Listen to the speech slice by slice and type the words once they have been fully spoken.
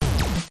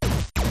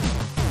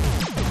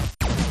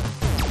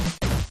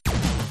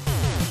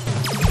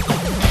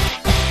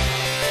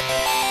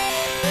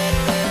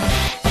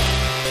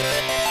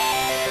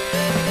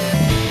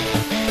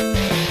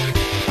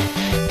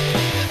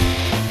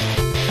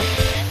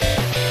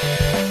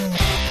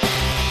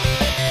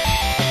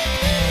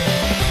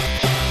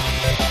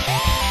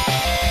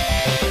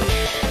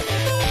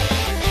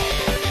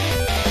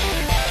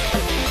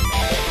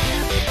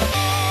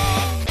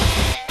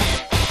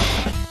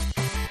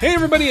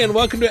everybody, and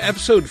welcome to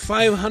episode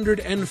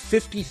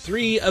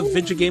 553 of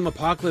Video Game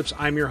Apocalypse.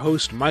 I'm your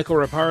host, Michael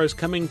Raparez,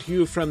 coming to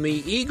you from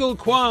the Eagle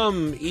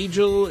Quam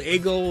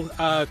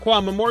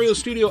Memorial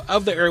Studio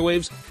of the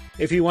Airwaves.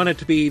 If you want it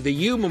to be the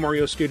U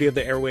Memorial Studio of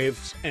the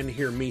Airwaves and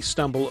hear me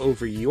stumble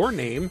over your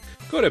name,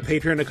 go to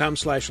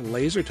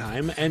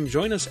patreon.com/lasertime and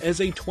join us as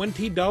a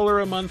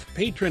 $20 a month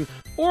patron.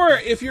 Or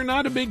if you're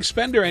not a big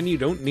spender and you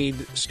don't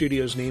need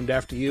studios named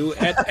after you,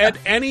 at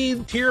any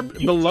tier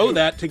below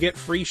that to get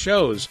free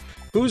shows.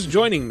 Who's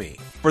joining me?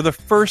 For the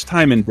first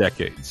time in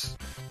decades,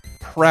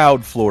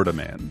 proud Florida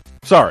man.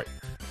 Sorry,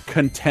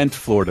 content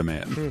Florida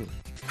man.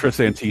 Chris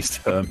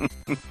Antista.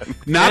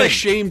 Not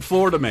ashamed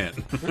Florida man.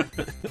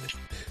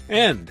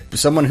 And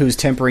someone who's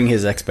tempering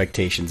his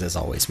expectations, as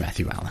always,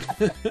 Matthew Allen.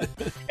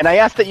 And I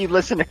ask that you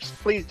listeners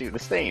please do the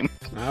same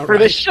for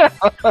this show.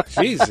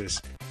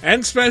 Jesus.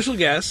 And special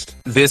guest.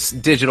 This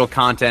digital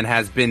content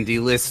has been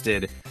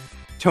delisted.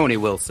 Tony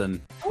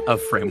Wilson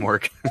of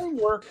Framework.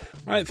 All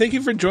right, thank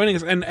you for joining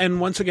us.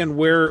 And once again,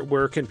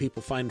 where can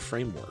people find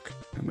Framework?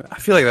 I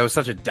feel like that was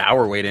such a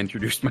dour way to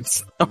introduce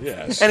myself.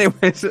 Yes.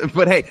 Anyways,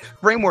 but hey,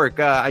 Framework.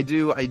 I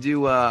do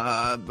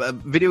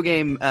video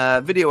game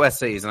video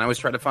essays, and I always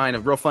try to find a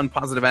real fun,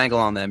 positive angle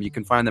on them. You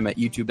can find them at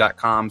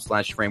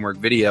youtube.com/Framework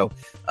Video.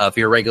 If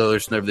you're a regular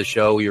listener of the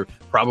show, you've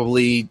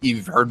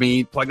heard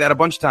me plug that a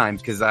bunch of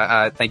times because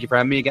I thank you for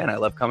having me again. I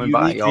love coming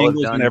by. Y'all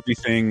have done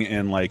everything,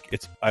 and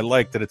I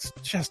like that it's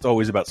just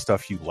always about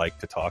stuff you like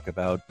to talk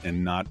about,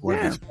 and not one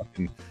of these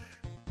fucking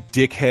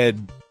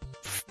dickhead,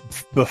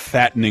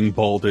 befattening,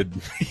 balded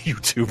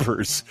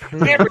YouTubers.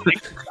 Everything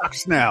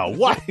sucks now.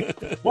 Why?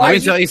 Let me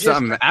tell you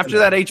something. After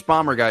that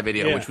H-Bomber guy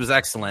video, which was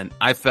excellent,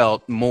 I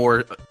felt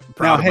more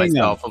proud of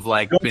myself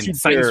been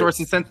citing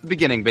sources since the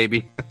beginning,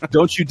 baby.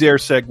 Don't you dare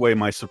segue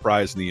my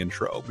surprise in the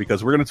intro,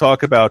 because we're going to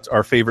talk about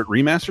our favorite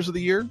remasters of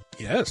the year.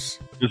 Yes.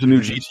 There's a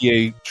new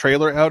GTA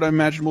trailer out, I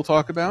imagine we'll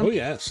talk about. Oh,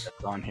 yes.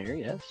 That's on here,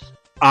 yes.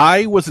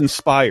 I was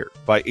inspired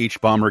by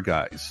H-Bomber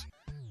Guy's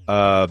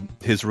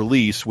his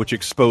release, which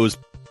exposed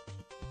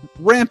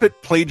rampant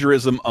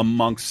plagiarism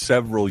amongst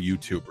several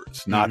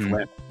YouTubers. Not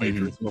rampant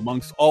plagiarism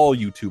amongst all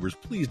YouTubers.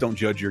 Please don't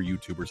judge your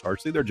YouTubers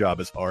harshly. Their job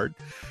is hard.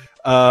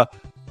 I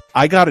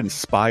got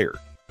inspired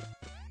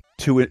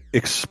to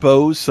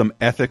expose some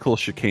ethical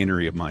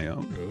chicanery of my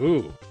own.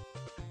 Ooh.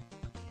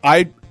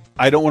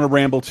 I don't want to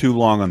ramble too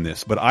long on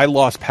this, but I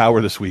lost power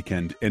this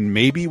weekend and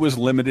maybe was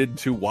limited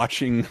to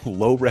watching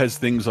low-res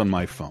things on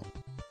my phone.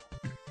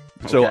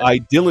 Okay. So I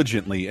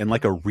diligently, and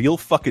like a real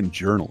fucking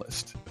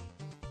journalist,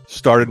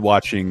 started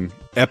watching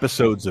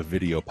episodes of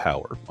Video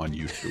Power on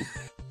YouTube.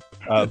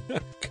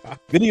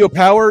 Video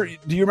Power,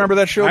 do you remember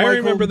that show, Michael? I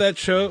remember that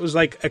show. It was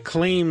like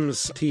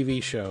Acclaim's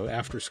TV show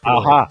after school.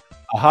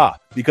 Aha.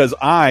 Because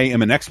I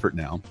am an expert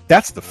now.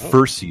 That's the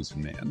first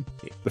season, man.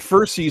 The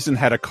first season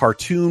had a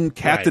cartoon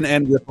Captain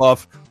N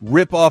ripoff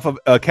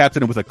of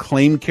Captain N with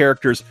acclaimed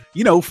characters.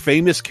 You know,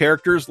 famous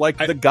characters like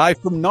the guy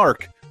from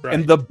Narc. Right.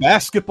 And the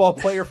basketball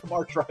player from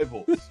Arch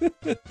Rivals.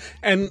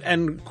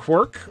 and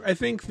Quirk, I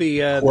think,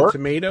 the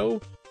tomato.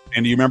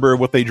 And do you remember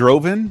what they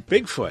drove in?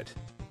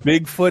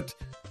 Bigfoot,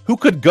 who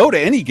could go to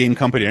any game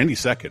company any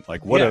second.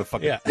 Like, what a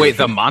fucking... Wait,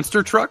 the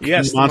monster truck?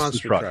 Yes, the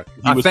monster truck.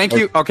 Thank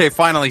you. Okay,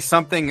 finally,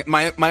 something...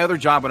 My other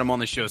job when I'm on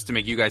the show is to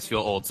make you guys feel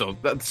old, so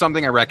that's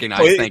something I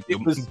recognize. Thank you.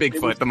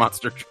 Bigfoot, the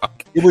monster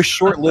truck. It was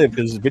short-lived,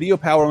 because Video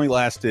Power only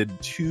lasted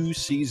 2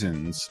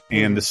 seasons,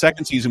 and the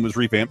second season was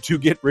revamped to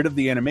get rid of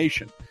the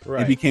animation.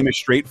 Right. It became a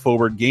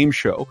straightforward game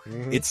show.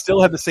 It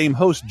still had the same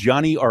host,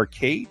 Johnny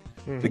Arcade.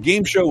 The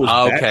game show was...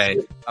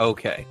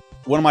 Okay.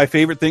 One of my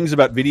favorite things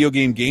about video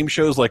game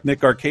shows like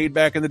Nick Arcade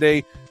back in the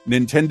day,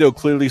 Nintendo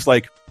clearly is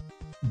like,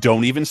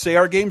 don't even say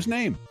our game's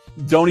name.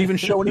 Don't even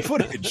show any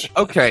footage.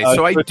 Okay,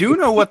 so I do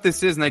know what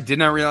this is, and I did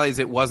not realize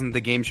it wasn't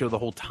the game show the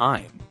whole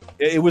time.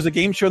 It was a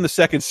game show in the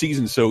second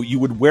season, so you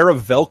would wear a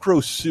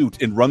Velcro suit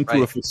and run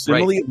through a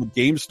facsimile in the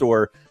game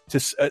store to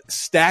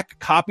stack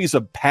copies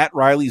of Pat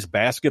Riley's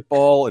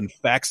Basketball and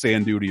Fax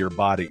Sandu to your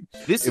body.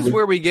 Is this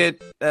where we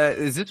get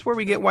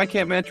Why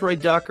Can't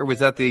Metroid Duck, or was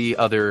that the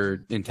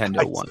other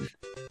Nintendo one?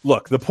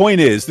 Look, the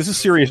point is, this is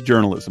serious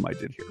journalism I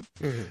did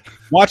here.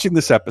 Watching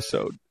this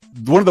episode,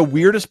 one of the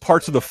weirdest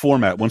parts of the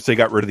format once they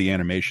got rid of the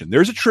animation,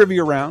 there's a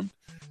trivia round,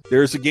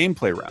 there's a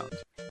gameplay round.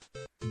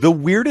 The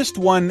weirdest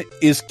one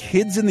is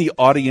kids in the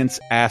audience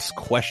ask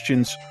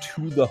questions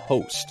to the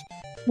host,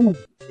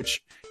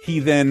 which he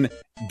then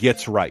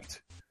gets right.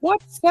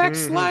 What's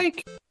sex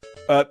like?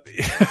 How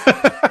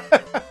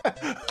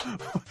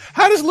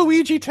does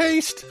Luigi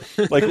taste?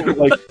 Like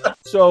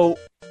so.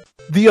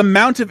 The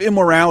amount of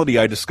immorality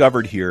I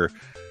discovered here.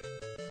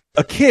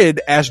 A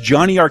kid asked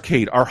Johnny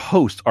Arcade, our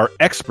host, our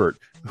expert,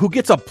 who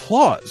gets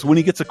applause when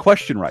he gets a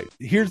question right.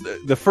 Here's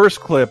the first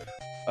clip.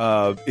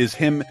 Is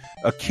him,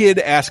 a kid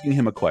asking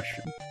him a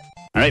question.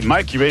 All right,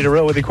 Mike, you ready to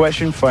roll with the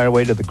question? Fire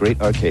away to the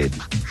great arcade.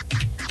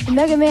 In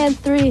Mega Man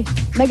 3,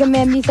 Mega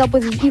Man meets up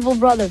with his evil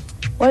brother.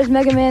 What is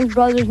Mega Man's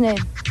brother's name?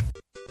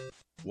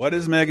 What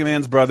is Mega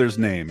Man's brother's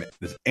name?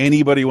 Does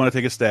anybody want to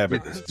take a stab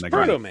at this? It's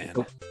Proto Man.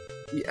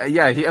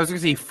 Yeah, I was going to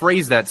say he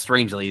phrased that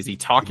strangely. Is he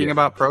talking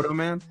about Proto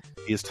Man?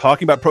 He is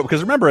talking about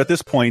because remember at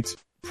this point,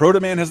 Proto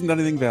Man hasn't done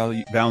anything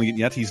valiant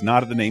yet. He's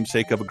not the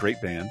namesake of a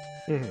great band.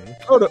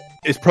 Mm-hmm.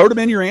 Is Proto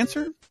Man your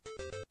answer?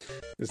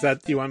 Is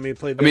that you want me to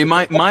play? I mean,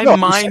 my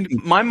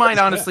mind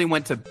honestly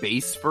went to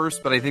bass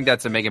first, but I think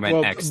that's a Mega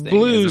Man X thing.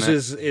 Blues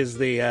is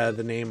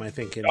the name I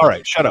think. All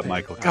right, shut up,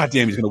 Michael. God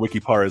damn, he's going to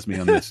Wikiparas me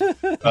on this.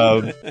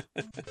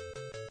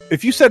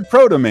 If you said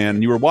Proto Man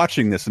and you were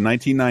watching this in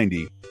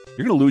 1990,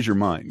 you're going to lose your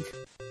mind.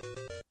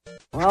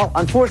 Well,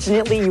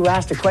 unfortunately, you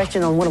asked a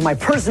question on one of my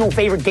personal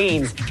favorite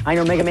games. I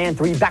know Mega Man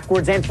 3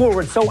 backwards and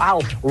forwards, so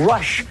I'll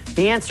rush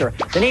the answer.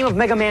 The name of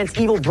Mega Man's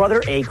evil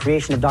brother, a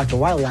creation of Dr.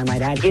 Wily, I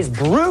might add, is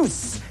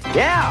Bruce.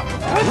 Yeah,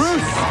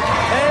 Bruce.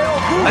 Hail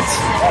Bruce.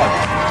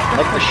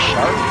 Like the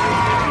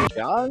shark?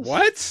 Jaws?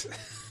 What?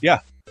 Yeah.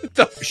 What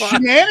the fuck?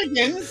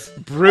 Shenanigans.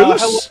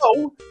 Bruce.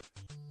 Hello.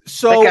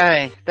 So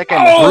That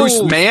guy.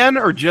 Bruce Man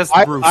or just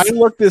Bruce? I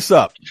looked this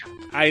up.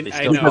 I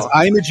Because know.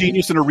 I'm a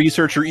genius and a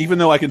researcher, even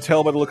though I can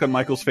tell by the look on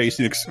Michael's face,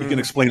 he can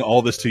explain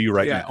all this to you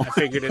right now. I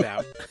figured it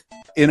out.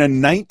 In a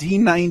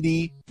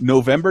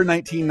November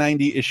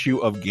 1990 issue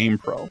of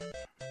GamePro,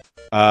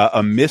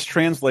 a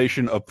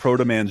mistranslation of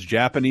Proto Man's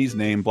Japanese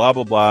name, blah,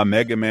 blah, blah,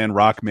 Mega Man,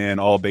 Rock Man,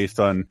 all based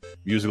on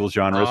musical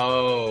genres.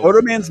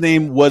 Proto Man's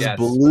name was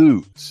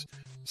Blues.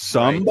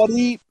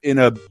 Somebody in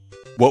a,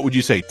 what would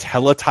you say,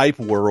 teletype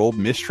world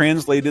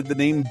mistranslated the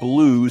name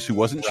Blues, who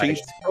wasn't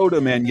changed to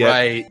Proto Man yet.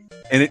 Right.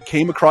 And it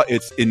came across,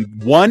 it's in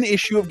one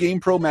issue of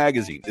GamePro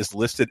magazine, is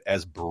listed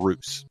as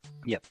Bruce.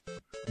 Yep.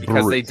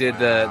 Because they did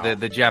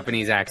the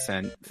Japanese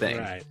accent thing.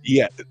 Right.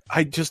 Yeah.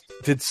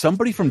 Did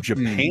somebody from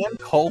Japan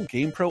call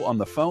GamePro on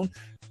the phone?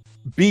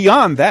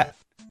 Beyond that,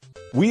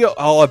 we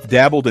all have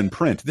dabbled in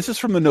print. This is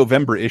from the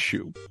November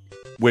issue,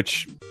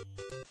 which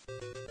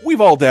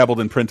we've all dabbled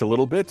in print a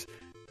little bit.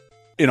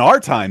 In our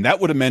time, that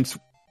would have meant,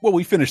 well,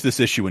 we finished this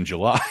issue in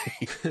July.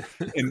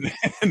 in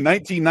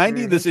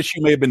 1990, this issue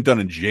may have been done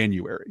in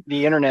January.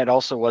 The internet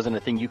also wasn't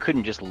a thing. You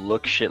couldn't just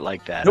look shit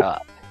like that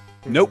up.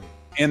 Nope.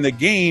 And the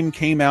game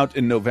came out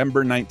in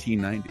November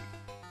 1990.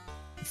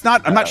 It's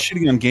not. I'm not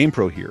shitting on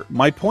GamePro here.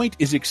 My point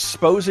is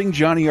exposing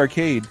Johnny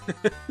Arcade.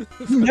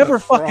 He never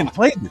fucking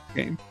played this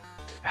game.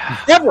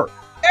 Ever.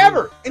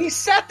 And he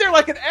sat there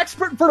like an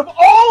expert in front of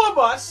all of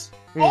us.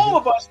 All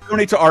of us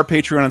donate to our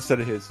Patreon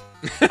instead of his.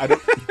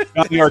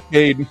 Johnny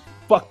Arcade.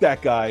 Fuck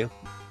that guy.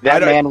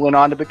 That man went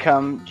on to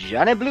become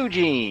Johnny Blue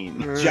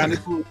Jeans. Johnny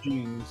Blue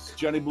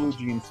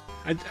Jeans.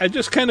 I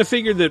just kind of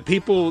figured that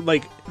people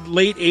like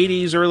late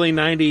 80s, early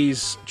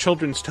 90s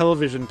children's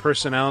television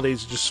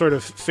personalities just sort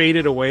of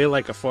faded away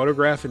like a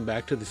photograph in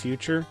Back to the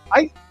Future.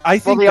 I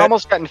think they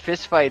almost got in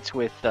fistfights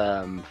with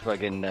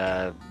fucking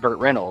Burt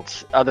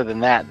Reynolds. Other than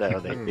that, though,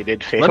 they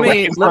did fade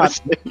away.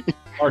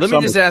 Let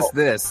me just ask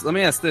this. Let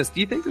me ask this. Do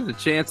you think there's a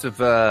chance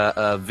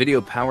of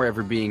Video Power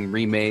ever being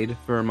remade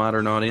for a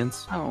modern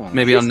audience?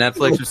 Maybe on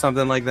Netflix or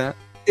something like that?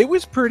 It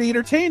was pretty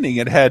entertaining.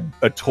 It had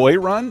a toy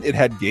run. It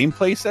had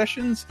gameplay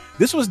sessions.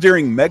 This was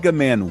during Mega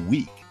Man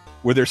Week,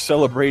 where they're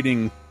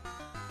celebrating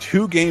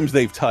 2 games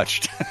they've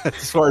touched,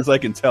 as far as I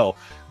can tell.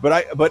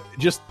 But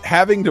just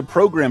having to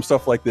program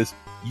stuff like this,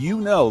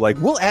 like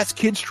we'll ask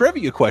kids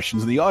trivia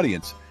questions in the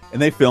audience.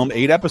 And they filmed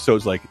 8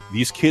 episodes. Like,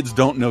 these kids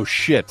don't know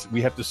shit.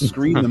 We have to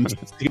screen them to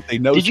see if they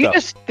know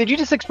stuff. Did you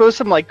just expose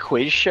some like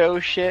quiz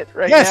show shit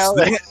now? Yes,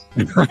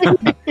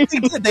 they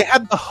did. They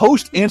had the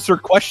host answer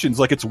questions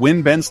like it's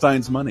Win Ben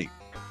Stein's money.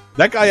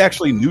 That guy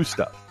actually knew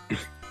stuff.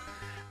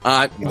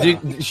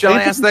 Shall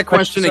I ask that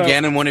question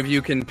again, and one of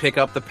you can pick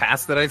up the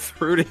pass that I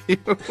threw to you?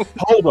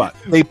 Hold on.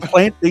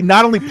 They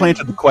not only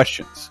planted the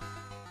questions,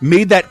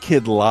 made that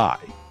kid lie.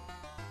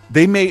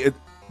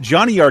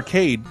 Johnny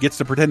Arcade gets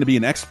to pretend to be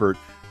an expert.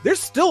 There's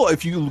still,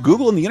 if you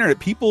Google on the internet,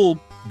 people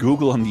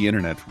Google on the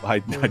internet. I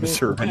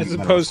deserve as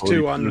opposed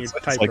to on your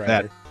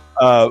typewriter.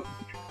 Like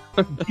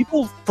that.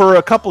 People for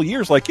a couple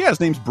years, his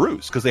name's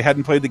Bruce, because they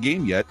hadn't played the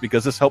game yet,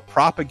 because this helped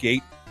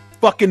propagate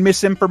fucking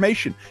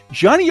misinformation.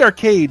 Johnny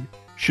Arcade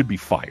should be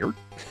fired.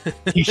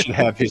 He should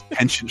have his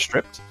pension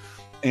stripped,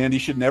 and he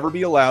should never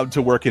be allowed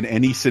to work in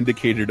any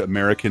syndicated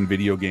American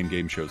video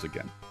game shows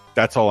again.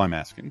 That's all I'm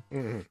asking.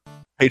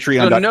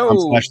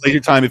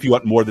 Patreon.com/LaserTime if you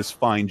want more of this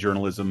fine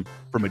journalism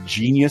from a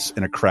genius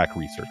and a crack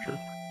researcher.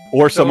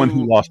 Or someone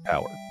who lost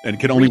power and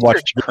can only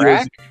watch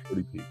videos.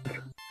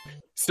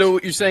 So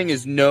what you're saying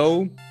is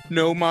no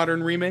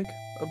modern remake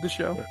of the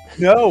show?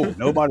 No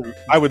modern.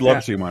 I would love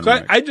to see a modern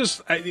remake.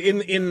 So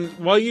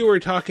while you were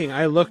talking,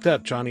 I looked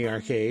up Johnny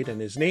Arcade, and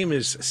his name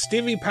is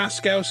Stevie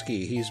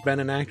Paskowski. He's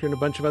been an actor in a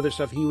bunch of other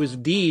stuff. He was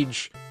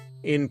Deej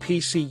in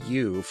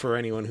PCU, for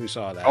anyone who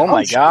saw that. Oh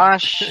my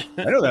gosh.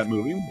 I know that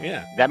movie.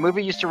 Yeah. That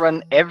movie used to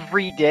run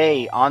every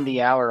day on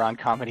the hour on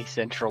Comedy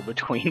Central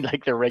between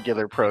like the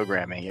regular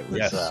programming. It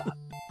was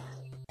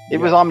it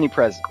was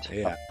omnipresent.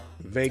 Yeah.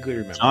 Vaguely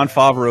remember. Jon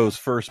Favreau's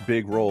first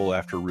big role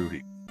after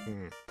Rudy.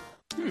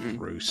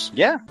 Bruce.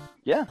 Yeah.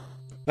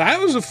 That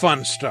was a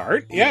fun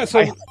start. Yeah,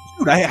 so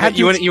Dude, I had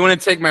you want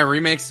to take my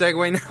remake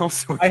segue now?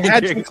 So I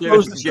had to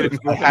expose the truth.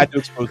 I had to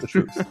expose the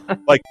truth.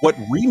 Like what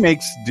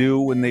remakes do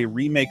when they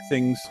remake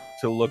things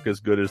to look as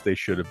good as they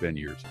should have been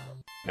years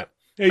ago.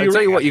 Yeah, I'll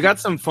tell you what, you got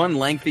some fun,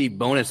 lengthy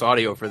bonus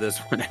audio for this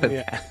one.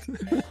 Yeah.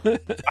 I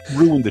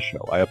ruined the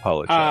show. I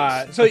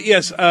apologize. So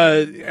yes,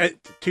 to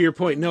your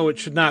point, no, it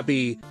should not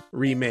be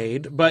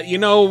remade. But you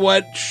know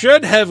what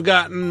should have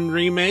gotten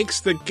remakes?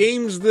 The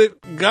games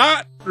that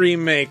got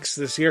remakes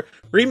this year.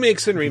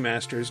 Remakes and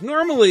remasters.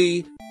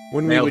 Normally,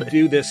 when we would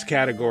do this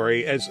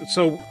category,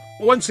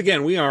 once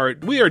again, we are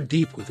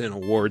deep within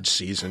awards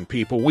season,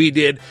 people. We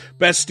did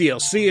Best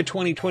DLC of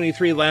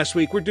 2023 last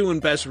week. We're doing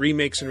Best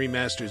Remakes and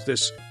Remasters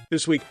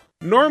this week.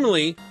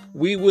 Normally,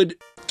 we would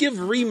give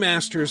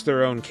remasters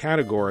their own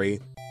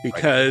category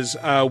because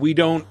we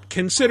don't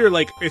consider,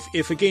 like,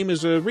 if a game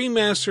is a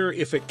remaster,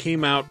 if it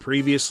came out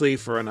previously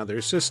for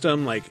another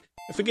system, like,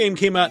 if a game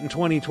came out in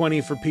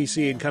 2020 for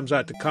PC and comes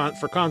out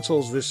for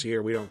consoles this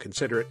year, we don't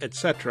consider it,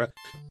 etc.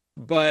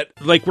 But,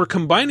 like, we're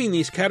combining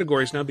these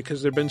categories now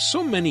because there have been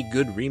so many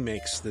good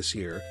remakes this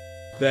year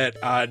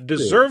that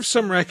deserve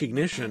some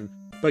recognition,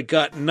 but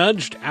got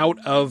nudged out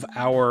of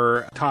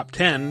our top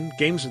 10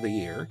 games of the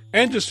year.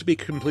 And just to be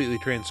completely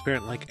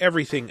transparent, like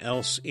everything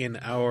else in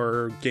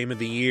our Game of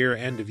the Year,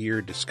 end of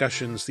year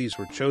discussions, these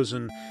were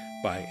chosen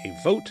by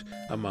a vote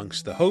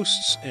amongst the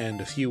hosts and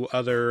a few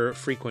other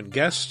frequent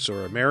guests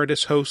or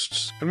emeritus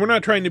hosts. And we're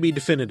not trying to be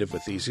definitive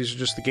with these. These are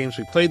just the games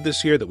we played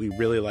this year that we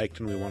really liked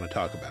and we want to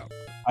talk about.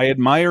 I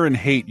admire and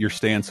hate your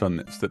stance on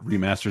this, that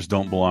remasters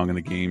don't belong in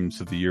the games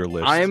of the year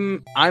list.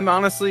 I'm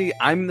honestly,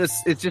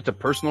 it's just a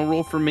personal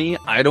rule for me.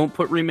 I don't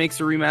put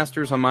remakes or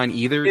remasters on mine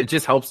either. It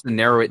just helps to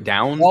narrow it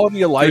down.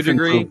 Quality of life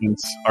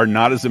improvements are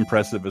not as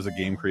impressive as a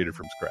game created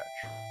from scratch.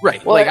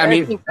 Right. Well, like, I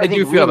think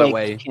do feel that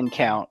way. Can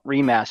count.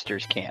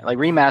 Remasters can't. Like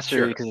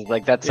remasters, because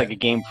like that's like a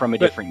game from a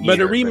different year.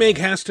 But a remake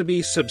has to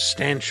be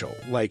substantial.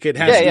 Like it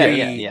has to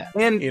be. Yeah.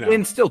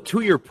 And still,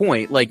 to your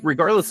point, like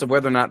regardless of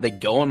whether or not they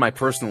go on my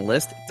personal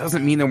list, it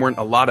doesn't mean there weren't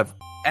a lot of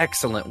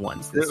excellent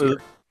ones this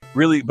year.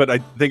 Really, but I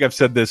think I've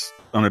said this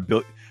on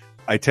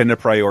I tend to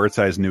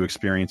prioritize new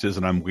experiences,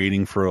 and I'm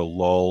waiting for a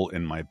lull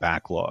in my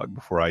backlog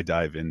before I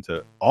dive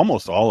into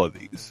almost all of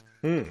these.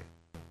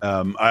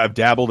 I've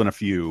dabbled in a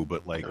few,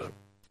 but like.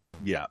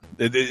 Yeah,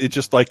 it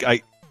just like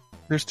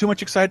there's too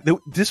much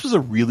excitement. This was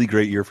a really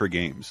great year for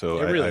games, so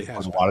I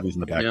put a lot of these in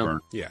the back burner.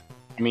 Yeah,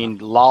 I mean,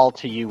 lol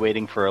to you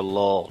waiting for a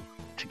lull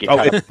to get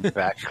out of the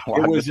back.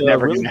 It was a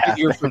really good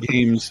year for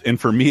games, and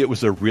for me, it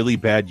was a really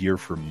bad year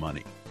for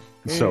money.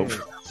 So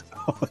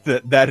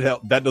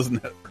that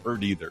doesn't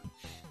hurt either,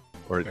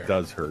 or it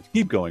does hurt.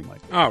 Keep going,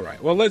 Mike. All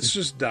right, well, let's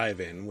just dive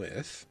in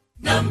with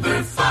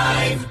number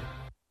 5.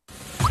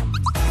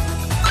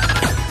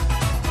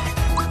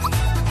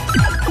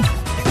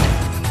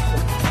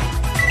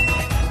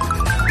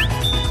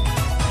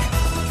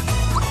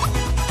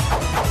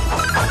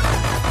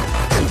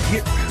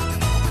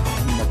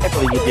 I can't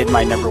believe you did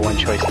my number one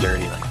choice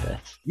dirty like this.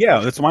 Yeah,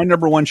 that's my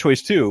number one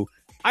choice too.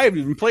 I haven't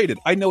even played it.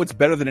 I know it's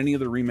better than any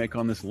other remake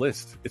on this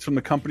list. It's from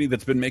the company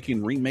that's been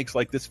making remakes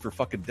like this for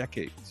fucking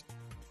decades.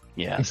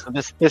 Yeah, so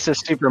this is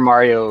Super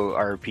Mario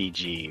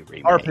RPG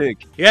remake.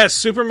 RPG. Yes,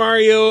 Super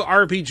Mario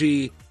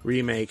RPG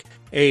remake.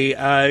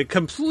 A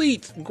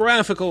complete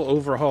graphical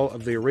overhaul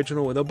of the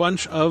original with a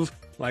bunch of,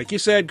 like you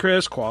said,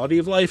 Chris, quality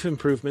of life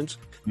improvements,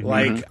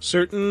 like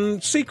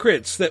certain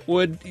secrets that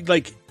would,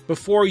 like,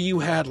 before you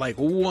had like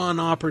one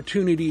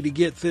opportunity to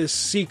get this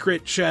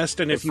secret chest,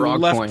 and if you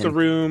left the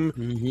room,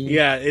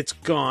 it's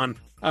gone.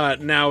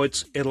 Now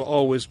it'll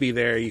always be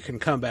there. You can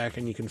come back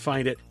and you can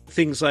find it.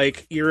 Things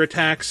like your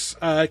attacks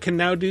can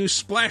now do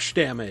splash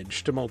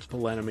damage to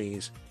multiple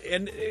enemies.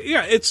 And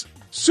it's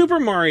Super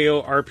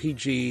Mario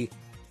RPG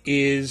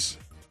is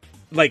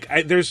like,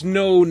 there's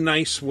no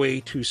nice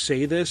way to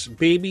say this,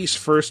 baby's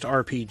first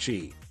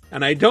RPG.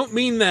 And I don't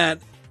mean that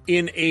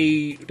in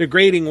a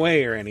degrading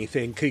way or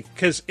anything,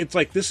 because it's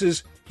like, this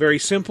is very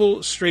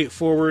simple,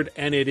 straightforward,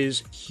 and it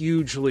is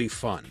hugely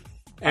fun.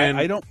 And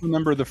I don't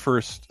remember the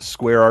first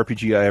Square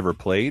RPG I ever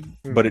played,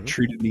 but it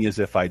treated me as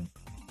if I'd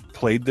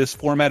played this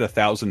format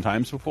 1,000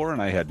 times before,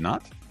 and I had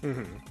not.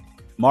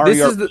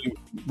 Mario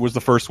was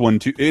the first one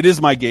to. It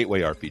is my gateway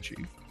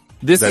RPG.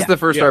 This is the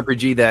first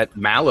RPG that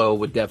Mallow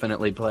would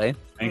definitely play.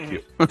 Thank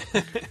you.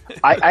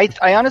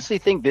 I honestly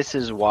think this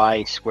is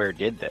why Square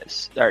did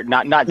this, or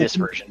not this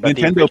version, but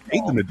Nintendo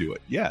paid them to do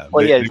it. Yeah.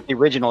 Well, the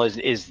original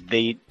is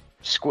they.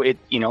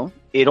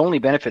 It only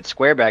benefits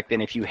Square back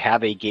then if you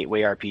have a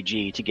gateway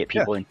RPG to get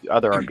people into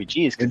other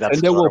RPGs.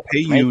 Nintendo will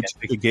pay you to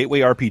make a gateway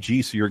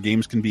RPG so your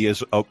games can be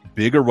as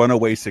big a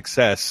runaway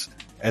success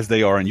as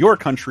they are in your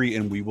country,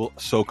 and we will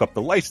soak up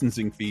the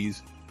licensing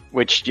fees.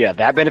 Which,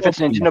 that benefits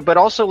Nintendo, but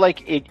also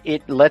like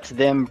it lets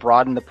them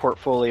broaden the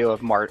portfolio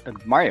of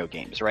Mario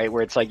games, right?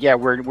 Where it's like,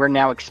 we're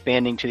now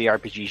expanding to the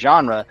RPG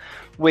genre,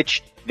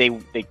 which they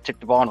took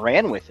the ball and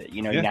ran with it.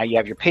 Now you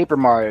have your Paper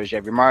Marios, you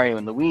have your Mario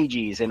and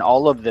Luigi's, and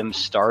all of them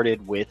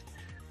started with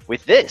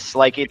this.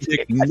 Like it's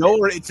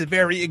its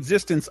very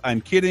existence.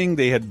 I'm kidding.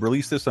 They had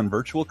released this on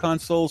Virtual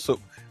Console, so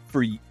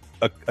for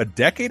a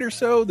decade or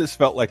so, this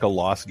felt like a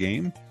lost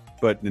game,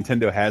 but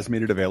Nintendo has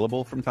made it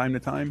available from time to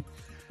time.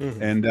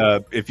 And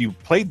if you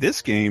played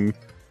this game,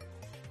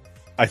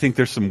 I think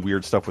there's some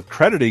weird stuff with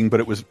crediting, but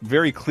it was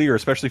very clear,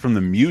 especially from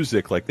the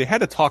music. Like, they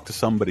had to talk to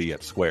somebody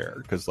at Square,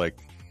 because, like,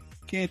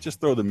 you can't just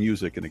throw the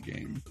music in a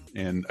game.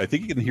 And I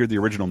think you can hear the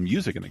original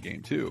music in the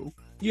game, too.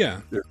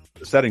 Yeah. There's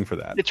a setting for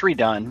that. It's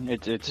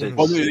redone.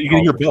 Well, you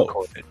can hear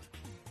both.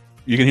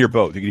 You can hear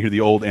both. You can hear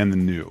the old and the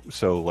new.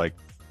 So, like,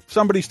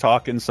 somebody's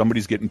talking,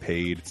 somebody's getting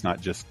paid. It's not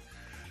just...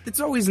 It's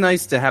always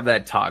nice to have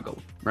that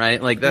toggle, right?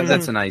 Like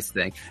that's a nice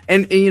thing.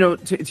 And you know,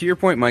 to your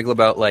point, Michael,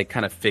 about like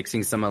kind of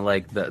fixing some of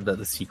like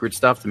the secret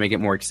stuff to make it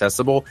more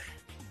accessible.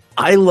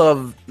 I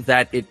love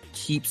that it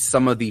keeps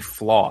some of the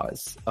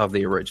flaws of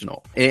the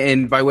original,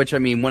 and by which I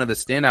mean one of the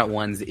standout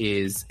ones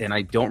is, and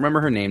I don't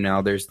remember her name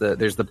now. There's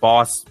the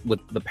boss with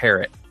the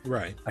parrot.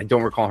 Right. I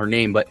don't recall her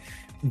name, but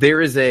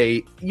there is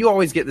you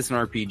always get this in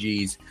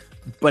RPGs.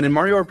 But in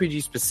Mario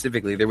RPG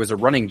specifically, there was a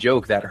running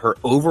joke that her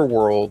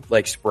overworld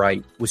like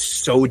sprite was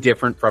so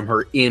different from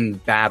her in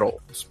battle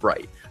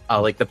sprite.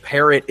 Like the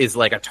parrot is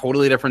like a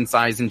totally different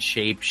size and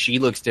shape. She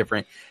looks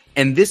different,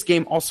 and this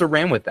game also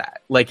ran with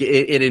that. Like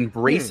it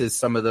embraces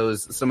some of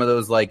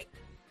those like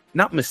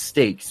not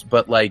mistakes,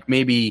 but like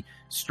maybe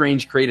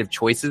strange creative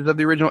choices of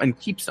the original and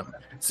keeps them.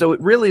 So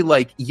it really,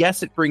 like,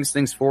 yes, it brings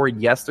things forward.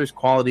 Yes, there's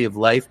quality of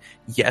life.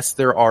 Yes,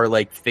 there are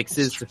like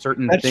fixes to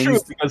certain things. True,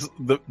 because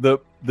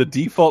the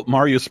default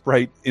Mario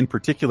sprite in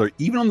particular,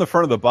 even on the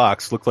front of the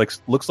box,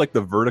 looks like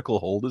the vertical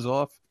hold is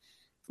off.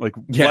 Like,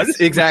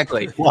 yes,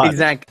 exactly.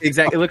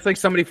 It looks like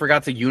somebody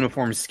forgot to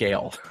uniform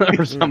scale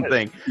or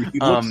something.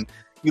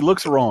 He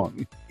looks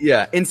wrong.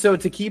 Yeah, and so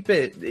to keep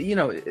it, you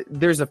know,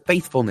 there's a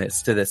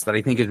faithfulness to this that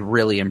I think is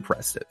really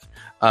impressive.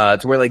 To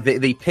where like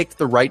they picked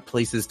the right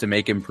places to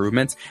make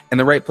improvements and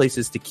the right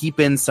places to keep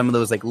in some of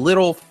those like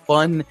little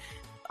fun,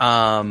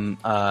 like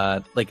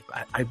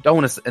I don't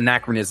want to,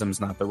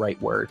 anachronism's not the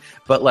right word,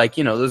 but like,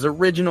 you know, those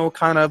original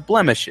kind of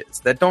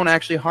blemishes that don't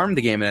actually harm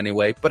the game in any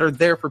way, but are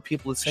there for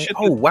people to say,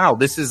 oh wow,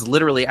 this is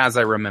literally as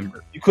I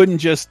remember. You couldn't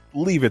just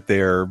leave it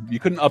there. You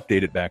couldn't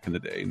update it back in the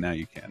day. Now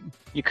you can.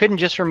 You couldn't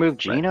just remove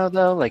Gino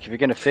though. Like if you're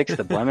gonna fix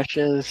the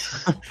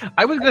blemishes.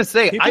 I was gonna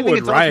say, I think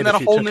it's awesome that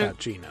a whole new.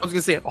 Gino. I was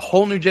gonna say a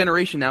whole new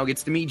generation now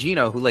gets to meet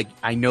Gino, who like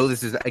I know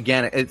this is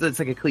again, it's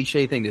like a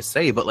cliche thing to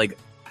say, but like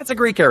that's a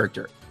great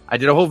character. I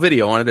did a whole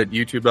video on it at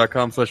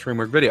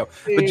youtube.com/frameworkvideo.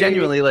 But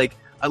genuinely, like,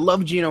 I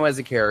love Gino as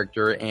a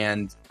character,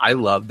 and I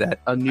love that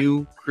a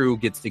new crew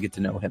gets to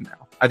know him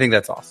now. I think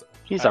that's awesome.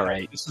 He's all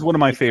right. This is one of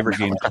my favorite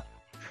games.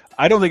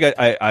 I don't think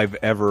I've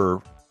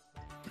ever...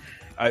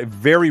 I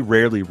very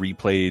rarely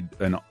replayed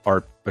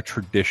a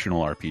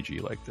traditional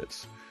RPG like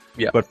this.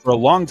 Yeah. But for a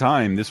long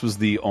time, this was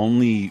the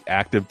only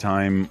active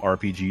time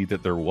RPG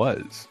that there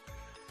was.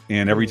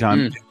 And every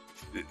time...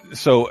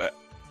 So...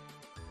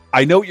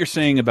 I know what you're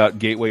saying about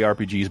gateway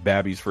RPGs,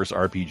 Babby's first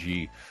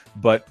RPG,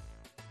 but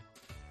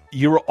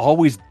you're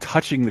always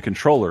touching the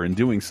controller and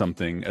doing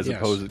something as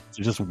opposed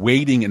to just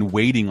waiting and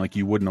waiting like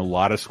you would in a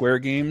lot of Square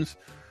games.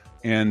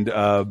 And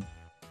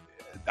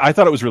I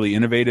thought it was really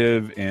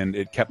innovative, and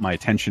it kept my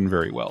attention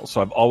very well.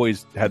 So I've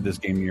always had this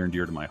game near and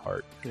dear to my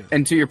heart. Yeah.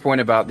 And to your point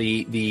about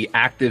the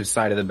active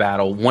side of the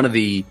battle, one of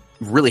the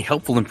really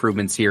helpful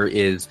improvements here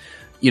is,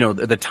 you know,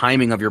 the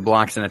timing of your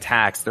blocks and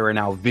attacks. There are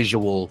now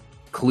visual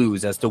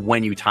clues as to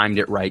when you timed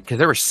it right, because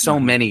there were so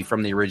many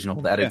from the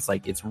original that it's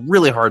like it's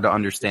really hard to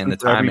understand the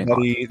timing.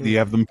 You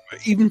have them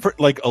even for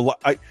like a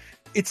lot.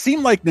 It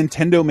seemed like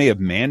Nintendo may have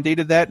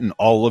mandated that, and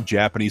all of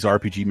Japanese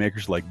RPG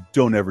makers like,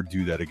 don't ever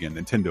do that again.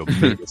 Nintendo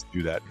made us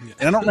do that,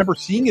 and I don't remember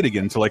seeing it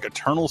again until like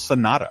Eternal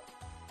Sonata,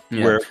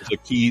 where it was a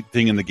key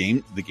thing in the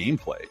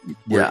gameplay.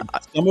 Where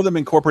some of them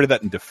incorporated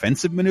that in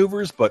defensive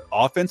maneuvers, but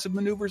offensive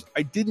maneuvers,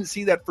 I didn't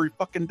see that for a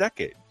fucking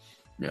decade.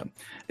 Yeah.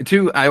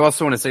 Two, I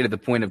also want to say to the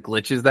point of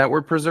glitches that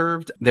were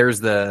preserved,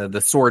 there's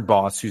the sword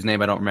boss whose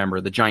name I don't remember,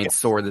 the giant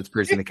sword that's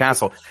piercing the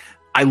castle.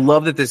 I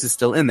love that this is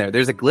still in there.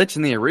 There's a glitch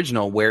in the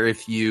original where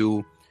if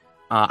you,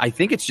 I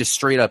think it's just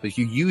straight up, if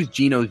you use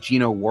Gino's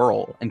Gino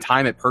Whirl and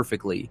time it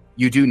perfectly,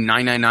 you do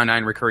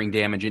 9999 recurring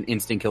damage and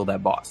instant kill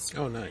that boss.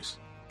 Oh, nice.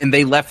 And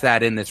they left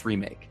that in this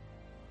remake.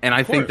 And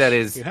I think that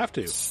is... You have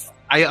to.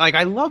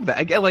 I love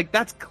that. Like,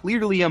 that's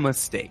clearly a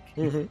mistake.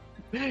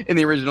 In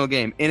the original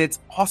game, and it's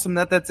awesome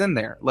that that's in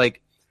there. Like,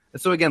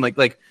 so again,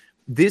 like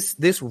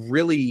this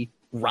really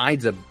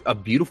rides a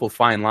beautiful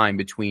fine line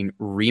between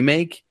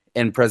remake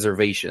and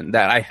preservation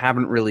that I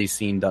haven't really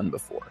seen done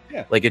before.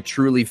 Yeah. Like it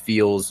truly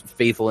feels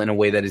faithful in a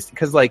way that is,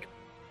 because like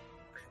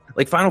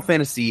Final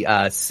Fantasy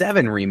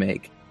VII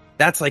remake,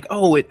 that's like,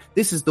 oh,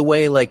 this is the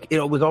way like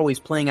it was always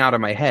playing out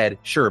in my head,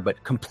 sure,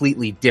 but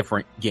completely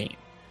different game.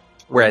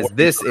 Whereas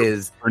this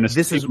is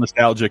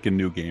nostalgic and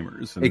new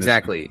gamers. And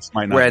exactly.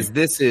 Whereas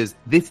this is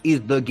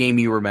the game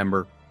you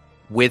remember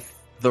with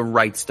the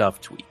right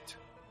stuff tweaked.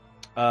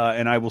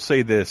 And I will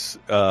say this,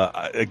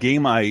 a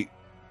game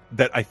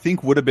that I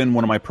think would have been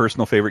one of my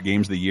personal favorite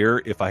games of the year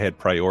if I had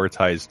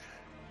prioritized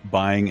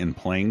buying and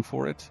playing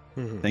for it.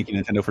 Thank you,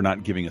 Nintendo, for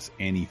not giving us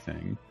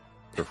anything.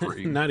 for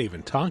free. Not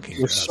even talking.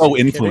 We're so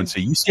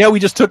influencing. You see how we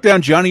just took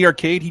down Johnny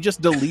Arcade? He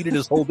just deleted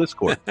his whole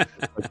Discord like,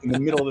 in the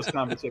middle of this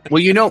conversation.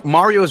 Well,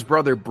 Mario's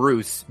brother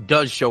Bruce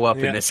does show up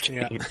in this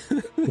game.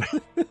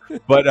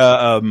 But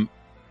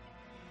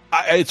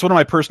it's one of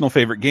my personal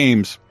favorite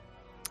games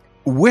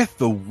with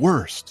the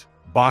worst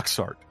box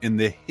art in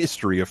the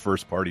history of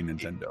first-party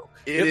Nintendo.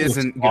 It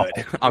isn't good.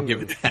 I'll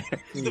give it that.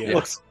 It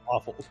looks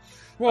awful.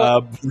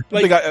 Well,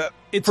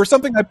 for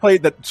something I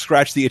played that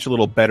scratched the itch a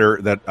little better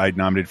that I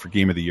nominated for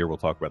Game of the Year, we'll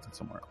talk about that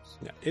somewhere else.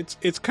 Yeah,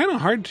 it's kind of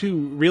hard to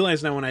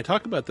realize now when I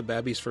talk about the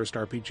Babby's first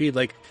RPG.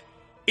 Like,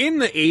 in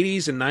the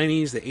 80s and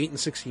 90s, the 8 and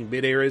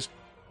 16-bit eras,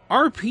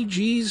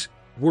 RPGs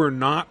were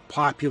not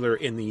popular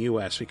in the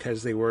U.S.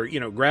 because they were,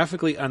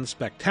 graphically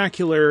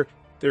unspectacular.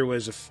 There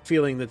was a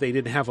feeling that they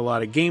didn't have a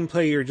lot of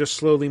gameplay. You're just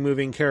slowly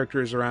moving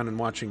characters around and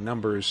watching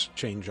numbers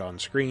change on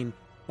screen.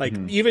 Like,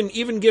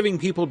 even giving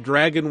people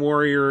Dragon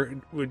Warrior,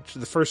 which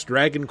the first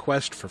Dragon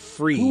Quest, for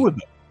free,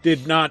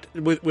 did not,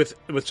 with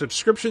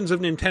subscriptions of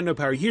Nintendo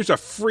Power, here's a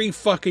free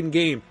fucking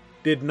game,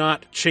 did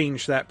not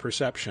change that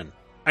perception.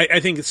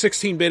 I think the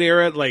 16-bit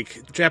era,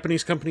 like,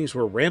 Japanese companies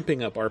were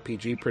ramping up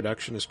RPG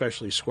production,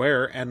 especially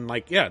Square, and,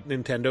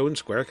 Nintendo and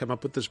Square come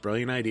up with this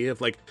brilliant idea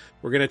of,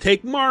 we're going to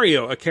take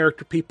Mario, a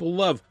character people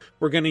love,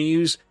 we're going to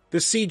use the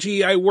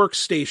CGI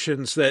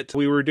workstations that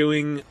we were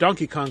doing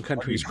Donkey Kong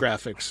Country's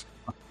graphics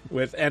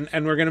with, and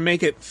we're going to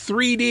make it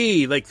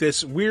 3D, like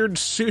this weird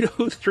pseudo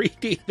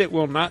 3D that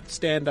will not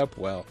stand up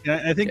well.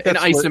 Yeah, I think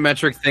that's an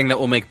isometric thing that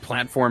will make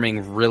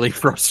platforming really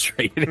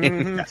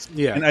frustrating. Yes.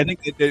 Yeah, and I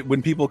think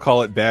when people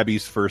call it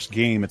Babby's first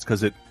game, it's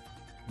because it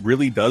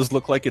really does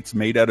look like it's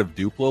made out of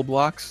Duplo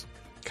blocks.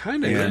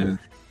 Kind of. In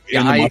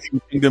the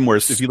Mushroom Kingdom, where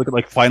if you look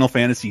at Final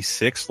Fantasy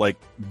VI,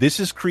 this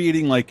is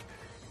creating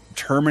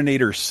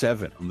Terminator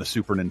 7 on the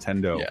Super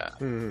Nintendo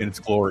in its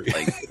glory.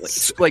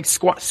 Like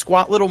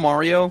squat little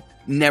Mario,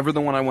 never the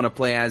one I want to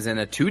play as in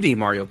a 2D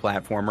Mario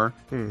platformer,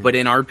 but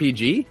in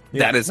RPG,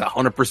 that is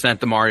 100%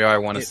 the Mario I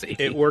want to see.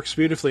 It works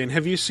beautifully. And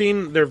have you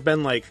seen, there have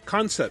been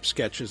concept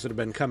sketches that have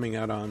been coming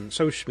out on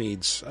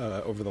Socialmedias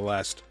over the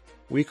last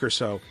week or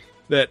so,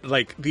 that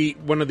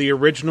one of the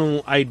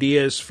original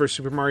ideas for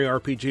Super Mario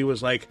RPG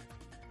was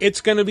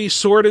it's going to be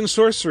sword and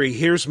sorcery.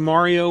 Here's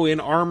Mario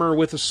in armor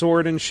with a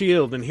sword and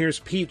shield, and here's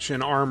Peach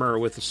in armor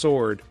with a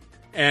sword.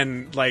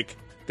 And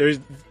there's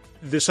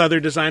this other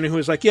designer who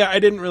was I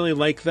didn't really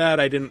like that.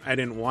 I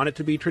didn't want it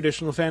to be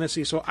traditional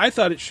fantasy, so I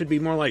thought it should be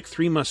more like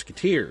Three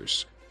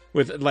Musketeers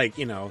with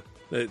the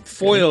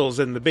foils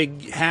and the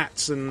big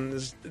hats.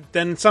 And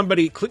then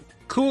somebody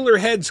cooler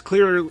heads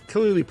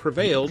clearly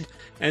prevailed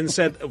and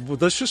said, well,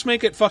 let's just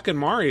make it fucking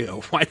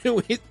Mario. Why do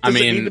we? It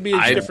need to be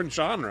a different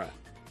genre?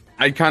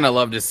 I'd kind of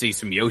love to see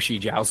some Yoshi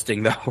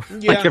jousting, though.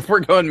 Yeah. If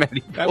we're going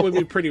medieval. That would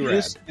be pretty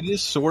rad. It is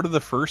sort of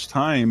the first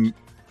time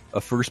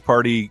a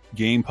first-party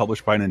game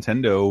published by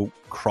Nintendo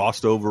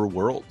crossed over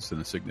worlds in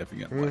a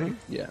significant way.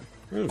 Yeah.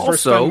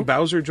 First time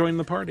Bowser joined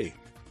the party.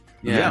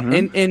 Yeah.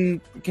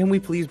 And can we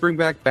please bring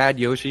back Bad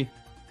Yoshi?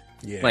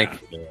 Yeah.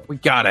 We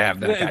gotta have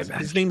that guy back.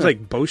 His name's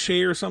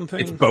Boshi or something?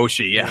 It's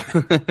Boshi, yeah.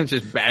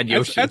 Just Bad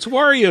Yoshi. That's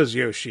Wario's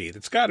Yoshi.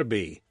 That's gotta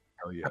be.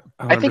 Hell yeah.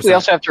 100%. I think we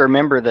also have to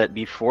remember that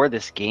before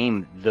this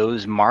game,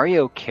 those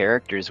Mario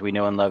characters we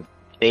know and love,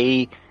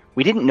 we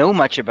didn't know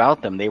much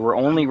about them. They were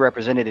only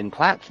represented in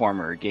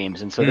platformer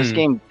games. And so this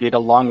game did a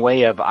long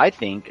way of, I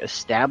think,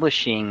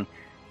 establishing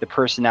the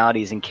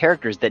personalities and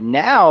characters that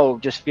now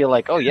just feel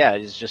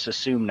it's just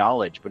assumed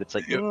knowledge. But it's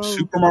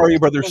Super Mario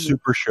Brothers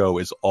Super Show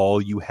is all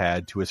you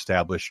had to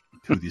establish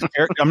who these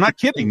characters. I'm not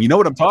kidding. You know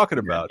what I'm talking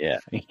about. Yeah.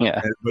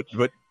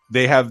 But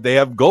they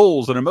have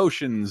goals and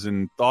emotions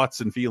and thoughts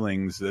and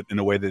feelings that in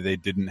a way that they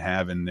didn't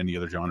have in any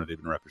other genre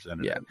they've been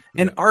represented. Yeah,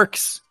 and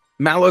arcs.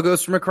 Mallow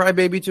goes from a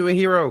crybaby to a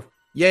hero.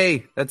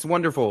 Yay! That's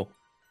wonderful.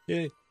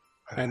 Yay!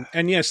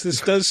 And yes, this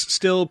does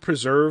still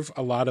preserve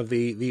a lot of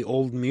the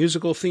old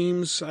musical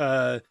themes,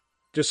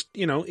 just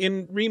in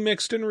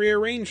remixed and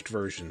rearranged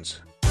versions.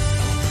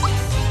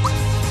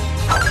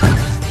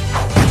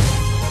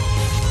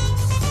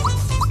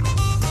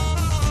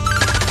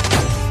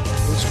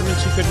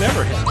 Instruments you could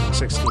never have in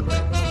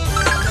 16-bit.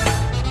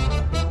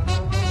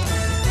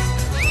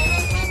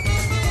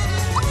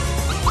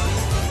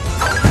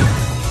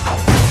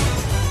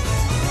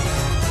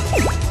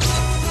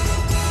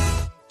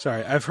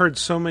 Sorry, I've heard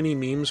so many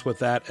memes with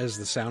that as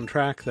the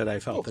soundtrack that I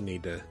felt the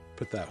need to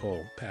put that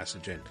whole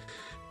passage in.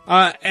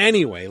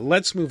 Anyway,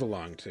 let's move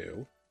along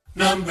to...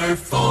 Number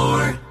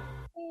 4.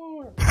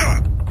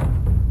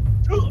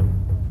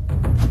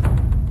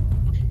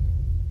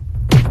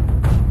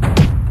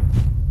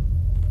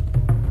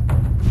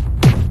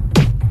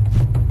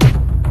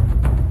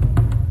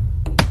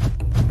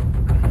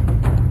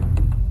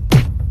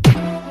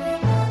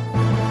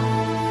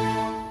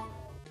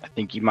 I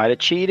think you might have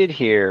cheated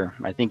here.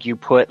 I think you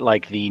put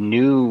the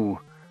new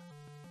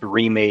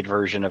remade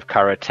version of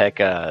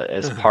Karateka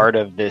as part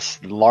of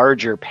this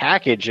larger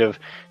package of.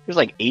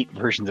 There's 8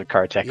 versions of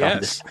Karateka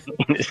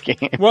in this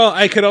game. Well,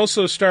 I could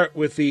also start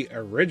with the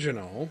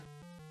original.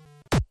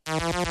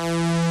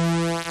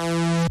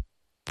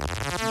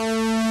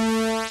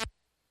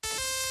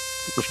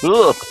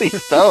 Ugh,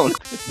 please don't.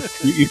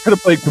 You could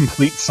have played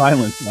Complete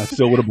Silence, and I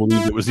still would have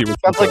believed it was the original.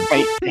 Sounds like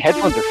my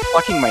headphones are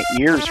fucking my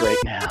ears right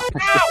now.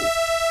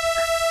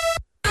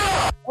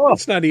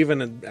 It's not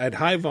even at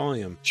high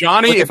volume.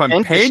 Johnny, With if a I'm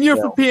dentist paying you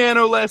bill. for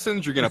piano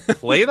lessons, you're going to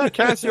play that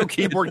Casio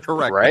keyboard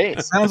correctly. Right?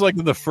 It sounds like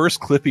the first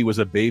Clippy was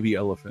a baby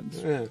elephant.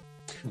 Yeah.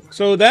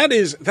 So that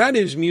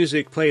is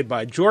music played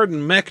by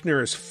Jordan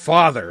Mechner's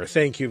father.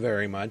 Thank you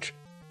very much.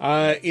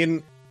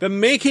 In the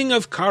making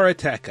of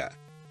Karateka.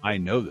 I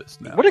know this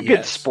now. What a good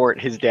Yes. sport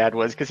his dad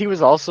was, because he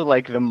was also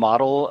like the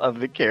model of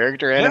the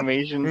character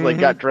animations. Like Mhm.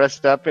 got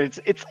dressed up, and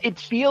it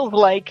feels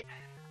like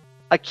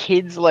a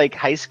kid's like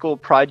high school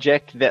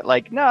project that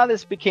like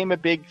this became a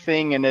big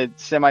thing in a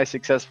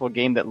semi-successful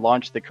game that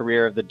launched the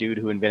career of the dude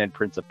who invented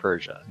Prince of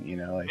Persia. You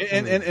know, like,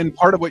 And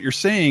part of what you're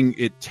saying,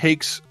 it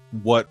takes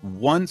what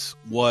once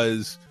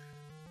was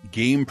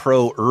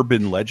GamePro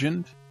urban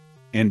legend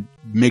and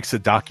makes a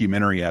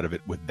documentary out of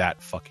it with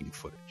that fucking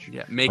footage.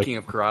 Yeah, making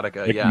of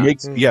Karateka,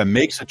 It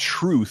makes a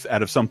truth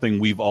out of something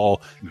we've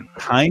all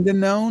kind of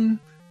known.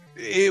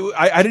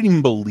 I didn't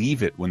even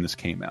believe it when this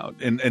came out.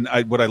 And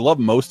what I love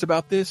most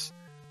about this,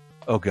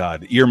 oh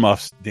God,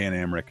 earmuffs, Dan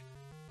Amrich.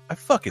 I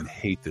fucking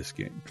hate this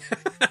game.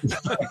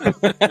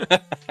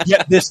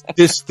 Yet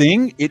this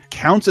thing, it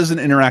counts as an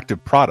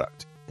interactive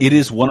product. It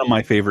is one of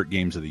my favorite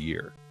games of the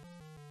year.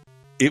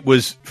 It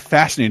was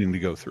fascinating to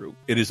go through.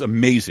 It is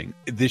amazing.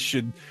 This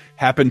should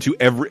happen to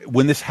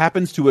when this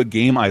happens to a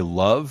game I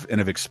love and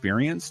have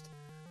experienced,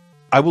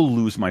 I will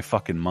lose my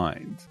fucking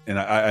mind. And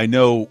I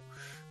know,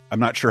 I'm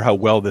not sure how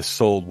well this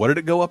sold. What did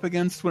it go up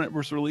against when it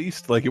was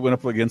released? Like it went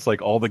up against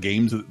like all the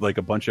games, like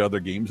a bunch of other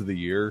games of the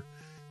year.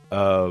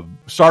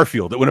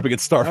 Starfield. It went up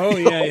against Starfield. Oh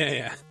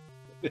yeah.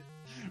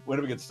 Went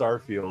up against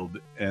Starfield,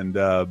 and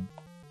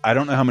I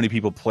don't know how many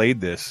people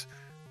played this,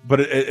 but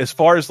as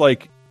far as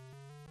like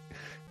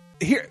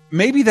here,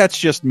 maybe that's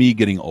just me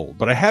getting old,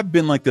 but I have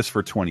been like this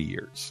for 20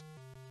 years.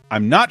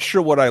 I'm not sure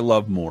what I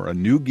love more, a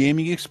new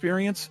gaming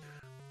experience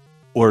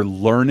or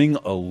learning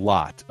a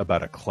lot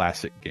about a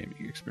classic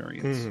gaming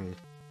experience. Mhm.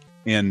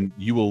 And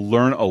you will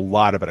learn a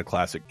lot about a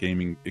classic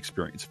gaming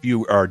experience. If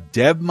you are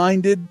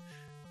dev-minded,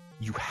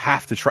 you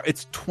have to try.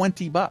 It's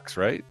 $20,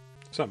 right?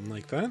 Something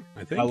like that,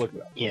 I think. I'll look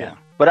it up. yeah.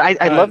 But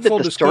I love that full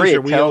the story disclosure,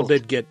 it we all tells.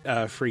 did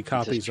get free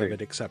copies of true.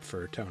 it, except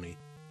for Tony.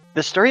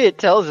 The story it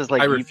tells is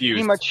like I you refused.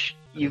 pretty much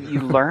you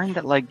learn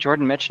that like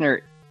Jordan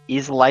Mechner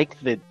is like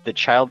the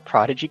child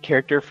prodigy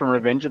character from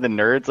Revenge of the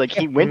Nerds. Like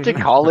he went to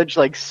college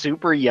like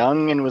super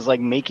young and was like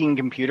making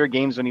computer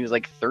games when he was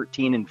like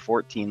 13 and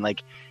 14.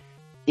 Like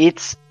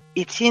it's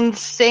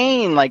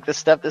insane, like the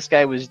stuff this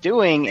guy was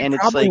doing, and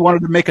it's Probably like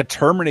wanted to make a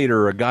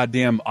Terminator or a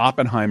goddamn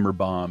Oppenheimer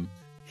bomb.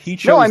 He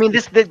chose no, I mean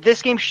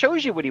this game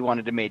shows you what he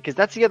wanted to make, because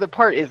that's the other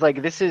part is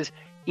like this is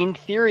in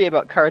theory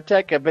about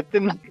Karateka, but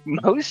then like,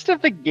 most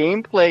of the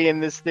gameplay in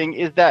this thing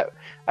is that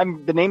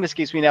the name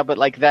escapes me now, but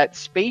like that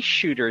space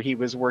shooter he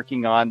was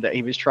working on that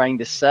he was trying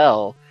to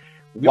sell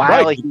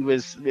while Right. he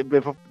was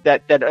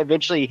that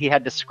eventually he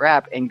had to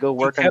scrap and go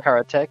work on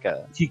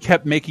Karateka. He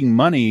kept making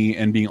money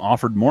and being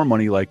offered more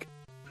money. Like,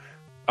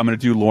 I'm going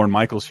to do Lorne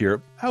Michaels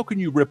here. How can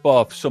you rip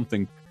off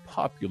something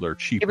popular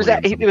cheaply?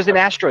 It was an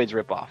Asteroids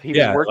ripoff. He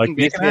was working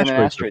make basically on an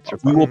Asteroids ripoff.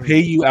 ripoff. We will pay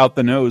you out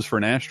the nose for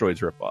an Asteroids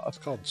ripoff. It's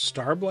called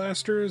Star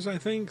Blasters, I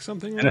think,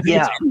 something And I like think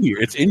that. it's in here.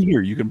 It's in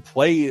here. You can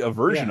play a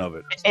version of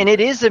it. And it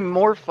is a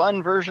more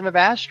fun version of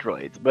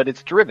Asteroids, but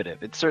it's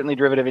derivative. It's certainly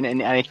derivative,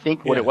 and I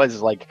think what it was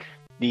is like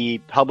the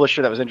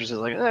publisher that was interested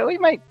was like, we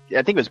might.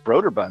 I think it was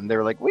Broderbund. They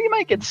were like, we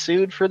might get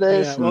sued for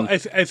this. Yeah, well,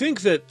 I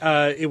think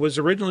that it was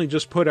originally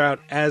just put out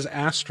as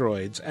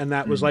Asteroids, and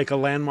that was like a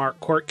landmark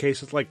court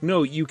case. It's like,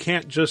 no, you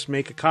can't just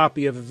make a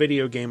copy of a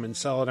video game and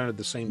sell it under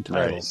the same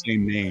title. Right.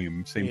 Same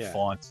name, same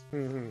font.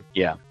 Mm-hmm.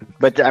 Yeah,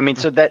 but I mean,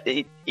 so that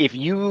if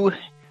you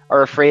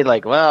are afraid,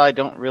 like, well, I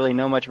don't really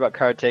know much about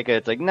Karateka,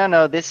 it's like,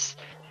 no, this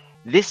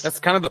That's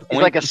kind of the point.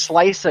 is like a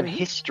slice of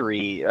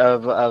history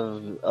of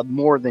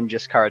more than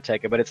just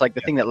Karateka, but it's like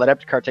the thing that led up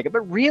to Karateka.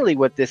 But really,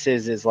 what this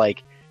is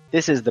like,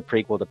 this is the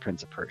prequel to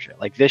Prince of Persia.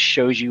 Like, this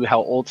shows you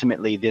how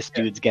ultimately this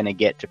dude's gonna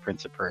get to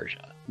Prince of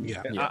Persia.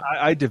 Yeah.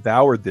 I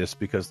devoured this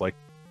because, like,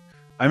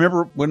 I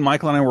remember when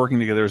Michael and I were working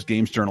together as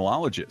games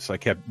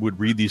journalogists, would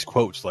read these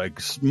quotes like,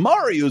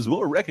 Mario's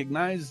more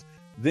recognized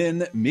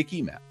than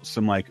Mickey Mouse.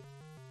 I'm like,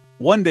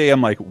 one day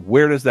I'm like,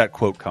 where does that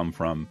quote come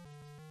from?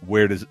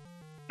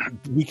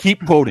 We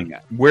keep quoting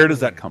it. Where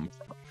does that come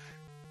from?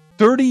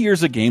 30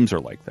 years of games are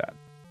like that.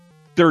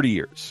 30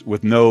 years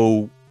with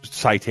no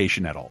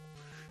citation at all.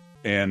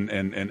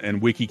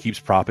 And Wiki keeps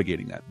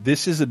propagating that.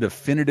 This is a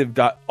definitive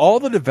all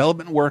the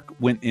development work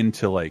went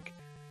into like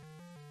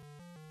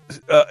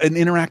an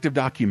interactive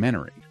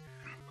documentary.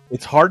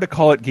 It's hard to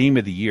call it game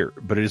of the year,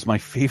 but it is my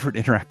favorite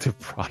interactive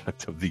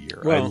product of the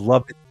year. I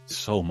love it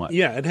so much.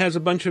 Yeah, it has a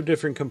bunch of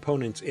different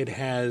components. It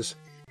has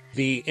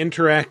the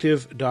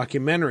interactive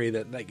documentary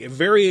that like it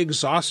very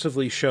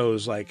exhaustively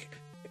shows like,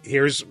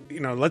 here's,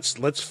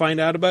 let's find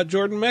out about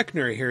Jordan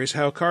Mechner. Here's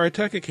how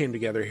Karateka came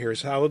together.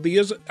 Here's how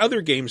the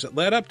other games that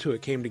led up to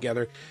it came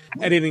together.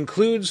 And it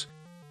includes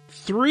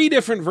 3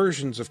 different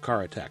versions of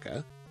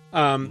Karateka.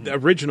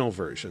 Original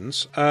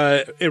versions,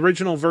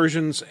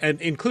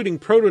 and including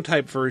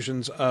prototype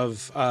versions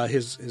of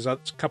his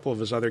couple of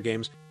his other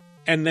games,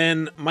 and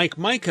then Mike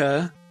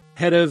Micah,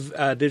 head of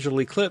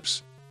Digital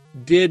Eclipse,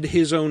 did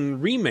his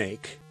own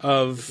remake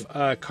of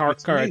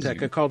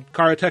Karateka called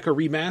Karateka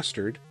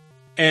Remastered,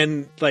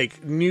 and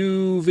like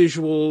new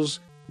visuals,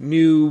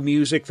 new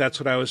music. That's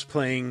what I was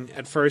playing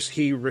at first.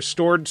 He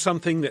restored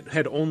something that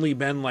had only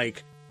been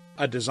like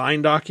a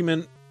design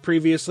document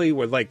previously,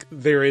 where like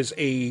there is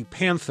a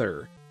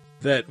panther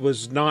that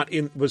was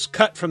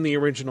cut from the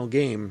original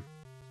game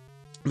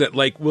that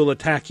like will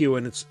attack you,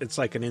 and it's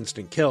like an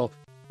instant kill,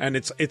 and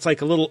it's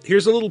like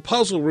here's a little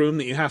puzzle room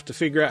that you have to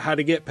figure out how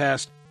to get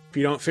past. If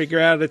you don't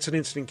figure out, it's an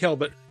instant kill.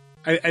 But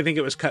I think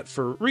it was cut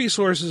for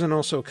resources, and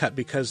also cut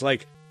because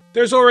like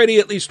there's already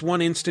at least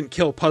one instant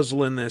kill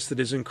puzzle in this that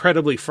is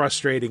incredibly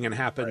frustrating and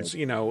happens,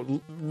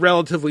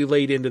 relatively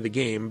late into the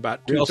game,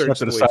 about 2/3 also have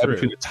to of the way decide through.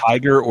 between the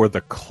tiger or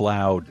the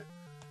cloud.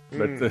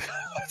 But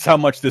that's how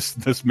much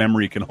this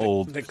memory can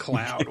hold. The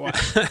cloud.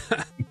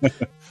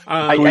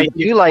 I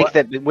do like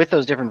that with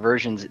those different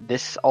versions.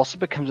 This also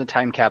becomes a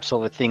time capsule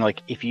of a thing.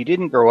 Like if you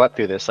didn't grow up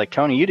through this, like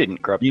Tony, you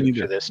didn't grow up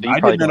through this, so you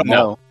probably don't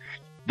know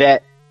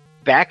that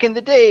back in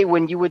the day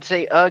when you would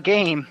say a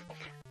game,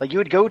 like you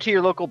would go to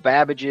your local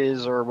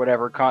Babbage's or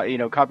whatever,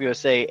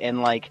 CompUSA,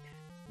 and like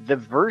the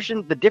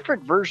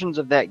different versions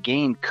of that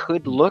game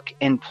could look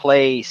and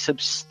play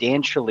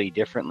substantially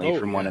differently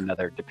from one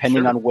another,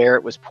 depending on where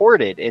it was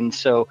ported. And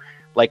so,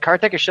 like,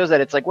 Karateka shows that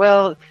it's like,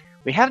 well,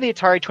 we have the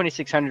Atari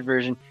 2600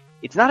 version.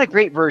 It's not a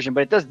great version,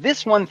 but it does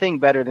this one thing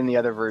better than the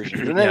other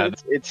versions. And then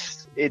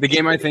it's the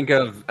game I think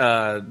of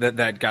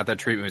that got that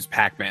treatment was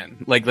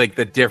Pac-Man. Like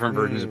the different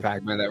versions of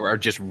Pac-Man that are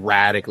just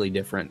radically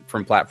different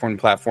from platform to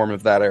platform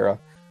of that era.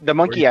 The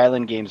Monkey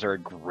Island games are a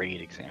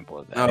great example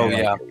of that. Oh,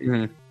 yeah.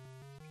 Mm-hmm.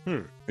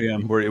 Yeah,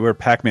 where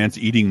Pac-Man's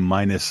eating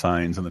minus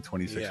signs on the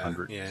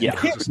 2600. Yeah,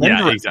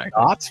 exactly.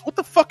 Dots? What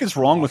the fuck is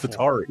wrong with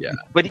Atari? Yeah,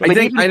 but I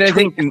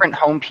think different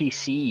home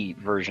PC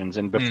versions,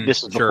 and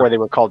this is before they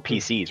were called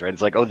PCs, right?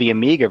 It's like, the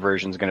Amiga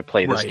version is going to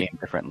play this game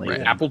differently.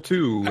 Right. Apple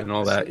II and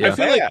all that. Yeah. I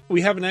feel like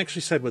we haven't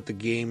actually said what the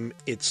game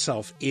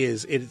itself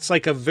is. It's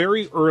like a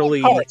very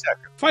early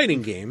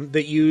fighting game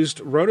that used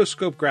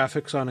rotoscope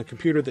graphics on a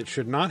computer that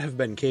should not have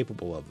been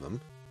capable of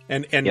them,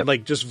 and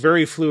like just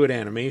very fluid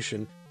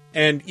animation.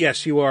 And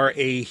yes, you are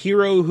a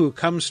hero who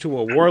comes to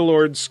a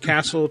warlord's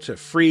castle to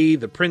free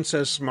the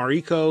Princess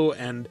Mariko,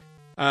 and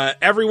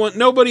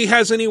nobody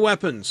has any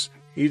weapons.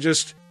 You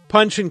just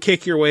punch and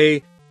kick your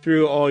way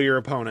through all your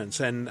opponents,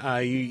 and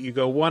you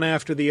go one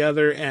after the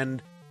other,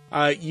 and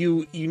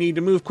you need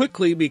to move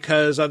quickly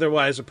because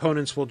otherwise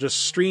opponents will just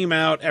stream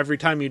out. Every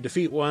time you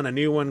defeat one, a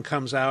new one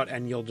comes out,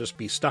 and you'll just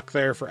be stuck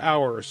there for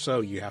hours. So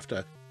you have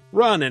to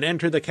run and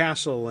enter the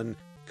castle and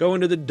go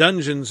into the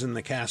dungeons in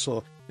the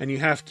castle, and you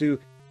have to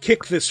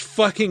kick this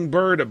fucking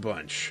bird a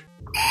bunch.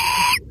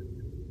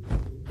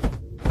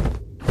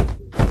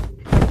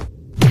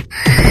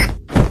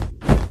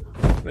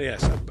 But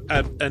yes,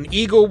 an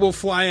eagle will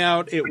fly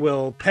out. It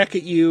will peck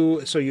at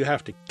you, so you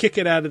have to kick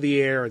it out of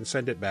the air and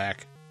send it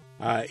back.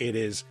 It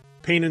is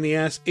pain in the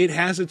ass. It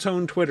has its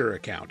own Twitter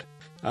account.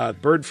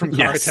 Bird from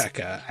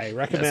Karateka. I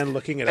recommend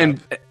looking it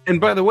up. And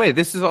by the way,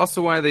 this is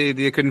also why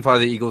they couldn't fly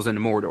the eagles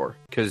into Mordor,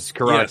 because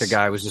Karateka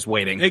guy was just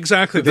waiting.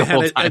 Exactly. They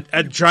had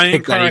a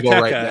giant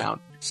Karateka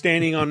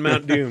standing on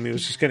Mount Doom. He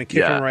was just going to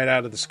kick him right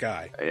out of the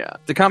sky. Yeah.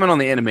 To comment on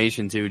the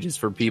animation too, just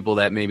for people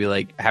that maybe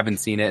like haven't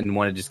seen it and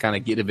want to just kind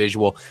of get a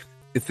visual.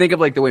 Think of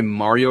like the way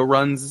Mario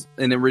runs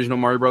in the original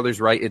Mario Brothers,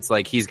 right? It's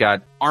like he's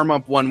got arm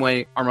up one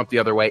way, arm up the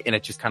other way, and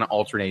it just kind of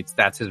alternates.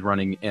 That's his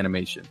running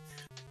animation.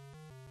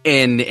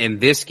 In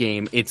this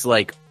game, it's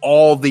like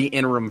all the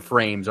interim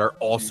frames are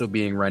also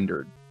being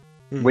rendered.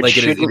 Which like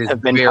shouldn't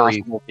have been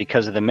possible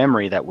because of the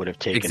memory that would have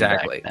taken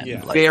exactly. back then.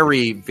 Yeah.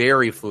 Very,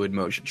 very fluid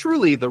motion.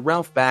 Truly the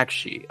Ralph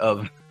Bakshi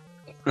of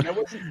You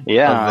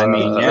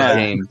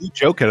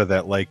joke out of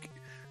that, like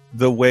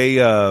the way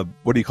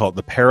what do you call it?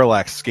 The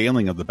parallax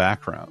scaling of the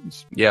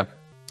backgrounds. Yeah.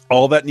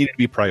 All that needed to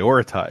be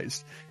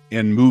prioritized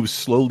and move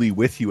slowly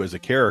with you as a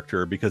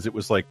character, because it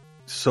was like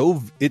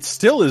it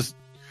still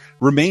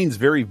remains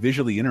very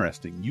visually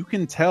interesting. You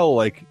can tell,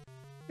 like,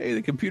 hey,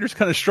 the computer's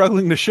kind of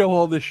struggling to show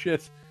all this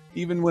shit,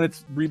 even when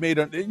it's remade.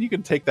 You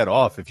can take that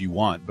off if you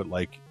want, but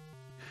like,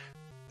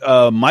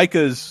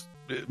 Micah's,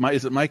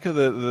 is it Micah?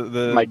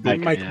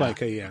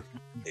 Micah, yeah.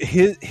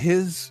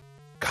 His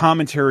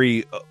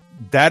commentary,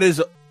 that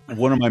is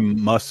one of my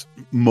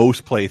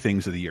most play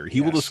things of the year.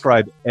 He will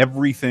describe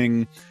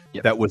everything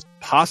that was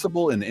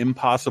possible and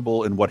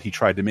impossible in what he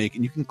tried to make,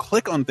 and you can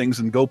click on things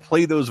and go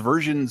play those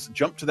versions,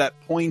 jump to that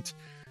point,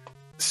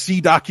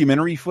 see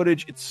documentary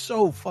footage. It's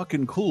so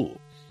fucking cool.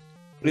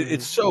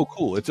 It's so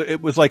cool.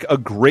 It was like a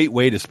great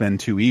way to spend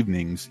 2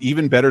 evenings,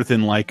 even better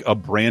than like a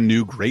brand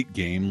new great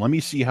game. Let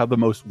me see how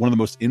one of the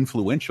most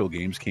influential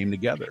games came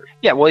together.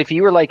 Yeah, well, if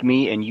you were like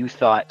me and you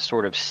thought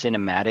sort of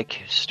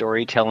cinematic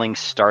storytelling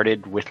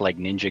started with like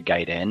Ninja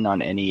Gaiden on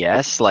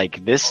NES,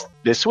 like this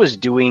was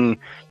doing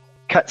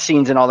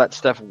cutscenes and all that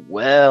stuff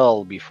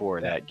well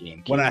before that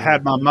game came When I out.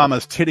 had my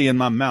mama's titty in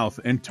my mouth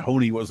and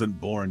Tony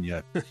wasn't born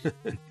yet.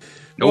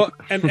 Well,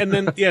 and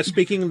then, yeah,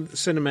 speaking of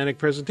cinematic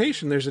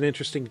presentation, there's an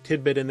interesting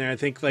tidbit in there. I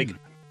think, like,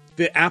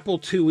 the Apple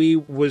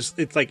IIe was,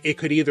 it's like, it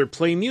could either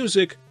play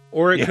music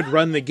or it could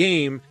run the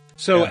game.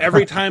 So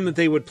every time that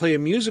they would play a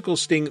musical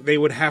sting, they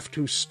would have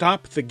to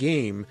stop the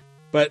game.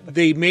 But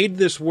they made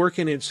this work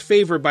in its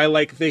favor by,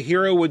 like, the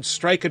hero would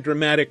strike a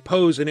dramatic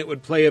pose and it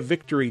would play a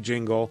victory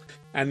jingle,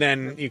 and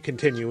then you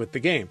continue with the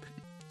game.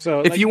 So,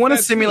 if like, you want to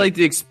that's simulate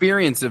the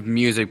experience of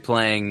music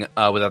playing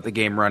without the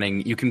game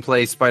running, you can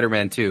play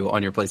Spider-Man 2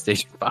 on your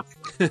PlayStation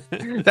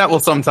 5. That will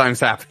sometimes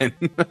happen.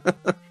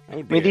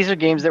 I mean, these are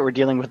games that were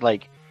dealing with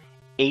like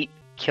 8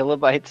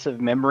 kilobytes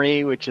of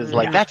memory, which is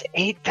like, that's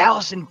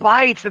 8,000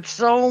 bytes. That's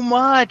so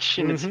much.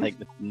 And it's like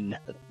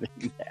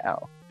nothing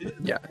now.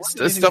 Yeah,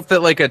 it's stuff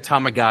that like a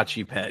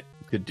Tamagotchi pet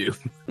could do.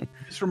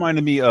 This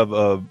reminded me of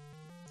a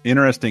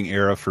interesting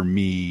era for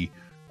me.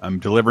 I'm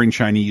delivering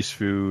Chinese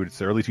food. It's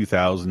the early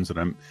 2000s, and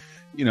I'm,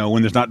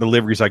 when there's not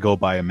deliveries, I go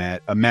buy a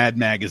Mad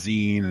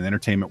magazine, and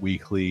Entertainment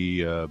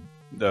Weekly,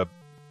 the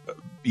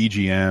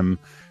EGM,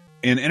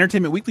 and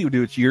Entertainment Weekly would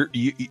do its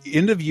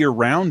end of year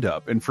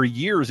roundup. And for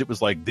years, it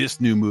was like,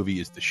 this new movie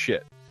is the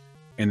shit,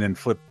 and then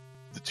flip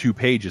the 2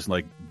 pages,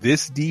 like,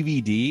 this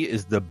DVD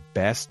is the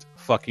best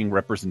fucking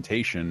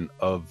representation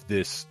of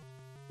this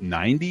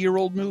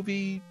 90-year-old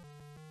movie,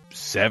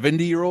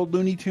 70-year-old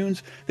Looney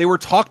Tunes. They were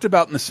talked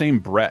about in the same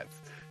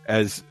breath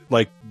as,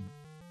 like,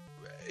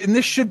 and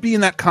this should be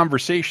in that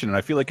conversation, and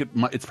I feel like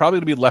it's probably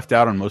going to be left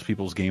out on most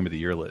people's Game of the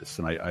Year lists,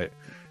 and I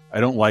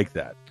don't like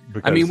that.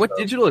 Because, I mean, what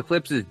Digital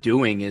Eclipse is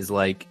doing is,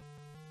 like,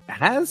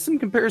 has some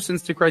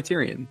comparisons to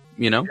Criterion,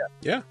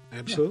 Yeah,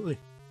 absolutely.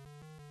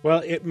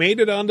 Well, it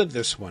made it onto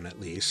this one, at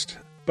least.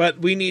 But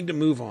we need to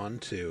move on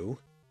to...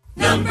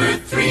 Number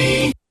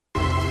 3.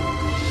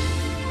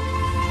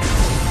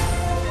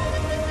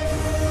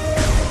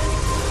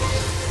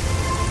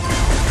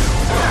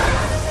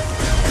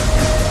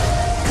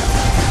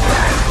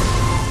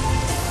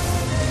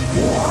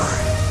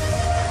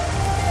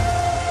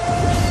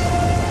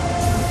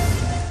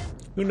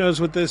 Who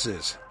knows what this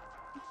is?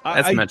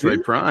 That's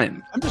Metroid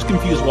Prime. I'm just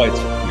confused why it's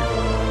here.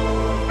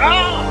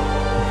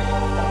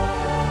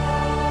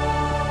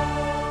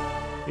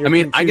 You're I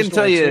mean, I can confused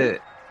tell why it's you, here?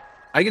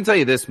 I can tell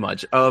you this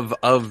much of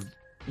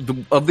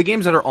the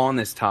games that are on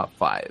this top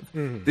 5.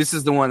 This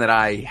is the one that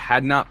I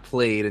had not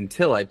played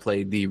until I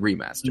played the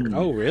remaster.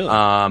 Oh, really?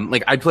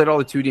 Like, I played all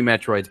the 2D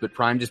Metroids, but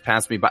Prime just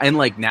passed me by. And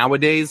like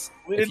nowadays,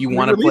 if you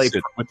want to play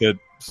it with the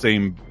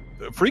same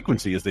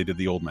frequency as they did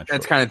the old Metroid,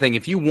 that's kind of thing.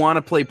 If you want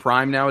to play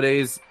Prime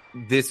nowadays,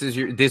 this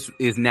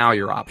is now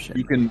your option.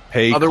 You can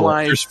pay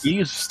otherwise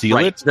fees, steal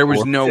right, it. there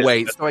was no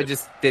way, so I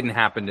just didn't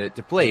happen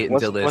to play it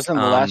until this. Wasn't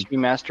the last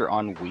remaster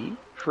on Wii?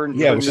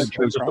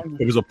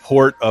 It was a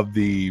port of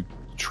the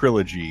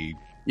trilogy.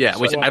 Yeah,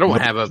 which I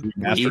don't have a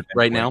Wii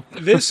right now.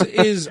 This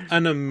is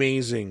an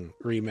amazing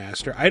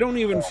remaster. I don't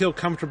even feel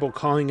comfortable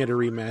calling it a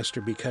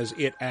remaster because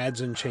it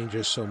adds and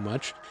changes so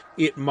much.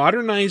 It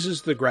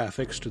modernizes the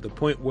graphics to the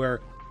point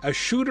where a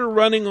shooter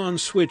running on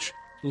Switch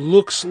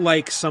looks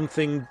like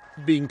something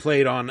being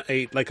played on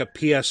a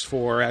PS4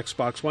 or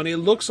Xbox One. It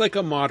looks like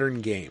a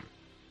modern game.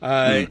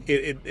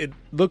 It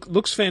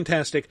looks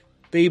fantastic.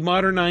 They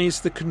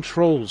modernize the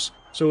controls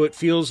so it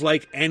feels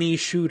like any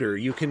shooter.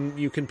 You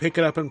can pick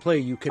it up and play.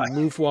 You can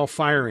move while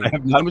firing. I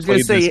have not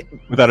played this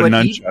without a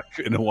nunchuck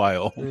in a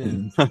while.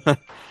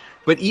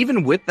 But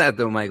even with that,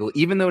 though, Michael,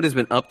 even though it has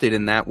been updated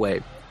in that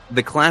way,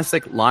 the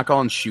classic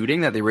lock-on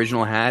shooting that the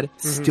original had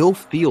still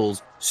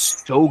feels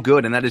so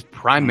good, and that is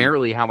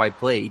primarily how I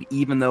played,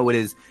 even though it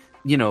is,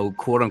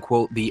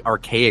 quote-unquote, the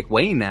archaic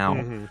way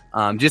now,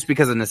 just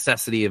because of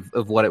necessity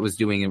of what it was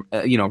doing,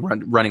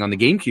 running on the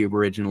GameCube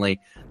originally.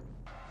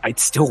 It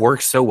still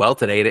works so well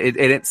today, and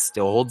it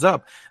still holds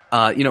up.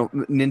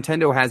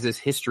 Nintendo has this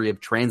history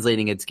of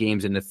translating its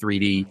games into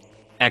 3D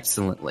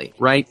excellently,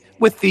 right?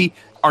 With the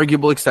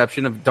arguable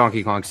exception of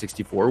Donkey Kong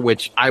 64,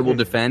 which I will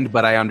defend,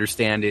 but I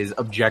understand is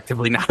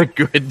objectively not a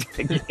good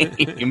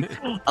game.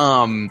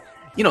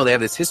 They have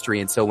this history,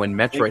 and so when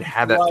Metroid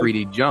had that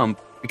 3D jump,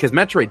 because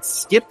Metroid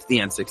skipped the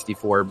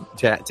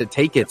N64 to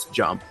take its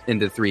jump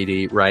into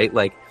 3D, right?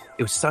 Like,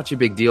 it was such a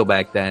big deal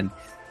back then,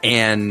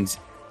 and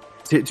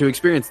to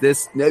experience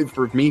this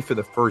for me for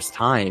the first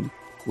time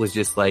was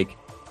just like,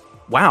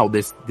 wow,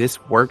 this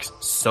works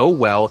so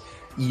well.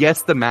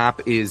 Yes, the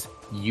map is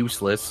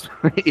useless.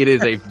 It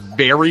is a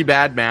very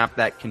bad map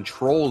that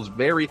controls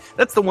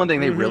that's the one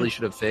thing they really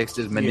should have fixed,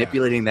 is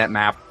manipulating that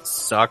map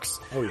sucks.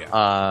 Oh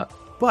yeah.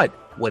 But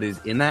what is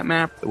in that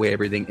map, the way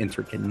everything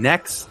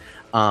interconnects,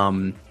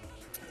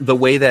 the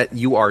way that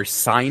you are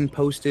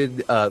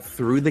signposted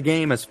through the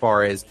game as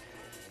far as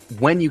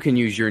when you can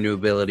use your new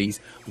abilities,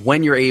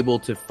 when you're able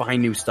to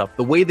find new stuff,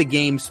 the way the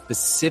game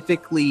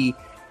specifically,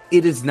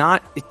 it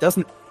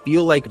doesn't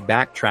feel like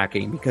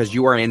backtracking, because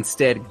you are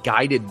instead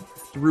guided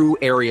through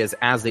areas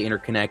as they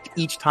interconnect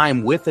each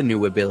time with a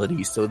new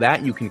ability so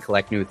that you can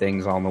collect new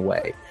things on the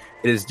way.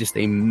 It is just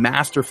a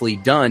masterfully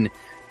done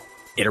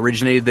it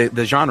originated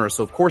the genre,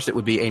 so of course it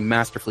would be a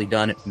masterfully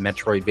done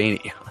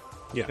Metroidvania.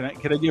 Yeah.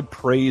 Can I give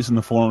praise in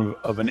the form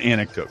of an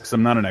anecdote? Because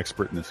I'm not an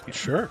expert in this game.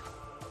 Sure.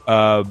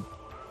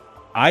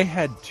 I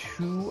had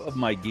 2 of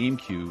my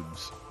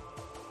GameCubes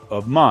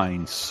of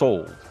mine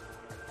sold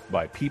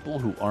by people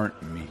who aren't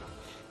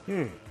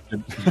me.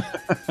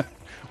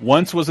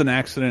 Once was an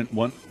accident.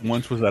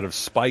 Once was out of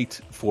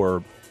spite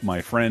for my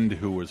friend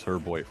who was her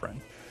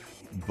boyfriend,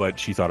 but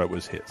she thought it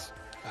was his.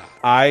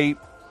 I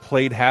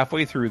played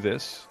halfway through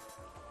this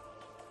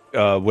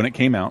when it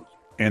came out,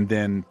 and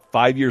then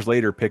 5 years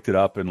later picked it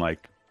up and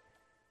like,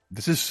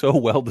 this is so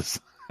well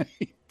designed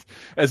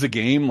as a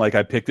game. Like,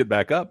 I picked it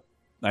back up.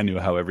 I knew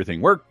how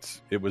everything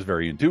worked. It was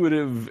very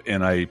intuitive,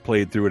 and I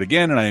played through it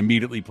again, and I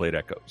immediately played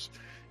Echoes.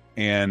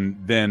 And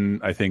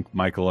then I think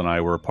Michael and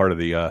I were a part of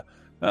the,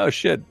 oh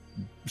shit,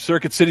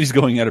 Circuit City's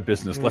going out of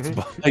business. Let's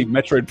buy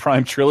Metroid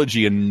Prime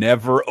Trilogy and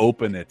never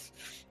open it.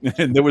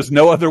 And there was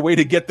no other way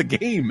to get the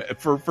game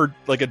for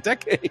like a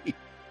decade.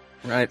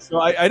 Right. So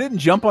I didn't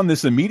jump on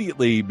this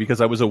immediately because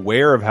I was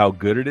aware of how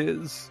good it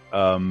is.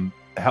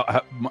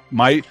 How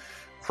my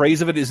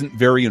praise of it isn't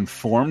very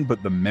informed,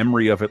 but the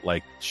memory of it,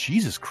 like,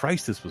 Jesus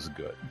Christ, this was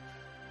good.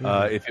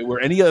 If it were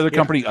any other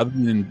company other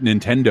than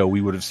Nintendo,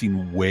 we would have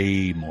seen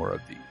way more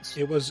of these.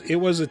 It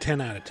was a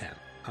 10 out of 10.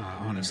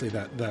 Honestly,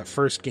 that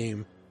first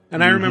game.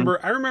 And I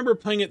remember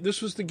playing it.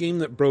 This was the game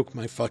that broke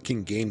my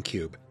fucking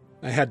GameCube.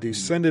 I had to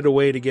send it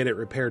away to get it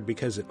repaired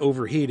because it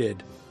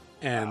overheated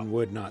and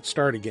would not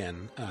start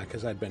again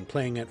because I'd been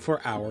playing it for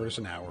hours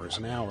and hours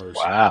and hours.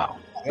 Wow.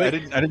 I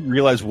didn't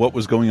realize what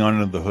was going on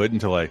under the hood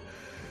until I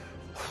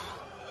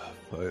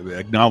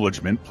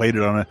acknowledgement played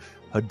it on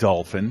a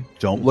Dolphin.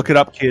 Don't look it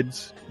up,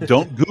 kids.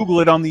 Don't Google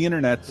it on the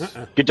internet.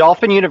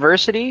 Godolphin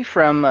University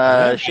from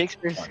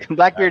Shakespeare's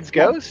Blackbeard's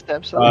Ghost.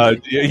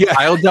 Absolutely.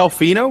 Kyle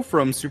Delfino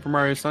from Super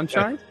Mario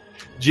Sunshine.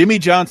 Jimmy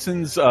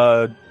Johnson's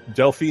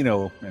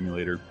Delfino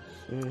emulator.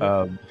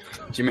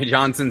 Jimmy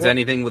Johnson's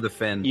anything with a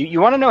fin. You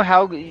want to know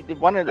how?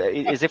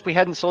 Is if we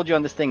hadn't sold you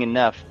on this thing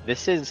enough.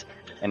 This is,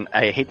 and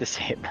I hate to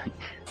say it,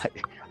 but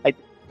I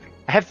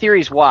have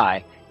theories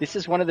why. This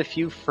is one of the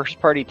few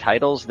first-party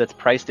titles that's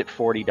priced at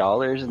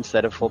 $40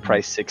 instead of full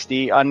price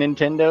 $60 on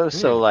Nintendo.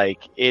 So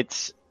like,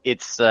 it's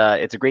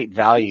a great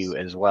value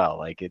as well.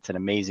 Like, it's an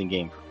amazing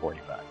game for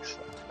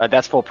 $40.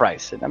 That's full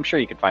price, and I'm sure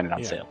you could find it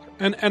on sale.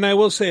 And I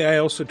will say, I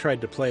also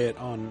tried to play it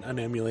on an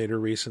emulator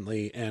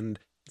recently, and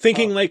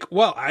thinking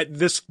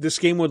this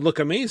game would look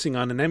amazing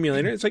on an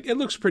emulator. It's like, it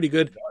looks pretty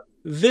good.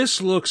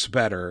 This looks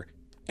better,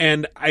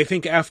 and I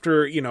think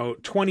after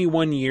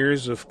 21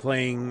 years of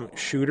playing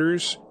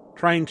shooters,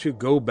 trying to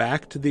go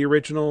back to the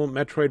original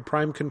Metroid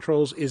Prime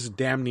controls is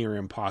damn near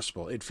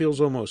impossible. It feels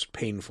almost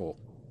painful.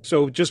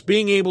 So just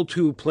being able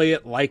to play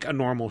it like a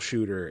normal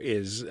shooter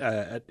is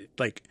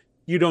like,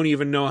 you don't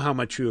even know how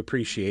much you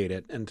appreciate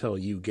it until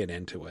you get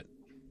into it.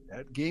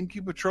 That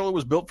GameCube controller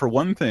was built for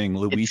one thing,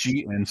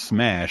 Luigi and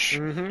Smash.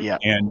 Yeah.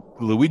 And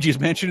Luigi's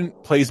Mansion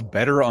plays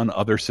better on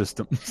other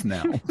systems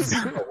now. I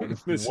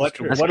was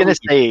going to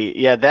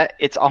say, that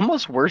it's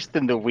almost worse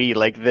than the Wii.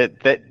 Like,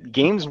 that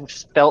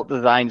games felt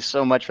designed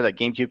so much for that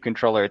GameCube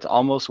controller, it's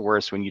almost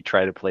worse when you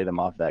try to play them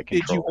off that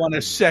controller. Did you want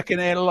a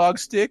second analog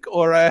stick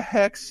or a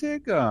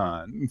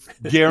hexagon?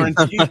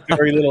 Guaranteed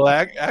very little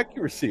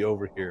accuracy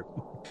over here.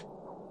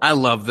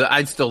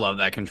 I still love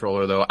that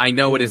controller, though. I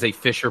know it is a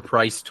Fisher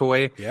Price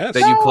toy that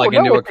you No, plug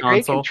into a it's a great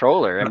console.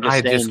 controller.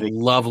 I just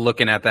love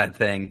looking at that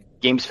thing.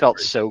 Games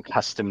felt so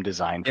custom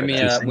designed. For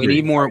that. We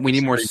need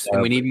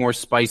more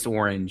Spice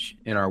Orange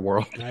in our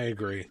world. I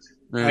agree.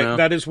 Yeah.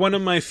 That is one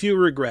of my few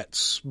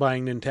regrets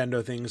buying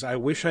Nintendo things. I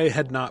wish I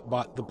had not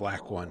bought the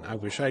black one. I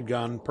wish I'd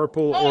gone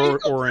purple or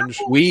orange.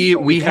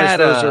 We had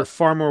those are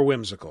far more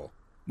whimsical.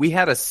 We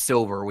had a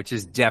silver, which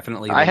is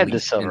definitely I had the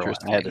silver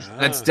one.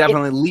 That's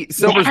definitely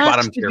silver's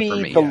bottom tier for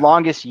me. The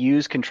longest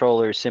used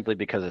controller simply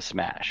because of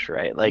Smash,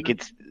 right? Like,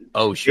 it's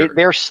sure.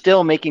 They're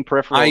still making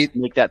peripherals to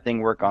make that thing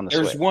work on the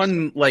Switch. There's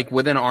one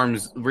within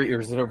arm's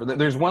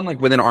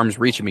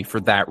reach of me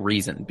for that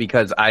reason,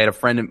 because I had a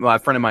friend of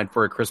mine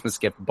for a Christmas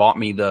gift bought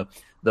me the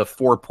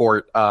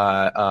 4-port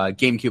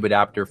GameCube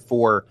adapter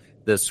for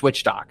the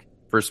Switch dock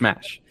for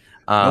Smash.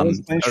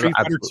 Street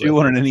Fighter 2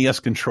 on an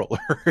NES controller.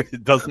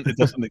 It doesn't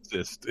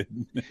exist.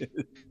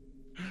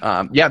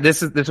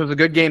 This was a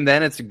good game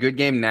then. It's a good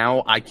game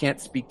now. I can't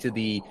speak to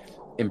the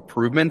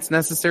improvements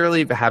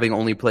necessarily, having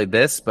only played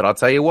this, but I'll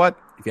tell you what,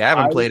 if you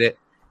haven't played it,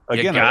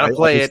 you gotta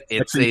play it.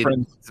 It's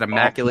an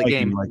immaculate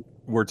game. Like,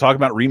 we're talking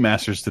about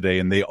remasters today,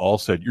 and they all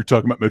said, "You're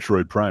talking about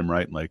Metroid Prime,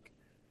 right?" Like,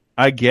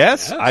 I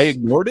guess I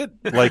ignored it.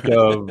 Like,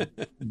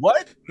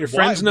 what? Your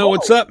friends know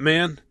what's up,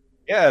 man.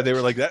 Yeah, they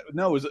were like that.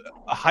 No, it was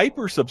a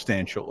hyper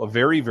substantial, a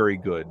very, very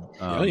good.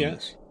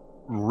 Yes.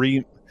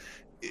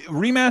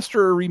 Remaster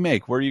or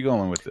remake? Where are you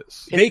going with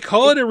this? They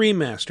call it a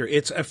remaster.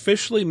 It's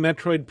officially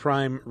Metroid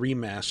Prime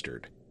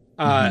Remastered.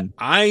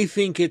 I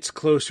think it's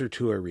closer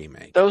to a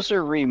remake. Those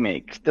are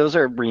remakes. Those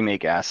are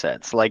remake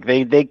assets. Like,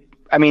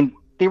 I mean,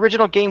 the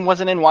original game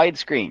wasn't in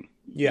widescreen.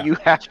 Yeah. You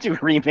have to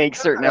remake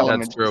certain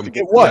elements. true. To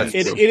get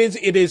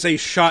It is a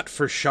shot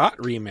for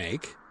shot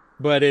remake,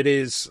 but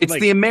it's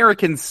the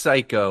American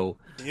Psycho.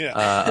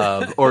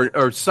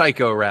 Or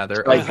Psycho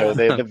rather. Psycho,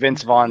 the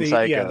Vince Vaughn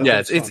Psycho.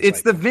 Yes,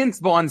 it's the Vince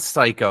Vaughn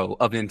Psycho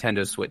of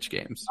Nintendo Switch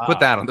games.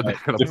 Put that on the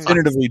back of the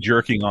definitively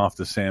jerking off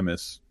to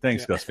Samus.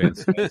 Thanks, Gus Van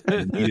Sant.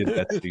 I needed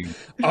that scene.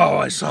 Oh,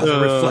 I saw the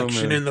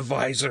reflection in the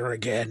visor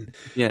again.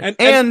 Yeah,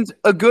 and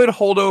a good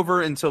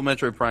holdover until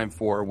Metroid Prime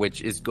 4,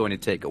 which is going to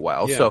take a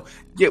while. Yeah. So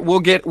we're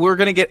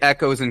going to get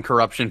echoes and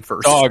corruption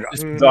first. Dog,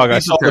 I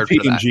saw the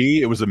PNG.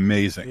 It was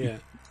amazing. Yeah.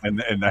 And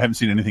I haven't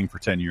seen anything for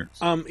 10 years.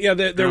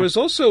 There was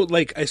also,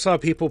 I saw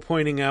people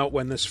pointing out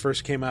when this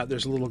first came out,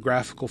 there's a little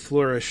graphical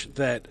flourish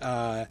that,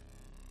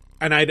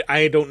 and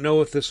I don't know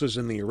if this was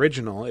in the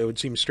original, it would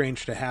seem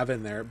strange to have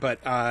in there,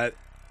 but that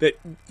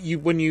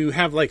when you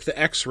have, the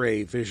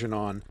X-ray vision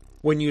on,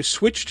 when you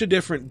switch to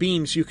different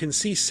beams, you can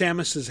see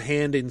Samus's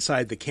hand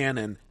inside the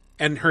cannon,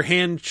 and her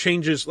hand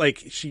changes,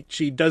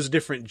 she does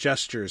different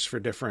gestures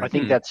for different. I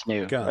think that's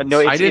new. Guns. No,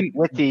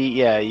 with the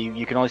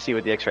you can only see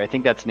with the X-ray. I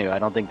think that's new. I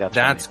don't think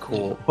that's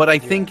cool. But I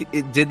think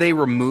did they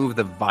remove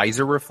the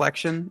visor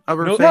reflection of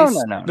her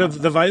face? No.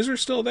 The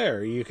visor's still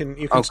there. You can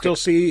still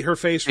see her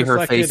face reflected.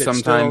 Her face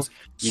sometimes.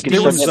 You can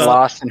get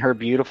lost in her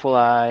beautiful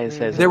eyes.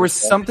 There was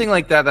something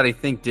like that I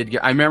think did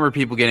get. I remember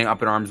people getting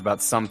up in arms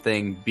about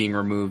something being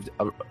removed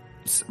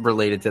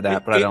related to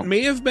that, but I don't. It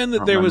may have been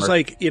that there was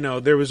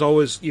there was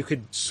always, you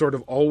could sort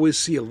of always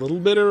see a little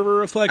bit of a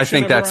reflection. I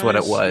think that's what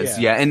it was.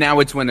 Yeah, and now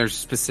it's when there's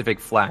specific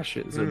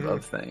flashes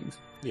of things.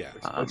 Yeah,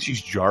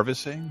 she's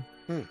Jarvising.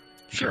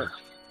 Sure.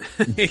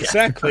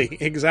 exactly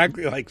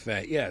like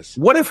that. Yes.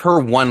 What if her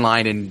one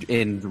line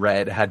in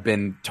Red had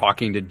been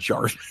talking to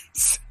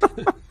Jarvis?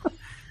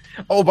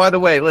 Oh, by the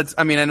way,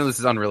 I know this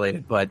is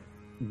unrelated, but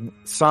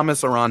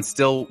Samus Aran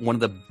still one of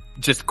the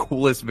just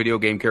coolest video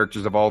game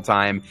characters of all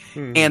time.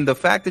 And the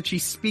fact that she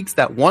speaks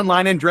that one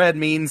line in Dread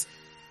means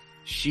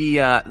she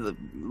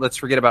let's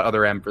forget about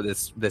Other M for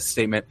this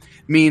statement,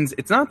 means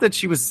it's not that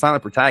she was a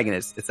silent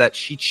protagonist, it's that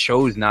she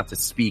chose not to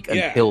speak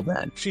until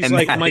then. She's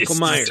like Michael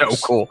Myers. So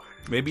cool.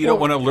 Maybe you don't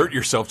want to alert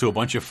yourself to a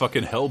bunch of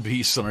fucking hell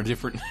beasts on a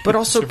different. But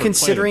also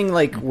considering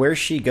planet. Where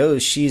she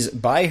goes, she's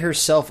by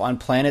herself on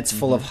planets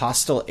full of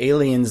hostile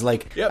aliens. I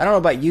don't know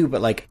about you,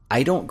 but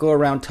I don't go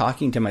around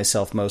talking to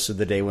myself most of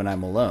the day when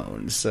I'm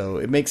alone. So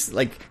it makes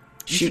you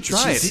should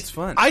try it. It's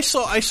fun. I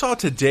saw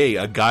today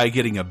a guy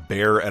getting a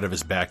bear out of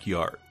his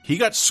backyard. He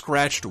got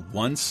scratched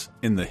once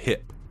in the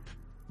hip,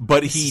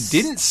 but he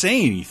didn't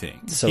say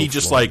anything. So he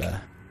just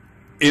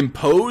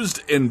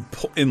imposed and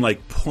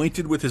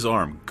pointed with his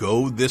arm,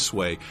 go this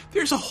way.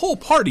 There's a whole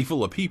party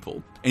full of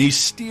people, and he's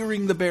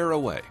steering the bear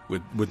away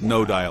with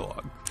no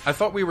dialogue. I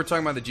thought we were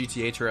talking about the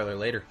GTA trailer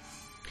later.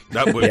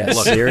 That would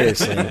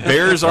seriously.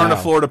 Bears aren't a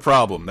Florida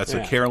problem. That's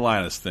a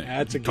Carolinas thing.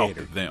 That's a talk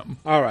gator. to them.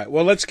 All right.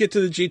 Well, let's get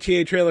to the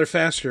GTA trailer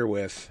faster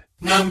with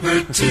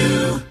number 2.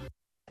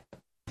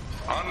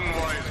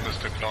 Unwise,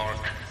 Mr. Clark.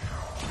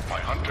 My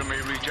hunter may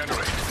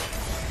regenerate,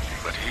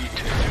 but he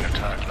takes an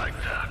attack like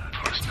that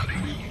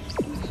personally.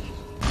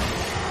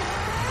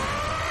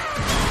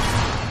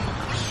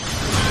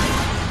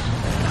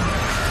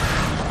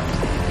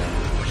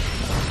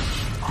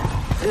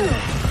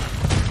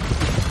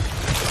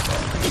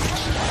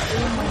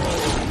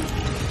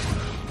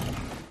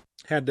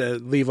 Had to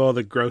leave all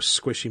the gross,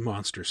 squishy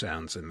monster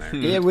sounds in there.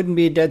 Yeah, it wouldn't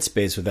be a Dead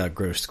Space without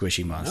gross,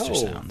 squishy monster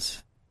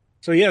sounds.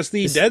 So yes,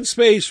 the Dead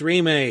Space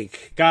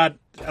remake got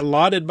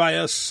allotted by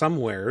us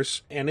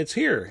somewheres, and it's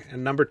here,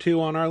 and number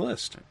 2 on our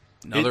list.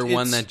 Another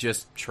one that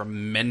just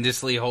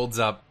tremendously holds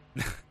up.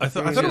 I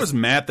thought it was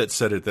Matt that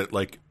said it, that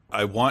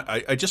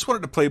I just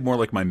wanted to play more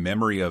like my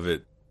memory of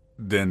it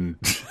than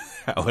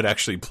how it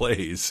actually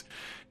plays.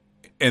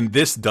 And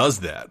this does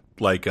that.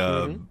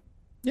 Even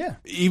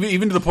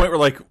to the point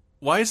where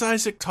why is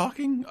Isaac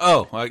talking?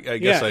 Oh, I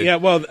guess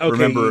well, okay,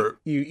 remember.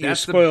 You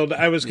spoiled.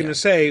 I was going to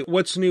say,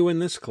 what's new in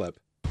this clip?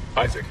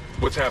 Isaac,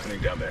 what's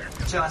happening down there?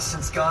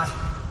 Johnson's gone.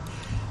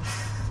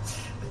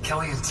 The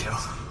Kellyan too.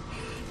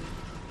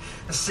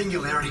 The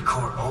singularity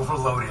core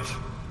overloaded.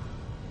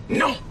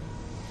 No!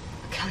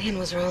 Kellyan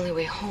was our only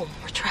way home.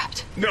 We're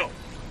trapped. No!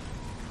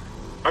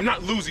 I'm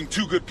not losing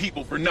 2 good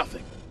people for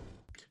nothing.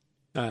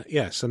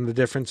 Yes, and the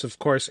difference, of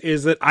course,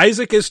 is that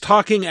Isaac is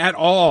talking at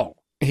all.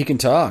 He can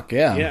talk,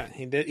 yeah. Yeah,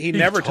 he did. He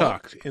never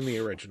talked in the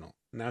original.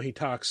 Now he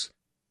talks.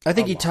 I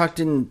think he talked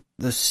in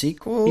the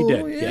sequel. He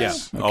did,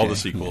 yes. All the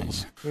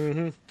sequels.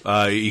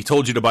 He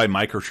told you to buy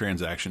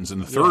microtransactions in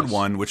the third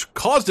one, which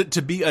caused it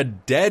to be a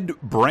dead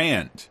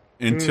brand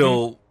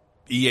until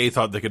EA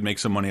thought they could make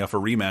some money off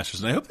of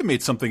remasters. And I hope they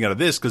made something out of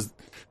this, because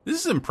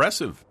this is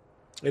impressive.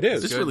 It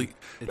is. It's really,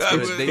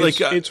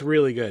 it's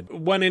really good.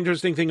 One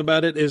interesting thing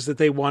about it is that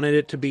they wanted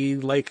it to be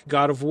like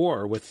God of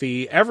War, with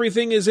the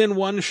everything is in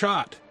one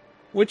shot,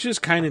 which is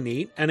kind of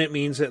neat, and it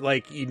means that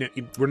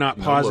we're not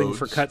pausing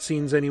for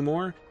cutscenes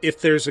anymore. If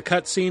there's a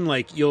cutscene,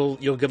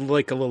 you'll get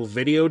a little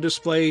video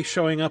display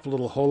showing up, a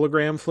little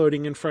hologram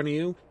floating in front of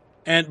you,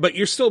 but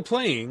you're still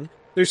playing.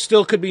 There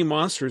still could be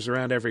monsters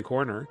around every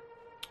corner.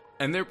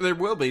 And there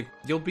will be.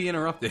 You'll be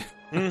interrupted.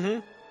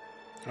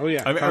 Oh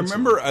yeah. I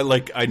remember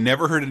I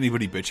never heard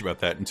anybody bitch about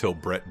that until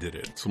Brett did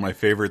it. It's one of my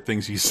favorite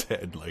things he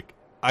said. Like,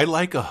 I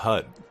like a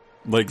HUD.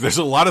 Like, there's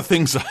a lot of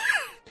things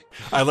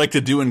I like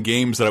to do in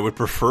games that I would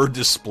prefer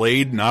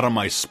displayed not on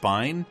my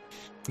spine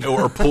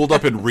or pulled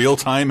up in real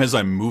time as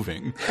I'm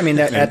moving. I mean,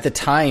 at the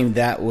time,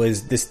 that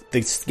was this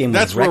game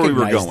was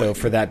recognized though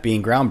for that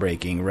being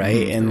groundbreaking,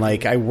 right? And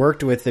like, I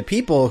worked with the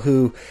people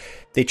who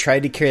they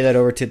tried to carry that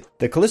over to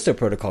the Callisto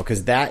Protocol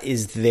because that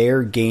is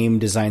their game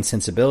design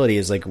sensibility.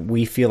 Is like,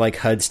 we feel like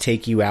HUDs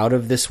take you out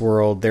of this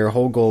world. Their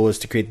whole goal is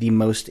to create the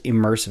most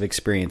immersive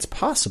experience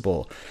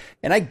possible,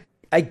 and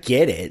I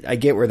get it. I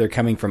get where they're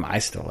coming from. I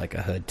still like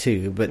a HUD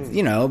too, but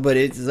but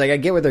it's like I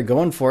get what they're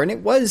going for, and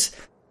it was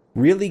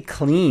really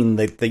clean.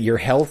 Like your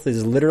health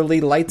is literally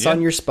lights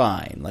on your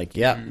spine. Like,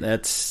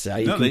 that's how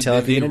you can tell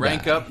if you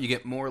rank up. You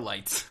get more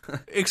lights.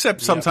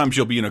 Except sometimes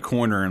you'll be in a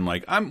corner and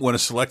like, I'm going to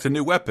select a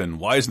new weapon.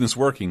 Why isn't this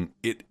working?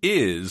 It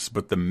is,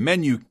 but the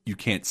menu you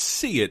can't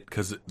see it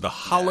because the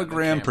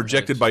hologram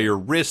projected by your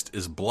wrist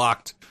is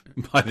blocked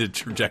by the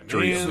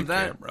trajectory of the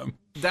camera.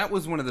 That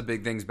was one of the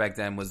big things back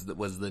then was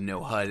the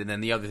no HUD, and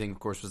then the other thing, of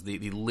course, was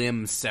the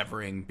limb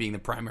severing being the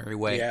primary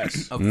way of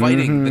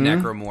fighting the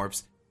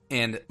necromorphs.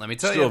 And let me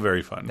tell you, still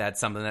very fun. That's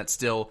something that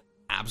still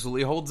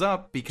absolutely holds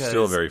up because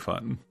still very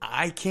fun.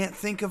 I can't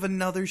think of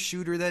another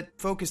shooter that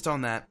focused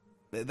on that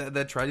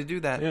tried to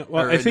do that. Yeah,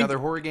 well, or another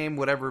horror game,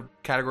 whatever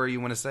category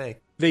you want to say.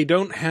 They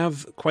don't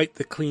have quite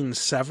the clean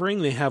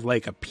severing. They have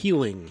like a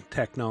peeling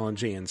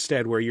technology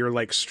instead, where you're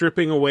like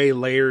stripping away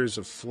layers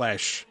of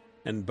flesh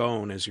and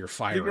bone as you're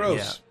firing.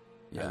 Gross.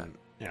 Yeah.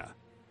 Yeah.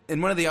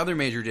 And one of the other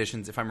major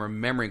additions, if I'm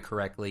remembering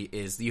correctly,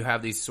 is you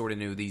have these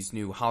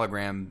new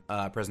hologram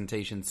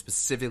presentations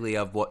specifically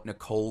of what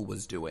Nicole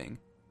was doing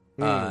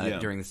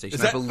during the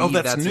station. I believe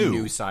that's a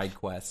new side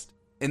quest,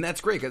 and that's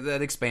great.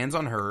 That expands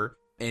on her,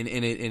 and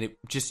it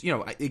just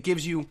it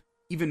gives you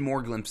even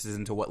more glimpses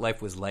into what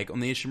life was like on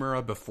the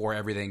Ishimura before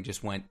everything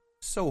just went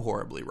so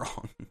horribly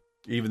wrong.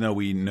 Even though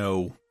we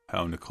know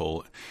how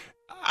Nicole.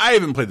 I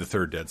haven't played the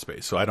third Dead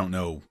Space, so I don't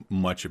know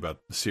much about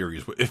the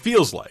series. It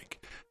feels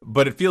like,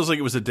 but it feels like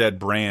it was a dead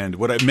brand.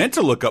 What I meant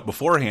to look up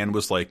beforehand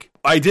was like,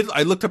 I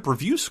looked up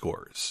review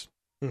scores,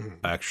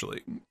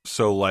 actually.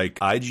 So like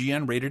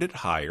IGN rated it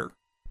higher,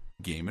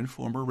 Game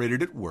Informer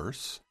rated it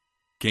worse,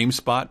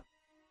 GameSpot,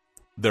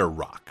 they're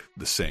rock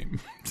the same,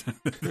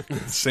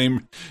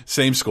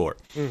 same score,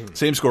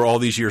 same score all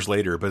these years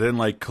later. But then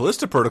like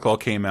Callisto Protocol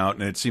came out,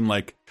 and it seemed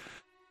like.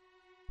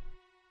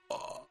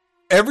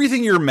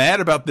 Everything you're mad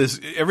about this,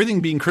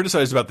 everything being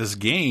criticized about this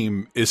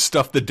game is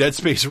stuff the Dead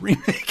Space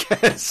remake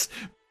has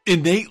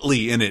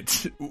innately in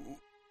it.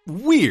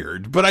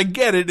 Weird, but I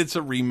get it. It's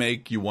a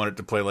remake. You want it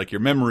to play like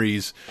your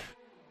memories.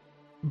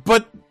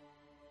 But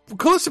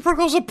Callisto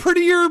Protocol is a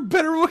prettier,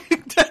 better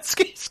looking Dead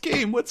Space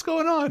game. What's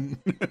going on?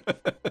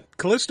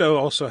 Callisto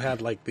also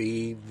had like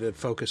the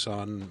focus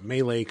on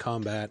melee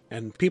combat,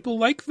 and people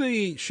like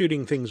the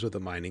shooting things with a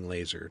mining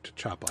laser to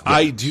chop off.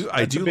 I do.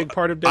 A big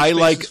part of Dead Space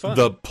like is fun.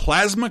 the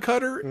plasma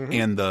cutter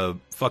and the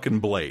fucking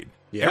blade.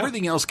 Yeah.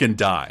 Everything else can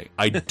die.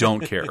 I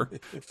don't care.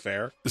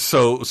 Fair.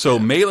 So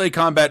melee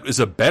combat is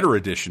a better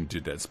addition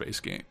to Dead Space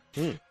game.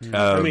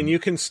 I mean, you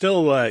can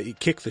still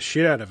kick the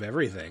shit out of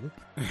everything.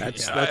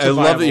 That's I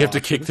love that you have to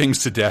kick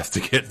things to death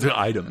to get the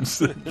items.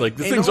 Like,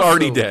 the thing's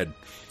already dead.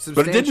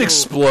 But it didn't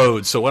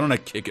explode, so why don't I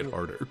kick it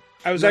harder?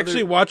 I was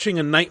actually watching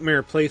a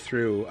Nightmare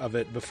playthrough of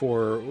it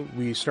before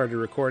we started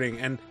recording,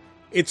 and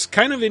it's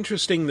kind of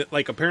interesting that,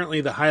 like, apparently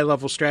the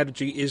high-level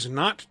strategy is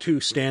not to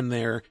stand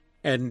there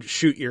and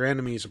shoot your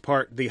enemies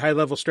apart. The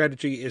high-level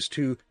strategy is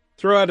to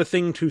throw out a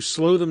thing to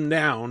slow them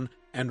down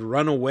and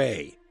run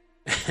away.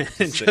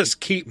 And just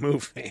keep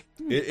moving.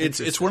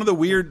 It's one of the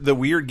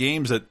weird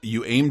games that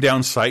you aim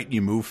down sight and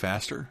you move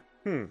faster.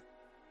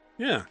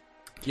 Yeah.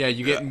 Yeah,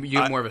 you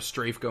get more of a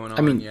strafe going on.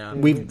 I mean, yeah.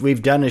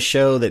 we've done a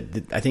show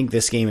that I think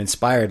this game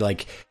inspired.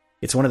 Like,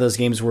 it's one of those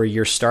games where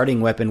your starting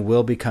weapon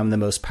will become the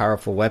most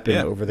powerful weapon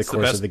over the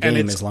course of the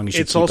game, as long as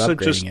you keep upgrading it. It's also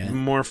just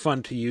more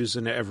fun to use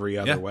than every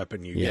other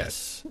weapon you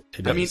get.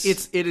 I mean,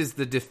 it is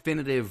the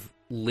definitive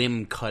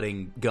limb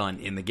cutting gun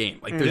in the game.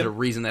 Like, there's a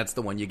reason that's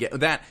the one you get.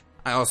 That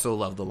I also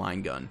love the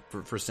line gun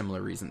for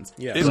similar reasons.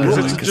 Yeah,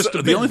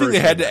 the only thing they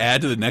had to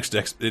add to the next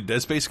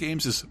Dead Space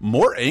games is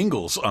more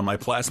angles on my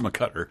plasma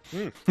cutter.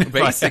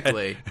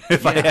 Basically,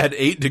 if I had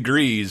 8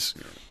 degrees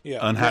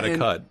on how to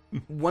cut.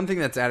 One thing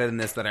that's added in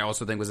this that I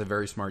also think was a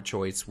very smart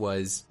choice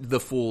was the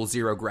full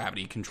zero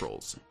gravity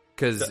controls.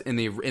 Because in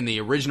the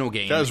original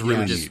game, that was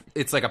really neat.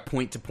 It's like a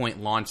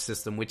point-to-point launch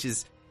system, which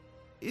is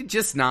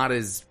just not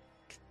as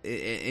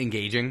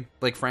engaging.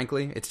 Like,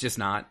 frankly, it's just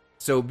not.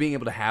 So being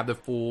able to have the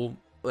full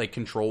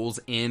controls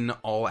in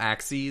all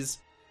axes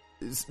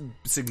is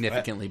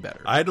significantly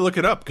better. I had to look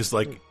it up because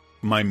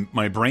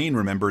my brain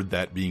remembered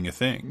that being a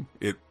thing.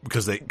 I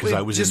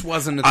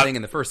wasn't a thing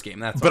in the first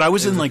game. I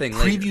was in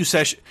preview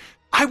session.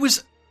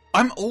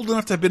 I'm old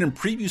enough to have been in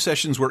preview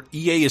sessions where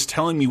EA is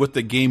telling me what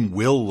the game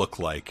will look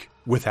like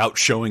without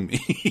showing me.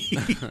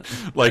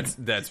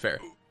 That's fair.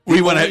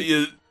 We want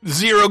to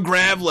 0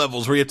 grav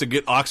levels where you have to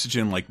get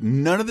oxygen. Like,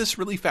 none of this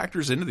really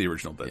factors into the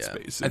original Dead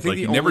Space. I think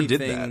you the never only did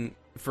thing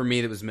for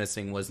me that was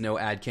missing was no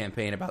ad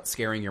campaign about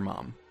scaring your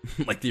mom,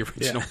 like the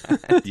original.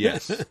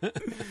 Yes,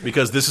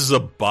 because this is a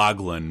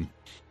boglin,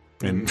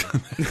 and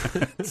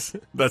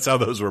that's how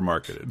those were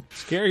marketed.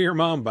 Scare your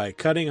mom by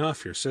cutting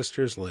off your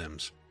sister's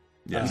limbs.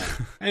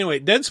 Yes. Anyway,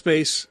 Dead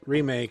Space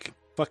remake,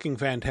 fucking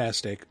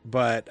fantastic.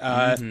 But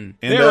no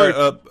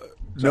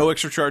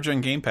extra charge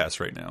on Game Pass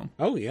right now.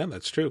 Oh yeah,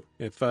 that's true.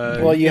 If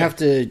you have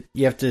to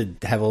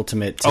have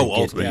Ultimate to get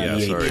Ultimate, the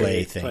EA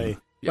Play thing.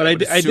 Yeah, but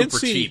I did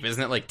see cheap,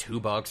 isn't it? Like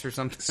 $2 or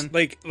something?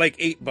 Like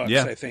 $8,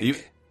 yeah. I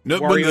think. But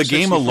the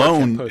game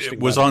alone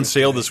was on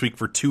sale this week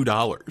for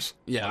 $2.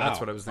 Yeah, that's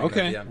what I was thinking.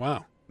 Okay, of, yeah.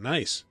 Wow,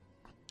 nice.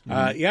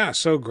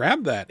 So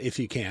grab that if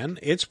you can.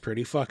 It's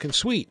pretty fucking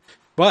sweet.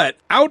 But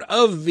out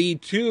of the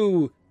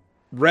 2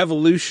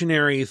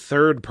 revolutionary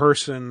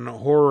third-person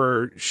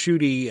horror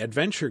shooty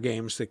adventure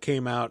games that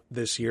came out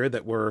this year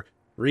that were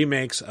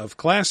remakes of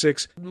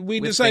classics, we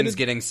decided things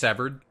getting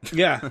severed.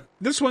 Yeah,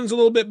 this one's a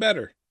little bit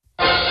better.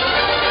 Number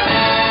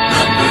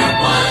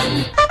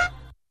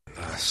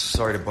 1.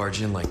 Sorry to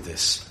barge in like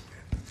this.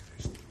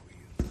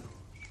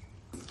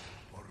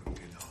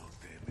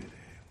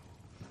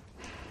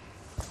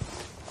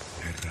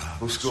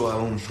 Busco a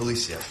un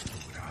policía.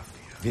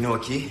 Vino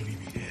aquí?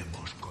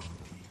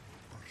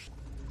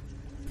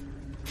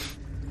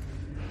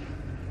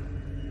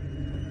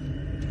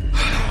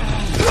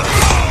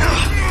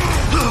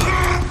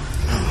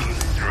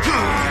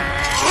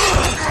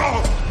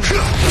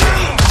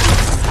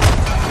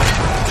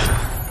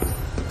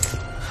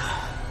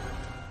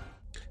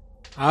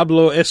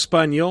 Hablo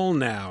español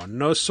now.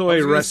 No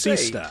soy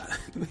racista.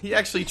 He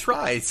actually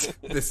tries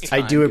this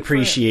time. I do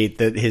appreciate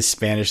that his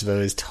Spanish, though,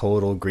 is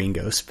total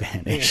gringo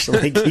Spanish.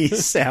 Like, he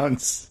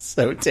sounds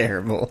so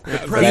terrible.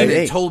 The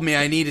president told me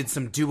I needed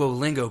some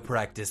Duolingo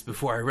practice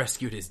before I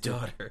rescued his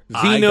daughter.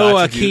 Vino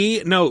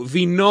aquí? No,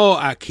 vino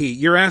aquí.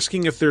 You're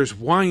asking if there's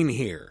wine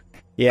here.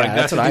 Yeah, I got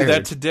that's to what I do heard.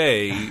 that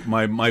today.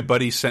 My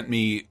buddy sent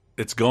me.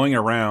 It's going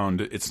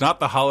around. It's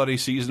not the holiday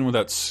season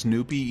without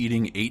Snoopy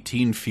eating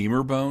 18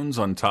 femur bones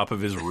on top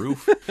of his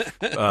roof,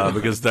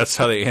 because that's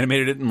how they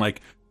animated it. And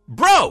like,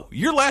 bro,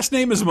 your last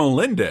name is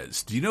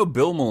Melendez. Do you know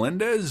Bill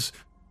Melendez?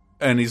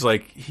 And he's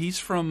like, he's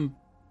from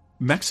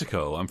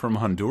Mexico. I'm from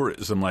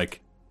Honduras. I'm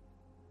like,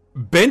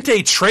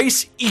 Bente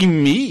Trace y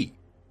me.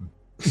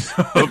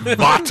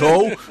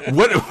 Vato,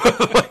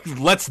 what? Like,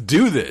 let's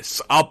do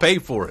this. I'll pay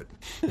for it.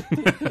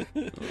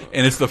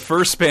 And it's the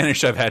first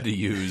Spanish I've had to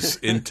use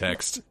in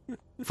text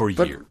for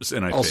years,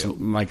 and I also, failed.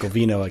 Michael,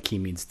 vino aquí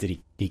means that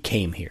he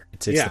came here.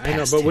 It's yeah, the I know,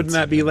 past but wouldn't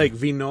tense that be of it. like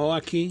vino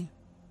aquí?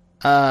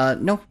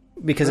 No,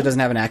 because it doesn't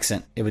have an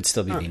accent. It would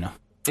still be vino.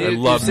 I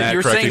love Matt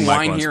You're correcting saying Michael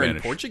wine in here in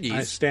Spanish. Portuguese.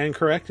 I stand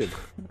corrected.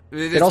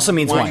 It also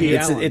means wine.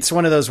 It's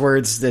one of those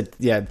words that,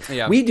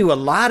 we do a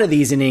lot of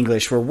these in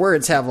English where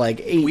words have like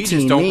 18 We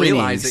just don't meanings.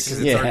 realize it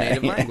because it's our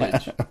native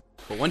language.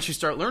 But once you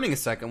start learning a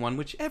second one,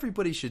 which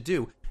everybody should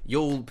do,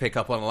 you'll pick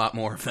up on a lot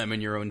more of them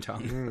in your own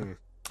tongue.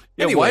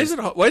 Yeah, Anyways.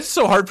 why is it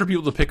so hard for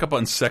people to pick up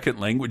on second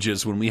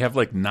languages when we have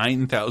like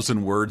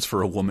 9,000 words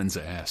for a woman's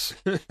ass?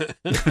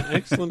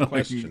 Excellent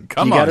question.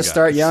 Come you on, got to guys.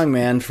 start young,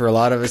 man. For a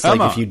lot of us, Come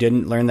like on. if you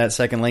didn't learn that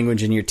second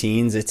language in your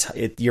teens,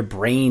 your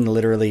brain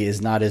literally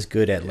is not as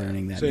good at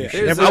learning that. So, new yeah,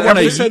 shit. have I want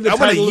we to said the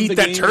title of eat the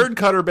that game? turd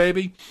cutter,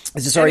 baby.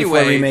 Is this RE4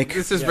 Anyway, remake?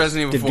 this is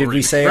Resident Evil 4 Did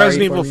we say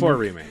Resident RE4 Evil 4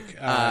 remake?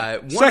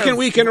 remake. Second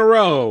week in a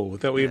row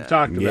that we've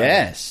talked about.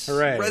 Yes.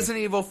 Hooray.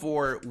 Resident Evil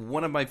 4,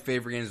 one of my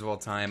favorite games of all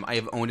time. I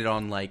have owned it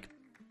on like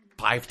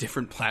 5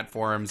 different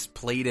platforms,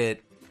 played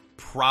it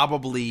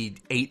probably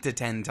 8 to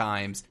 10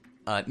 times,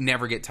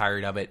 never get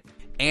tired of it.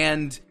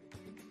 And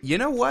you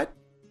know what?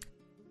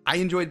 I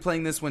enjoyed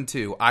playing this one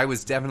too. I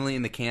was definitely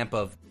in the camp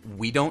of,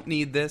 we don't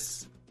need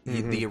this.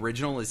 The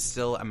original is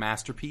still a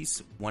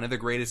masterpiece, one of the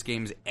greatest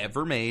games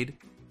ever made.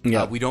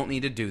 Yeah. We don't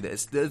need to do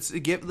this. Let's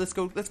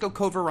go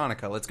Code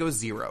Veronica. Let's go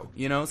 0.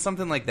 You know,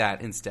 something like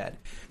that instead.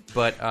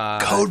 But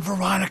Code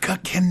Veronica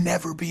can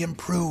never be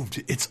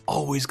improved. It's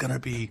always going to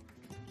be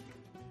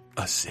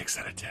a 6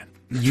 out of 10.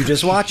 You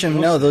just watch them.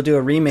 No, they'll do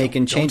a remake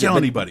and change Don't tell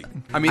it. But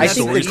anybody. I mean, I that's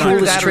think the either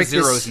coolest that or trick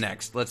Zero's this-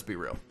 next. Let's be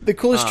real. The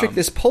coolest trick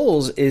this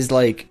pulls is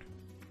like,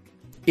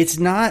 it's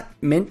not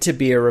meant to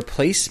be a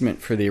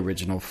replacement for the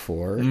original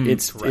 4.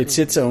 It's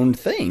its own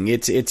thing.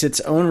 It's its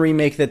own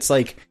remake that's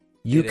like,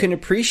 you can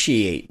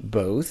appreciate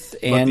both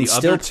and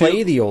still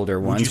play the older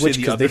ones. Would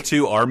you say the other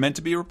two are meant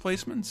to be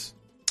replacements?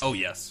 Oh,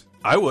 yes.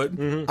 I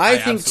would. I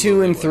think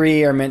 2 and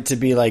 3 are meant to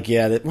be like,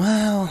 it's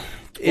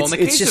in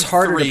the it's case just of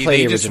harder 3, to play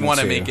they the just original want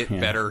to 2. make it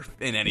better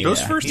in any Those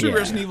way. first 2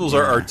 Resident Evils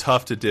are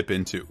tough to dip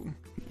into.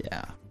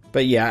 Yeah.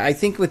 But yeah, I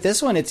think with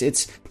this one,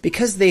 it's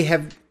because they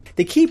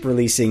keep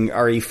releasing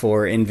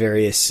RE4 in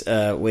various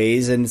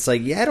ways, and it's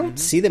like, I don't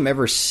see them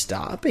ever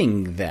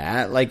stopping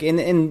that. Like,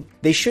 and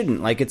they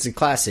shouldn't. Like, it's a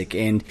classic,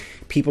 and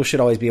people should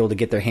always be able to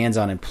get their hands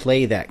on and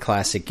play that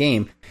classic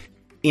game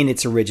in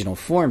its original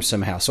form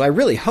somehow. So I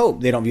really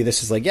hope they don't view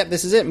this as like,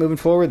 this is it moving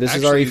forward. This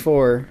Actually, is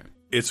RE4.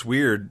 It's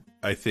weird.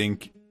 I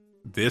think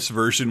this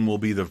version will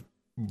be the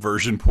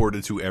version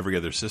ported to every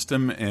other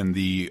system, and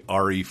the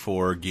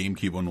RE4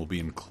 GameCube one will be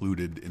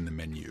included in the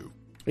menu.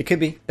 It could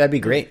be. That'd be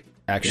great.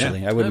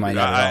 Actually, I wouldn't mind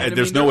that at all.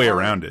 There's no way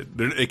around it.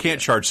 They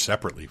can't charge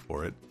separately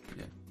for it.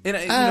 And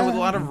with a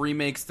lot of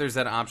remakes, there's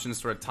that option to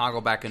sort of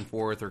toggle back and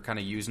forth or kind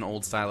of use an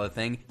old style of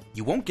thing.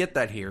 You won't get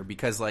that here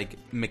because, like,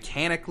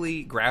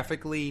 mechanically,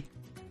 graphically,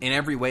 in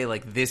every way,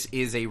 like, this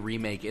is a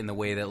remake in the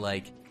way that,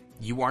 like,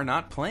 you are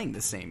not playing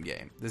the same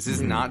game. This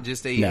is not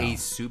just a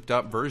souped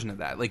up version of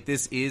that. Like,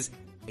 this is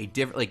a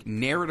different, like,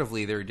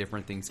 narratively, there are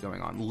different things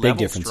going on.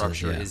 Level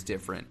structure is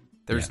different.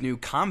 There's new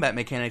combat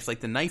mechanics like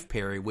the knife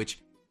parry, which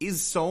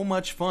is so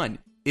much fun.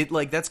 It,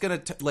 like, that's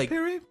gonna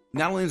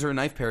not only is there a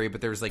knife parry,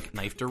 but there's like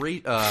knife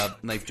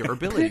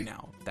durability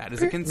now. That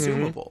is a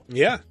consumable.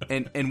 Yeah,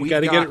 and we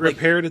got to get it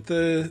repaired at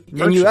the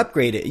merchant. And you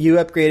upgrade it. You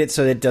upgrade it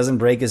so that it doesn't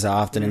break as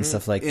often and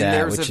stuff like that.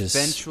 There's which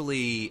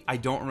eventually, I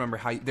don't remember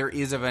how. There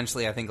is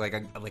eventually, I think, like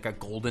a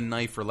golden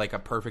knife or like a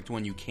perfect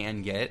one you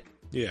can get.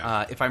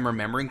 Yeah, if I'm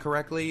remembering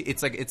correctly,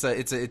 it's like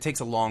it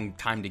takes a long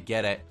time to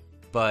get it,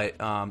 but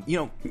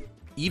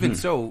even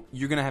so,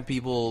 you're going to have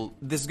people...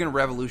 This is going to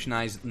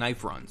revolutionize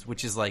knife runs,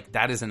 which is like...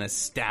 That is an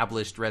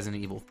established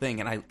Resident Evil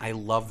thing, and I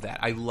love that.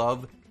 I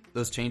love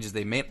those changes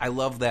they made. I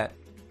love that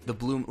the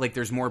blue... Like,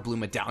 there's more blue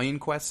medallion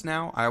quests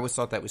now. I always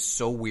thought that was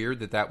so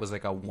weird that was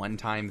like a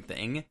one-time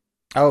thing.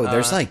 Oh,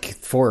 there's like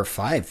 4 or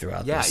 5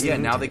 throughout this. Yeah,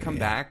 now they come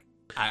back.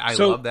 I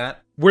love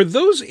that. Were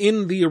those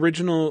in the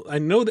original...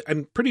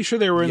 I'm pretty sure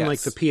they were in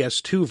like the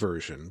PS2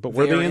 version, but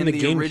were they in the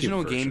GameCube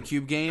original version?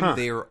 GameCube game?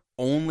 They are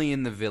only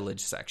in the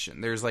village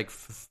section. There's like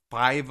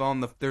 5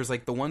 on the... There's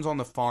like the ones on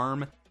the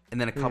farm, and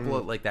then a couple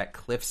at like that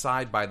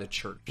cliffside by the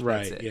church.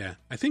 Right, that's it. yeah.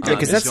 I think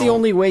because that's the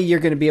only way you're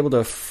going to be able to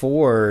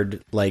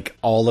afford like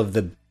all of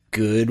the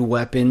good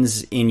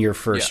weapons in your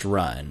first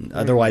run.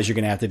 Otherwise, you're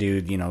going to have to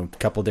do, a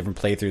couple different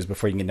playthroughs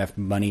before you can get enough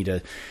money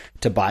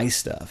to buy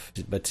stuff.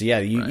 But yeah,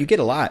 you get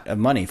a lot of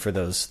money for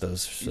those.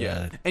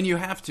 And you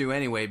have to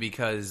anyway,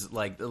 because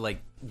like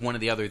one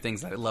of the other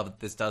things that I love that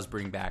this does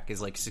bring back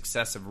is like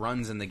successive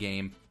runs in the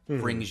game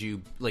brings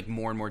you like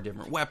more and more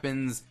different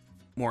weapons,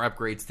 more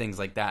upgrades, things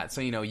like that. So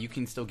you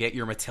can still get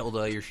your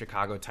Matilda, your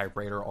Chicago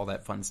typewriter, all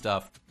that fun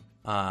stuff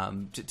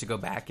to go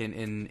back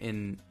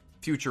in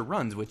future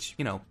runs, which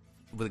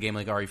with a game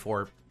like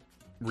RE4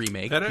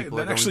 remake,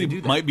 that actually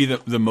might be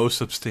the most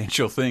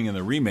substantial thing in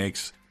the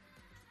remakes.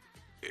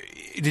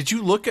 Did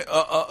you look at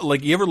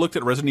you ever looked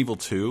at Resident Evil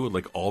 2,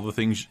 like all the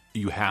things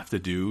you have to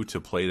do to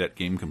play that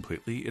game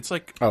completely? It's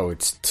like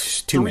it's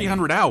too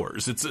 300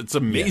 hours. It's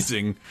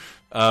amazing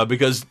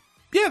because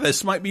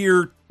this might be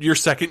your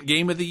second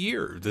game of the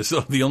year. This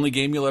is the only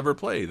game you'll ever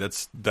play.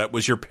 That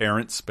was your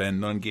parents'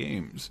 spend on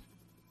games.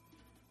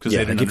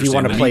 Yeah, like if you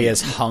want to play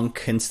as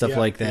Hunk and stuff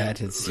like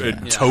that, it's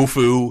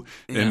Tofu.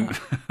 And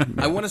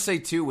I want to say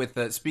too,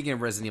 with speaking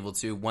of Resident Evil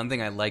 2, one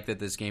thing I like that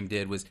this game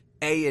did was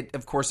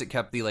of course it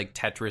kept the like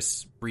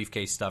Tetris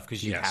briefcase stuff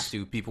because you have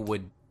to. People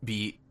would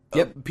be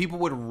people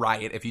would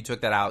riot if you took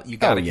that out. You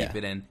got to keep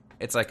it in.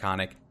 It's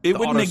iconic. It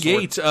would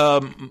negate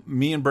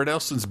me and Brett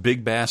Elston's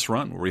Big Bass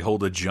run, where we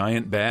hold a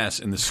giant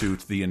bass in the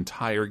suit the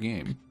entire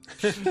game.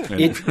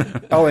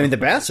 The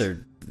bass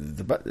are.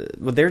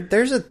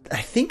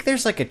 I think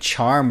there's like a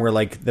charm where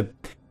like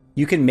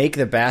you can make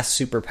the bass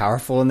super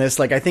powerful in this.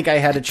 Like I think I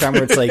had a charm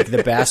where it's like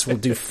the bass will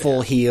do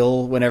full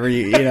heal whenever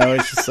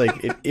it's just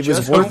like it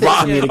was worth it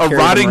for me to carry a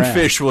rotting around.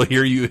 Fish will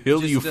heal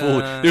you full.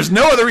 There's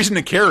no other reason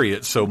to carry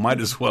it, so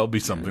might as well be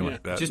something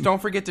like that. Just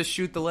don't forget to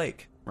shoot the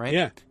lake, right?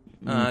 Yeah.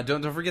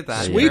 Don't forget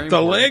that. Sweep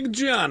the leg,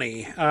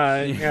 Johnny.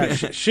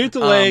 Shoot the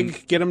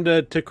leg, get him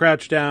to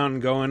crouch down,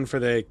 go in for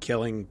the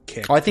killing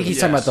kick. Oh, I think he's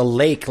talking about the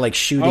lake, like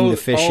shooting the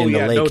fish in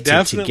the lake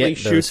to get those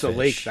shoot the fish.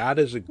 lake. That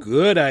is a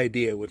good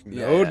idea with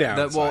no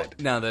downside.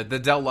 The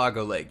Del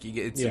Lago Lake,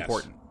 it's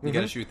important. You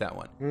got to shoot that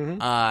one.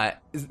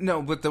 No,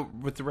 with the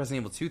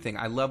Resident Evil 2 thing,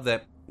 I love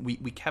that we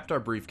kept our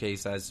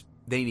briefcase as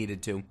they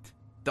needed to.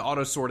 The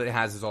auto sword it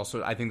has is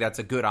also, I think that's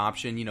a good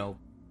option.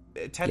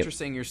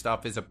 Tetrising your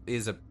stuff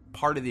is a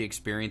part of the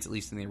experience, at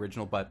least in the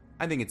original, but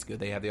I think it's good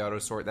they have the auto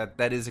sort.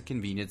 That is a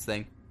convenience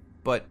thing,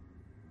 but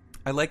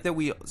I like that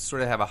we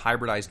sort of have a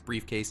hybridized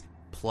briefcase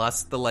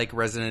plus the like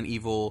Resident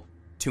Evil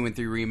 2 and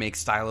 3 remake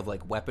style of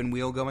like weapon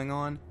wheel going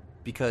on,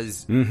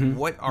 because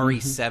what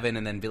RE7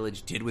 and then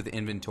Village did with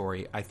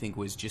inventory, I think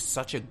was just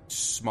such a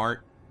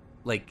smart,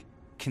 like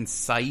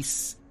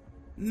concise,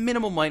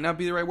 minimal might not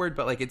be the right word,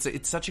 but like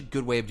it's such a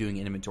good way of doing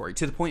inventory,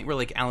 to the point where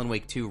like Alan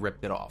Wake 2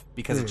 ripped it off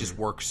because it just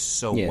works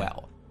so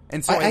well.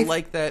 And so I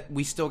like that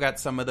we still got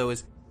some of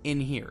those in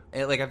here.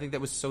 Like, I think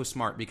that was so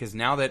smart, because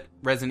now that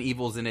Resident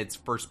Evil's in its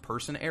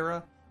first-person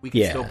era, we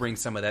can still bring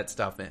some of that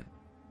stuff in.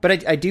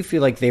 But I do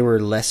feel like they were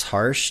less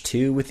harsh,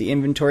 too, with the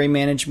inventory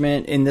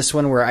management in this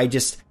one, where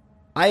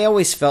I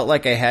always felt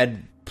like I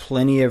had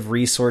plenty of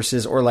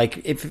resources, or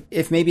like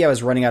if maybe I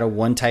was running out of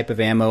one type of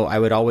ammo, I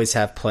would always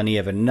have plenty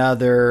of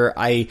another.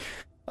 A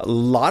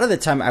lot of the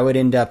time I would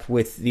end up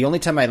with, the only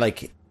time I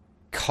like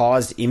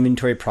caused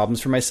inventory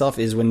problems for myself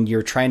is when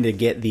you're trying to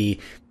get the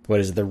what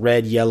is it, the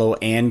red, yellow,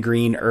 and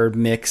green herb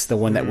mix, the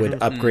one that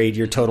would upgrade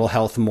your total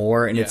health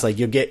more. And it's like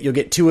you'll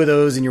get 2 of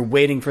those, and you're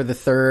waiting for the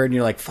third, and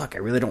you're like, fuck, I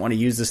really don't want to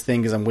use this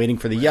thing because I'm waiting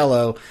for the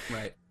yellow.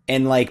 Right.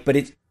 And like, but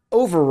it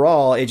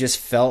overall, it just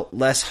felt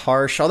less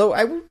harsh. Although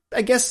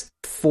I guess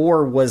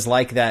 4 was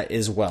like that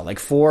as well. Like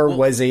 4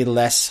 was a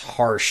less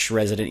harsh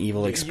Resident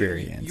Evil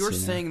experience. You're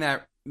saying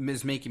that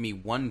is making me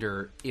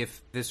wonder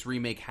if this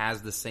remake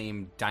has the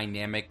same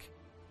dynamic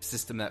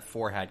system that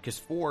 4 had. Because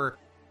 4,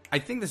 I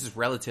think this is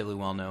relatively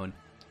well known.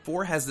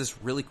 4 has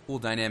this really cool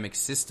dynamic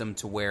system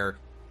to where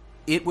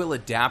it will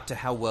adapt to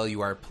how well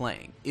you are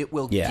playing. It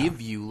will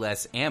give you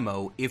less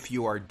ammo if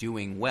you are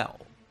doing well.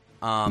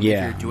 If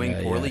you're doing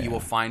poorly, you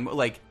will find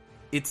like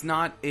it's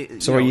not.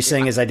 So what you're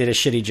saying is I did a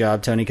shitty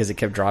job, Tony, because it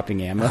kept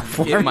dropping ammo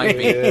for me. It might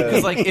be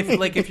because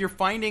if you're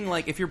finding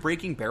if you're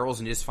breaking barrels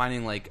and just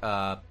finding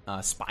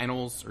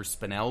spinels or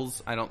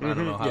spinels, I don't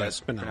know how that's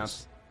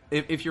pronounced.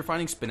 If you're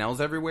finding spinels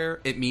everywhere,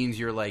 it means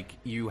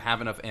you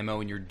have enough ammo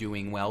and you're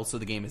doing well, so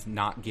the game is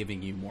not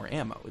giving you more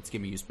ammo. It's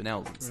giving you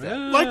spinels instead.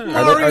 Like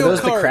Mario are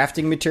those Kart. the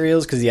crafting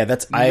materials? Because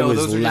I was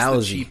those are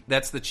lousy.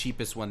 that's the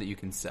cheapest one that you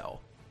can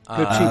sell.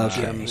 The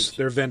cheap gems.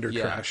 They're vendor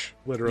trash,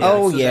 literally.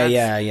 Oh, so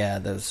yeah.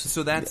 Those.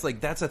 So that's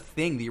a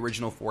thing the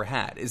original 4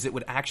 had, is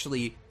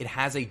it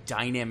has a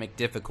dynamic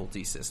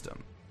difficulty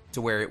system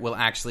to where it will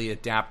actually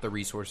adapt the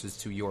resources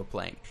to your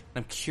playing.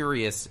 I'm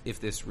curious if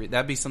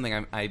that'd be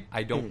something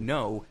I don't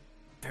know.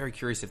 Very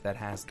curious if that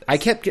has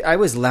this. I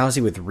was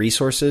lousy with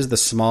resources, the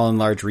small and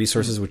large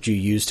resources which you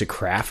use to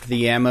craft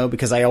the ammo,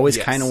 because I always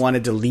kind of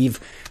wanted to leave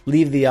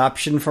the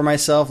option for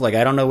myself. Like,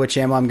 I don't know which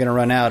ammo I'm going to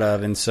run out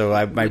of, and so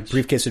my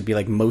briefcase would be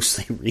like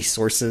mostly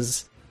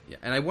resources. Yeah,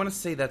 and I want to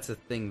say that's a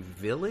thing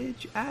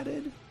Village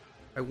added.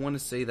 I want to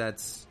say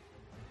that's...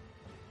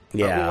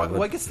 Yeah.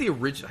 I guess the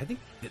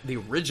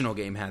original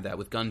game had that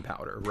with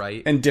gunpowder,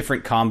 right? And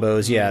different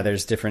combos,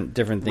 there's different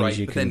things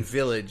you but can... then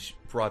Village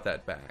brought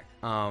that back.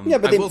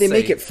 But they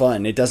make it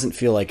fun. It doesn't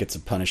feel like it's a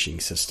punishing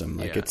system.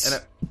 Like it's.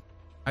 And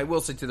I will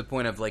say, to the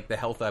point of the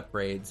health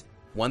upgrades.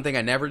 One thing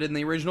I never did in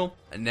the original,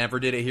 I never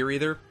did it here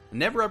either. I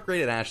never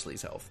upgraded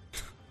Ashley's health.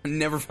 I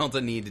never felt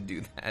a need to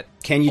do that.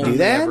 Can you do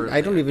that? I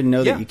don't even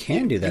know that you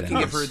can do that. You can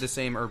give her the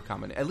same herb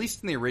combination. At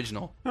least in the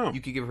original, you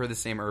could give her the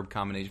same herb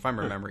combination, if I'm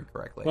remembering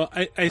correctly. Well,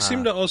 I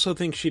seem to also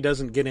think she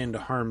doesn't get into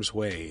harm's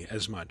way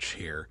as much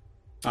here.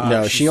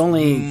 No, she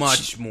only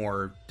much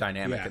more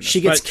dynamic. Yeah,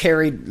 she gets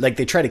carried. Like,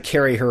 they try to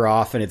carry her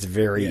off, and it's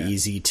very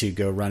easy to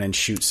go run and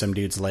shoot some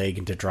dude's leg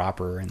and to drop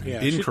her. And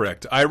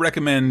Incorrect. I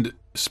recommend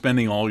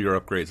spending all your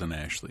upgrades on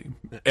Ashley.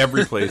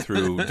 Every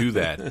playthrough,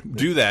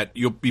 do that.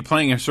 You'll be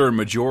playing a certain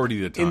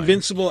majority of the time.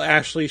 Invincible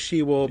Ashley,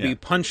 she will be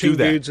punching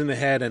dudes in the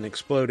head and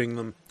exploding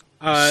them.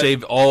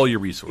 Save all your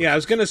resources. Yeah, I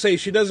was going to say,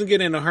 she doesn't get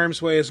into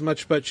harm's way as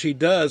much, but she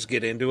does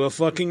get into a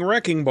fucking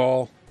wrecking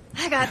ball.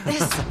 I got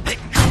this.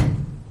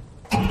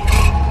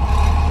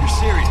 You're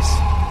serious?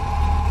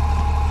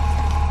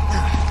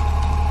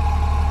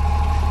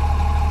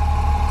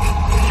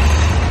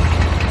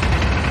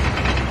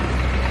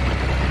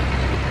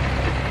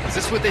 Is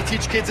this what they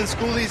teach kids in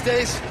school these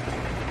days?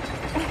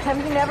 Have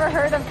you never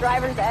heard of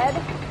driver's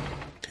ed?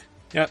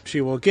 Yep,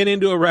 she will get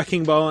into a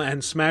wrecking ball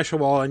and smash a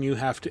wall, and you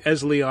have to,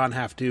 as Leon,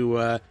 have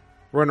to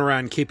run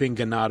around keeping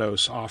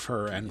Ganados off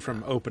her and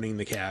from opening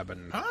the cab.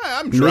 And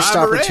I'm missed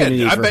Driver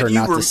opportunity Ed. for her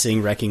not to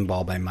sing "Wrecking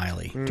Ball" by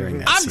Miley during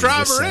that. I'm scene.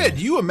 Driver Ed.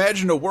 You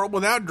imagine a world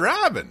without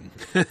driving.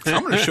 I'm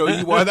going to show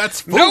you why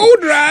that's foolish. No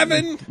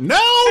driving! No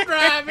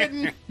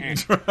driving!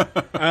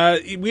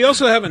 We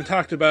also haven't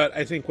talked about,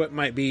 I think, what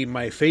might be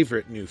my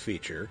favorite new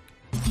feature.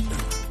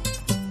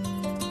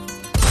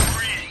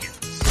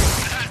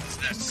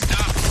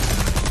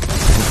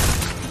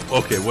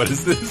 Okay, what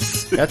is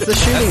this? That's the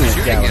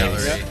shooting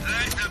gallery.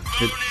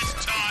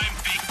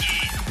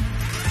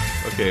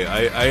 Okay,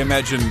 I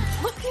imagine...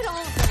 Look at all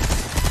of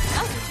this.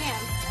 Now's your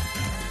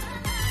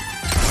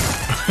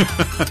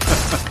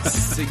chance.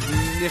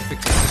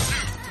 Significant.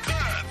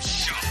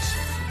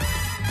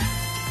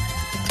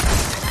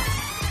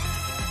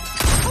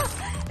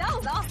 That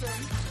was awesome.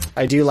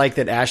 I do like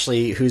that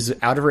Ashley, who's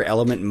out of her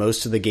element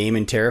most of the game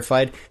and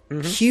terrified,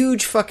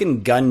 huge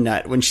fucking gun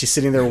nut when she's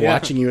sitting there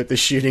watching you at the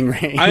shooting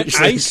range.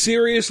 I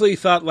seriously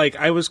thought,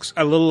 I was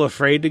a little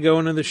afraid to go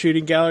into the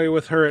shooting gallery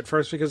with her at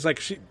first, because,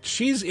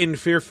 she's in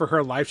fear for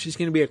her life. She's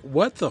going to be like,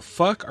 what the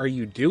fuck are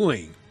you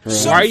doing?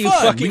 So Why are you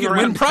fun. fucking We can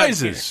around win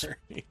prizes.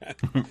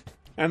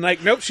 And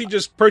nope, she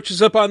just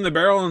perches up on the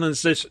barrel and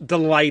is just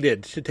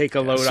delighted to take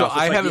a load So off.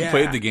 I haven't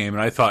played the game,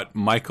 and I thought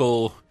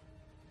Michael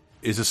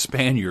is a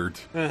Spaniard.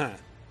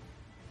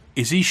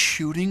 Is he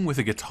shooting with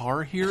a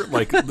guitar here?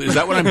 Is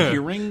that what I'm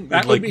hearing?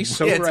 That would be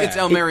so rad. It's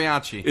El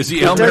Mariachi. Is he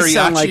It El does Mariachi?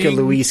 sound like a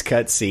Luis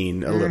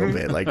cutscene a little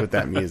bit, with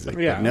that music.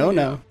 Yeah. But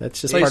no, that's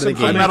just part of the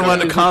game. I'm not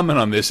allowed to comment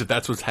on this if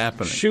that's what's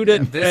happening. Shoot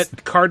it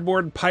at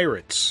Cardboard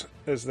Pirates,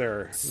 as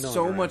they're known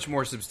So around. much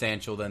more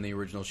substantial than the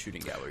original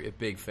shooting gallery. A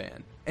big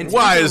fan. And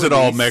Why to is it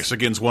all release-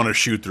 Mexicans want to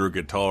shoot through a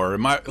guitar?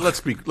 Let's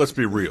be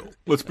real.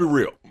 Let's be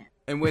real.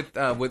 And with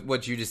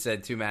what you just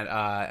said too,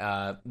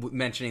 Matt,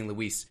 mentioning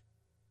Luis,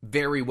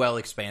 very well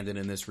expanded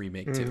in this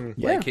remake too.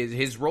 Yeah. Like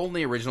his role in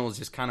the original is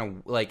just kind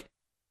of like,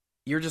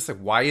 you're just like,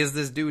 why is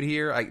this dude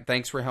here?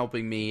 Thanks for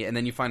helping me. And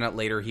then you find out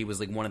later he was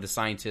like one of the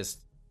scientists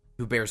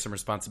who bears some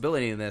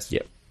responsibility in this.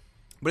 Yep.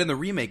 But in the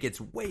remake,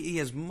 he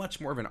has much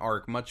more of an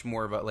arc, much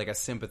more of a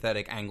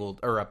sympathetic angle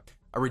or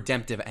a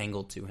redemptive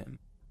angle to him.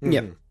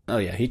 Yep. Oh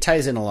yeah, he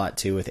ties in a lot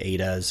too with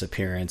Ada's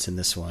appearance in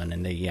this one,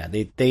 and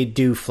they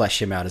do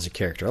flesh him out as a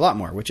character a lot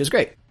more, which is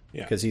great.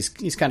 Yeah, because he's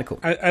kind of cool.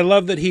 I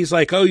love that he's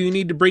like, oh, you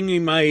need to bring me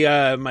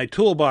my my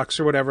toolbox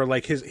or whatever,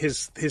 like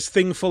his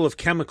thing full of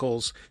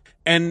chemicals,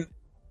 and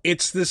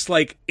it's this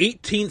like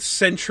 18th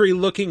century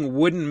looking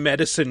wooden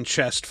medicine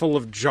chest full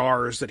of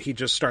jars that he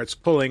just starts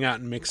pulling out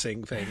and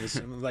mixing things.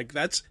 And like,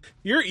 that's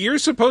you're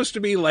supposed to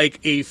be like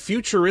a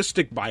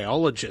futuristic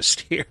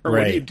biologist here. Right.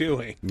 What are you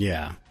doing?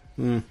 Yeah.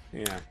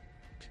 Yeah.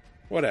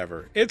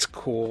 Whatever. It's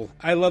cool.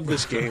 I love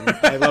this game.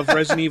 I love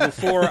Resident Evil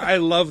 4. I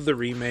love the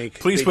remake.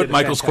 Please put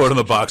Michael's quote on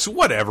the box.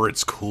 Whatever.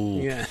 It's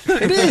cool. Yeah.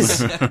 It is.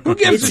 Who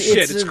gives a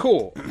shit? It's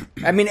cool.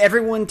 I mean,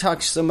 everyone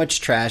talks so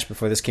much trash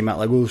before this came out,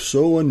 like, oh,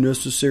 so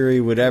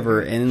unnecessary, whatever.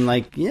 And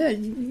like, yeah,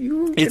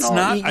 you can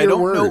all eat your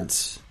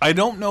words. I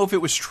don't know if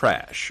it was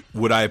trash.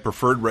 Would I have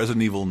preferred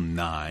Resident Evil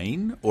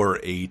 9 or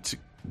 8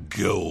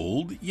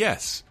 Gold?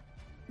 Yes.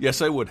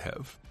 Yes, I would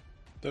have.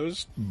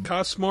 Those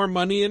cost more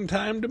money and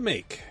time to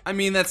make. I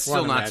mean, that's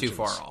still not too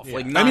far off. Yeah.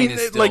 Like, 9 I mean,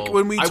 is still, like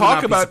when we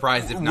talk about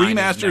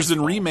remasters and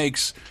level.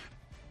 remakes,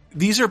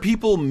 these are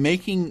people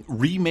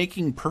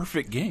remaking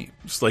perfect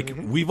games. Like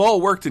we've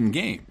all worked in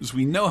games,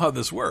 we know how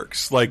this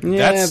works. Like,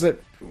 but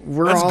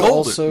we're all golden.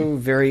 Also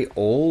very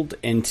old,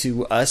 and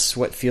to us,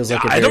 what feels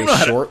like a very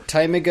short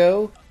time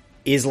ago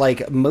is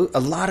like a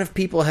lot of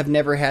people have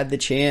never had the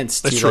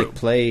chance to like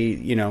play,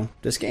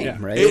 this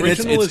game. Right? The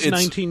original is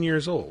 19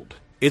 years old.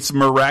 It's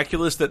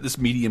miraculous that this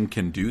medium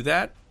can do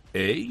that,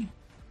 A,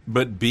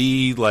 but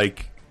B,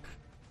 like,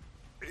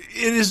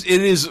 it is,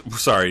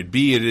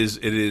 B, it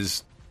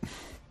is,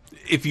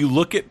 if you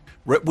look at,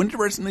 when did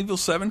Resident Evil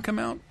 7 come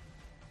out?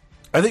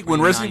 I think when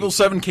Resident Evil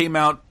 7 came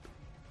out,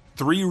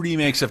 3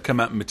 remakes have come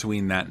out in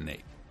between that and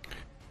 8.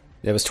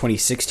 That was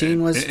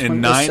 2016,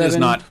 and 9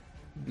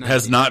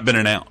 has not been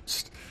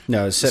announced.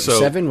 No,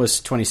 7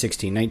 was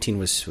 2016, 19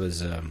 was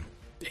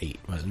 8,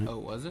 wasn't it? Oh,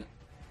 was it?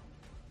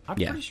 I'm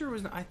pretty sure it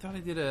was. I thought I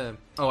did a.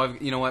 Oh,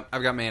 you know what?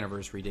 I've got my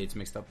anniversary dates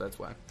mixed up. That's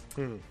why.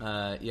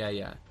 Yeah,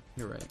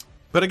 you're right.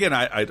 But again,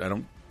 I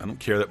don't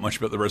care that much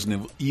about the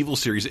Resident Evil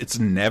series. It's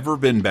never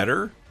been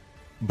better,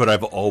 but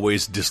I've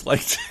always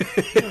disliked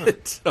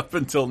it up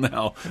until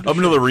now. Up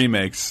until the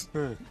remakes.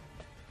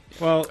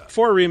 Well,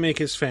 4 remake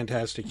is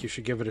fantastic. You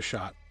should give it a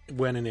shot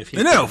when and if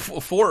you. No,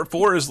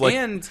 4 is like.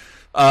 And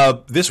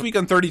this week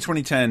on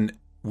 2010,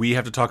 we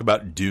have to talk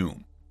about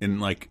Doom,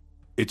 and like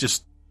it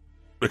just.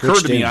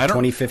 Occurred to me,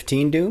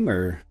 2015 Doom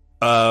or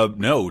no,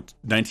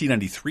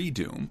 1993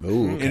 Doom.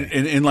 Ooh,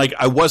 okay. and like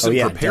I wasn't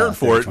prepared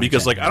for it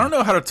because like I don't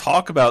know how to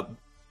talk about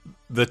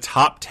the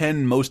top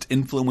 10 most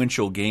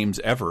influential games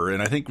ever,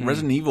 and I think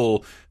Resident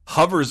Evil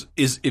hovers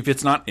if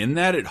it's not in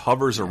that, it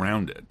hovers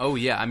around it. Oh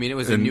yeah, I mean it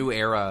was a new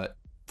era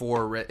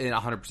for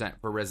 100%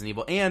 for Resident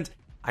Evil, and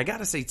I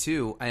gotta say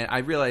too, I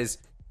realize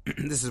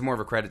this is more of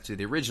a credit to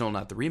the original,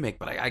 not the remake,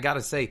 but I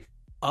gotta say.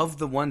 Of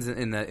the ones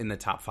in the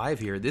top 5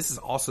 here, this is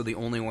also the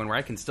only one where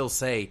I can still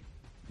say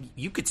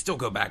you could still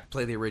go back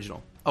play the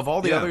original. Of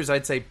all the others,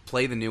 I'd say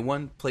play the new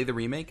one, play the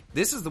remake.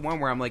 This is the one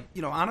where I'm like,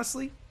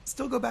 honestly,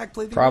 still go back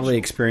play the probably original.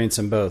 experience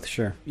them both.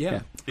 Sure.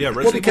 Yeah.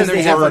 Well, because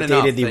they have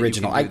updated the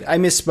original. I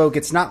misspoke.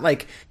 It's not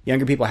like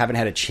younger people haven't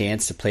had a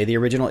chance to play the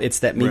original.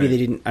 It's that maybe they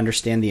didn't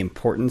understand the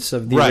importance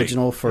of the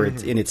original for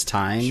in its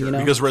time. Sure.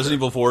 Because Resident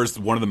Evil 4 is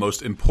one of the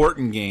most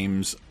important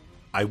games.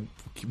 I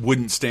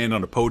wouldn't stand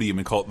on a podium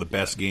and call it the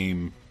best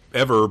game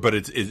ever, but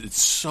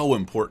it's so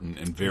important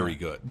and very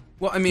good.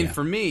 Well, I mean,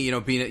 for me,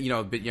 being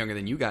a bit younger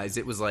than you guys,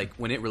 it was like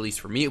when it released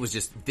for me, it was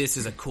just this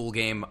is a cool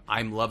game.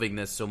 I'm loving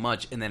this so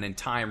much, and then in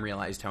time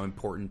realized how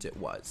important it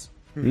was.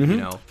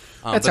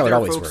 That's how it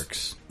always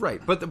works, right?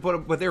 But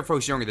there are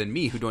folks younger than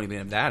me who don't even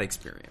have that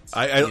experience.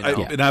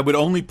 And I would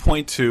only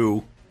point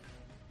to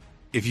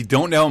if you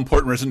don't know how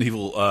important Resident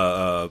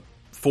Evil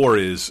 4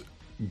 is,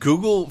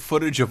 Google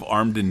footage of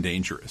Armed and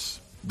Dangerous.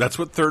 That's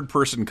what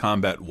third-person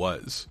combat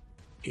was.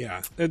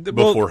 Yeah.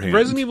 Beforehand.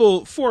 Resident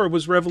Evil 4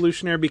 was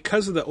revolutionary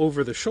because of the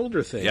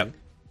over-the-shoulder thing. Yep.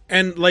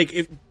 And, like,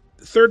 if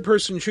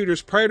third-person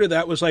shooters prior to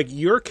that was like,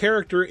 your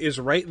character is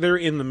right there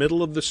in the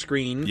middle of the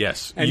screen.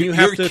 Yes. And you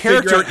have to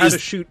figure out how to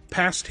shoot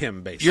past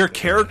him, basically. Your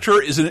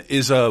character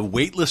is a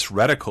weightless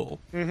reticle.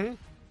 Mm-hmm.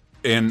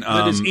 And,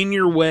 that is in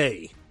your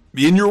way.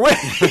 In your way.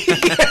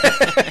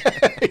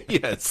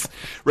 Yes.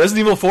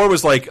 Resident Evil 4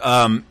 was like,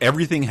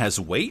 everything has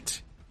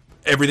weight.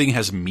 Everything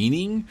has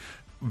meaning.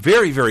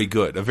 Very, very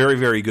good. A very,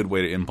 very good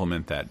way to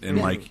implement that. And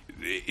like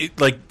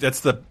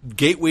that's the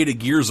gateway to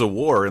Gears of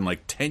War in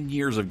like 10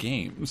 years of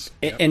games.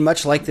 And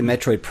much like the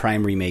Metroid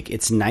Prime remake,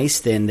 it's nice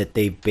then that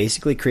they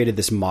basically created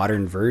this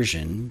modern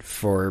version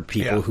for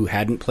people who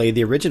hadn't played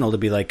the original to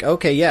be like,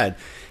 okay, yeah,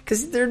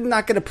 because they're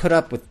not going to put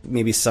up with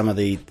maybe some of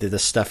the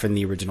stuff in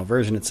the original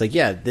version. It's like,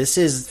 yeah, this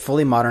is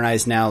fully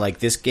modernized now. Like,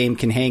 this game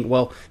can hang.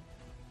 Well,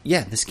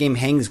 yeah, this game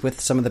hangs with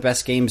some of the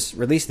best games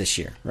released this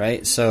year,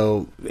 right?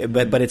 So,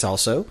 but it's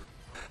also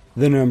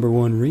the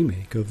 #1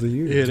 remake of the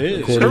year. It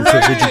is. According to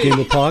Video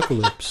Game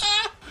Apocalypse.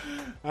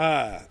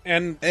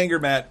 And Anger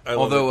Matt.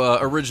 Although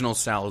original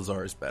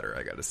Salazar is better,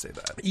 I got to say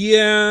that.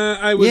 Yeah,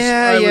 I was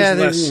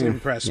less Yeah.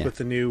 impressed with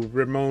the new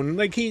Ramon.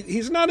 Like,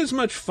 he's not as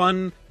much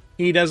fun.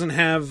 He doesn't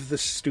have the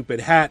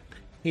stupid hat.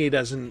 He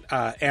doesn't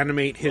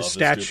animate his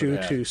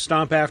statue to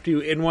stomp after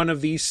you in one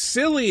of the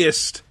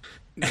silliest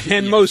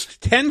and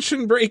most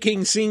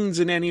tension-breaking scenes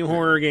in any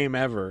horror game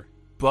ever.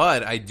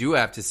 But I do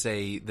have to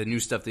say, the new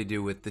stuff they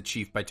do with the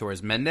Chief by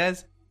Torres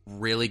Mendez,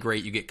 really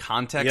great. You get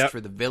context for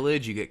the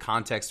village. You get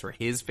context for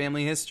his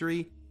family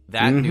history.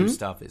 That new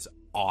stuff is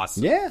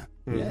awesome. Yeah.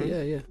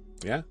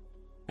 Yeah.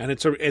 And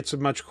it's a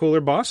much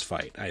cooler boss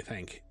fight, I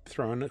think,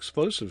 throwing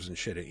explosives and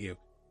shit at you.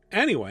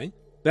 Anyway,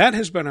 that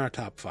has been our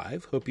top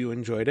 5. Hope you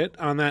enjoyed it.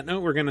 On that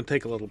note, we're going to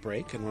take a little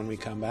break, and when we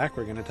come back,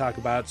 we're going to talk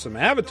about some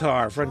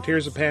Avatar,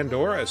 Frontiers of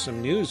Pandora,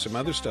 some news, some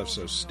other stuff,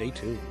 so stay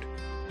tuned.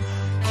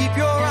 Keep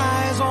your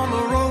eyes on the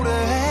road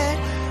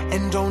ahead,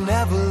 and don't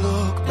ever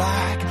look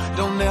back.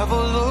 Don't ever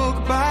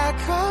look back,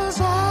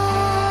 'cause I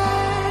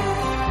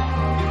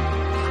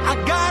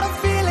got a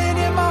feeling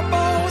in my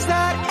bones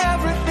that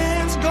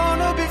everything's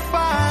gonna be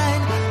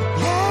fine.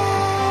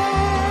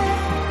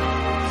 Yeah.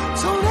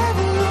 Don't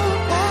ever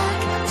look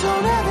back.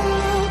 Don't ever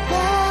look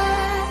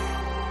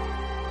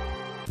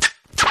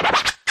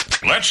back.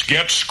 Let's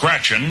get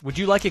scratching. Would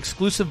you like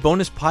exclusive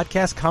bonus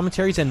podcast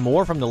commentaries and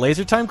more from the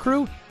LaserTime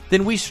crew?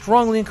 Then we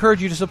strongly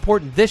encourage you to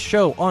support this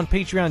show on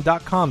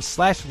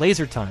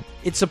patreon.com/lasertime.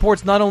 It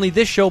supports not only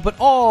this show, but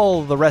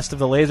all the rest of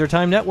the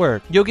LaserTime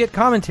network. You'll get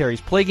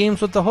commentaries, play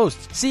games with the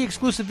hosts, see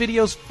exclusive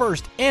videos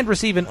first, and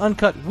receive an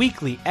uncut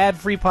weekly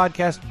ad-free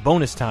podcast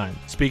bonus time.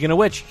 Speaking of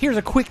which, here's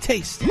a quick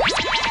taste.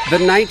 The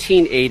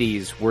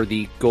 1980s were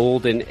the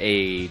golden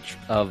age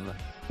of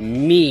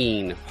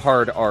mean,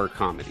 hard R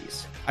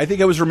comedies. I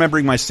think I was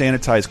remembering my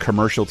sanitized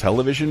commercial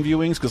television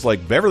viewings because,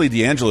 like, Beverly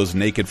D'Angelo's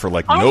naked for,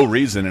 like, no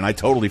reason, and I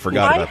totally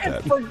forgot about that. I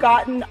had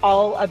forgotten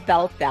all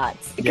about that.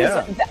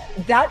 Because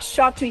that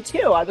shocked me,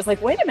 too. I was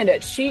like, wait a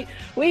minute,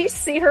 we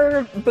see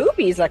her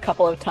boobies a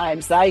couple of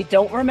times. I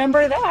don't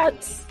remember that.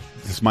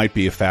 This might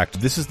be a fact.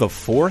 This is the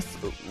 4th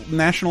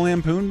National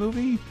Lampoon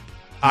movie?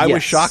 I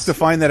was shocked to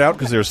find that out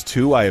because there's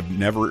 2 I have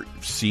never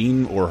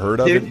seen or heard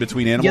of it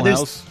between Animal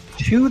House.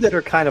 2 that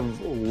are kind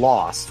of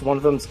lost. One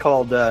of them's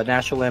called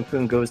National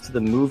Lampoon Goes to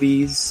the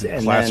Movies.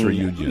 And Class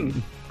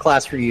Reunion.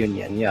 Class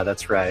Reunion, yeah,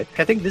 that's right.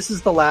 I think this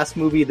is the last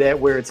movie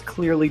where it's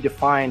clearly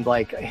defined,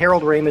 like,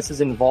 Harold Ramis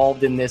is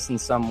involved in this in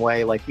some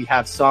way. Like, we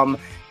have some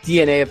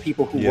DNA of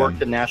people who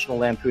worked at National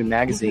Lampoon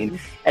magazine.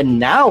 And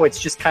now it's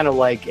just kind of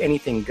like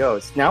anything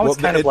goes. Now it's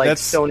kind of like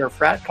stoner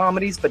frat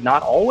comedies, but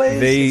not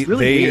always. It's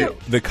really weird.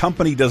 The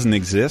company doesn't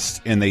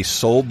exist, and they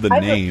sold the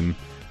name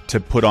to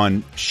put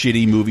on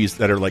shitty movies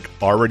that are, like,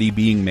 already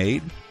being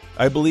made,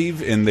 I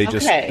believe, and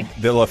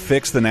they'll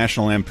affix the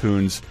National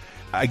Lampoon's.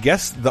 I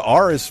guess the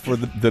R is for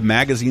the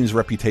magazine's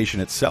reputation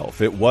itself.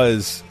 It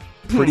was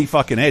pretty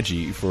fucking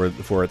edgy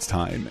for its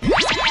time.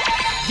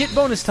 Get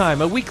Bonus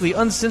Time, a weekly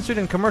uncensored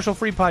and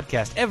commercial-free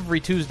podcast every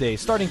Tuesday,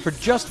 starting for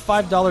just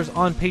 $5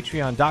 on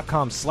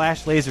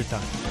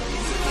patreon.com/lasertime.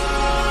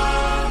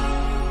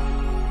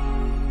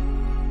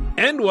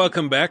 And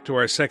welcome back to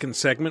our second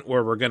segment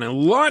where we're going to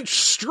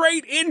launch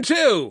straight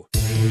into...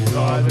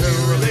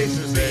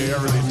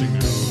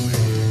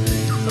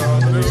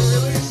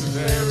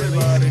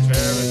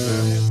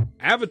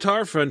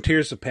 Avatar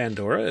Frontiers of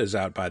Pandora is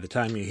out by the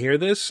time you hear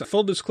this.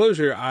 Full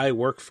disclosure, I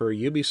work for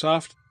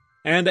Ubisoft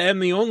and am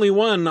the only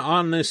one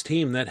on this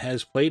team that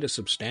has played a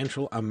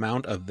substantial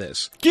amount of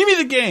this. Give me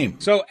the game!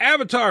 So,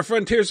 Avatar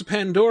Frontiers of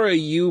Pandora,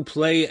 you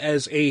play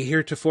as a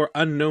heretofore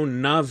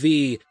unknown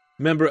Na'vi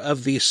member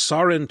of the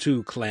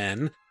Sarentu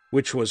clan,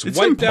 which was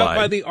wiped out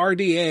by the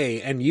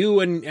RDA, and you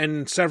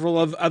and several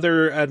of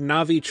other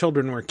Na'vi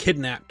children were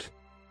kidnapped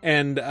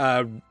and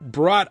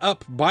brought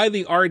up by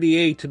the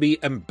RDA to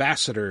be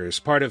ambassadors,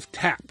 part of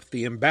TAP,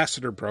 the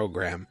ambassador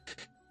program.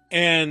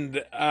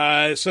 And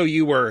so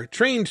you were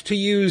trained to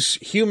use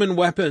human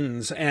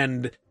weapons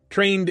and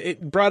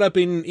brought up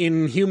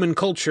in human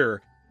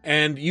culture,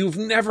 and you've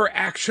never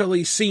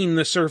actually seen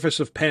the surface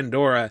of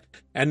Pandora.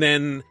 And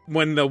then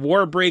when the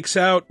war breaks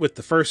out with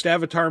the first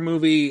Avatar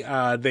movie,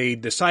 they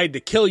decide to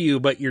kill you,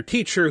 but your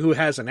teacher, who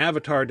has an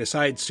avatar,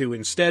 decides to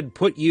instead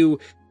put you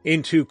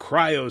into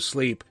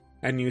cryosleep,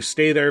 and you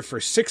stay there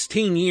for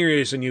 16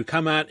 years, and you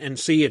come out and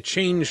see a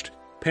changed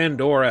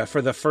Pandora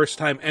for the first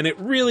time. And it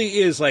really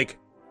is like,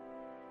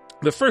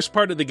 the first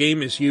part of the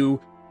game is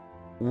you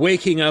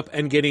waking up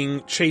and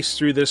getting chased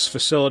through this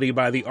facility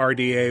by the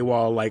RDA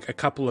while, like, a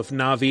couple of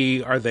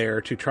Na'vi are there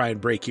to try and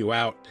break you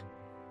out.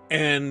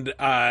 And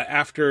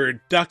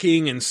after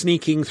ducking and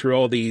sneaking through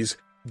all these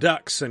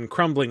ducts and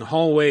crumbling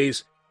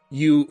hallways,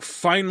 you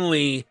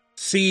finally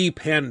see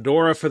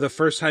Pandora for the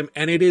first time,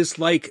 and it is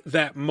like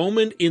that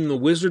moment in The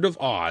Wizard of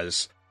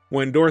Oz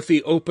when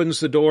Dorothy opens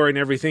the door and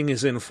everything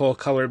is in full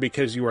color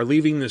because you are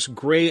leaving this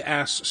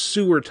gray-ass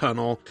sewer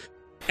tunnel,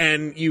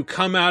 and you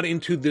come out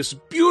into this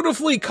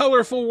beautifully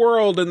colorful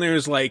world, and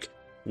there's, like,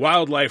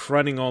 wildlife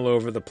running all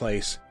over the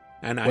place.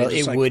 And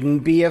it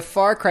wouldn't be a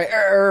Far Cry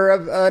or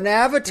an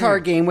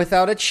Avatar game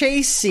without a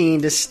chase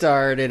scene to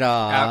start it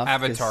off.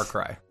 Avatar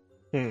Cry.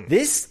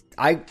 This,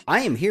 I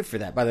am here for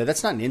that, by the way.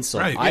 That's not an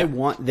insult. Right, yeah. I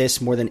want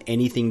this more than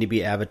anything to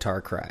be Avatar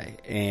Cry.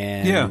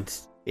 And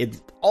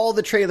all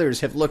the trailers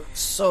have looked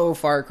so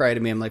Far Cry to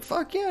me. I'm like,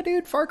 fuck yeah,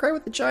 dude, Far Cry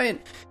with the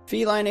giant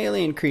feline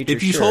alien creature.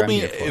 If you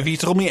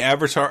told me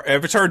Avatar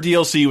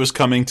DLC was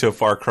coming to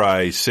Far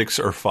Cry 6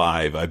 or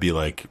 5, I'd be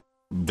like,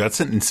 that's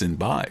an instant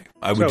buy.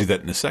 I would do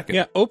that in a second.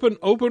 Yeah, open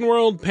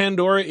world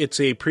Pandora. It's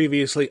a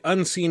previously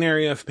unseen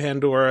area of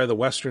Pandora, the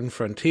western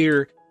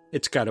frontier.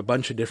 It's got a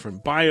bunch of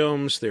different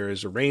biomes. There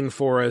is a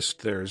rainforest.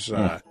 There's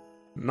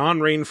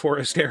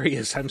non-rainforest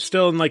areas. I'm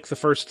still in like the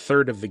first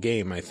third of the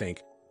game, I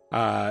think.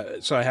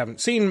 So I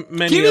haven't seen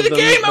many of them. Give me the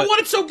game! I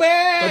want it so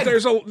bad!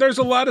 But there's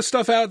a lot of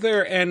stuff out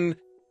there, and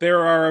there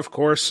are, of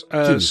course,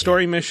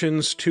 story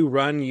missions to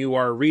run. You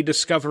are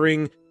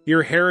rediscovering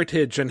your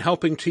heritage and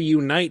helping to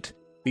unite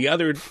the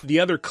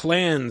other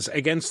clans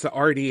against the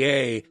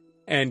RDA,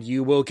 and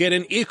you will get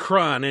an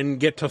Ikran and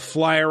get to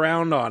fly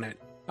around on it.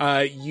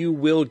 You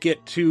will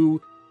get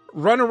to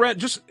run around.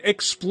 Just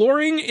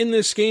exploring in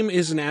this game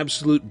is an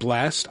absolute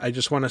blast. I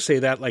just want to say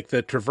that, like,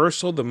 the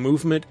traversal, the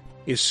movement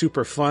is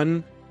super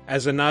fun.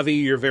 As a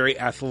Navi, you're very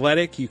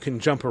athletic. You can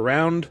jump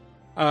around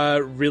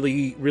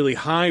really, really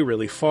high,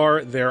 really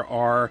far. There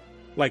are,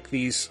 like,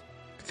 these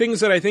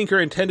things that I think are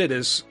intended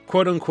as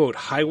quote-unquote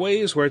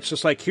highways, where it's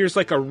just like, here's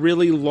like a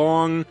really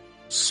long,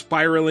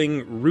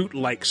 spiraling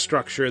root-like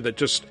structure that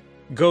just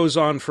goes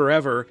on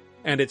forever,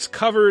 and it's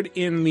covered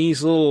in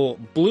these little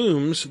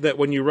blooms that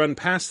when you run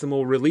past them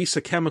will release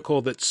a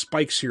chemical that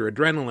spikes your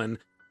adrenaline,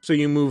 so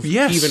you move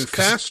even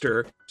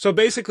faster. So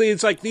basically,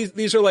 it's like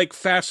these are like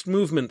fast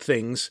movement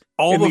things.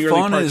 All the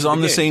fun is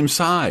on the same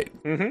side.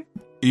 Mm-hmm.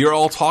 You're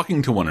all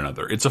talking to one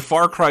another. It's a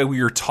Far Cry where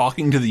you're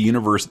talking to the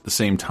universe at the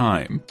same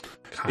time.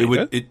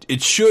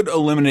 It should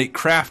eliminate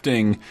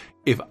crafting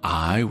if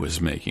I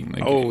was making the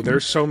game. Oh,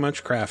 there's so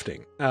much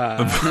crafting.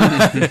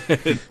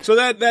 So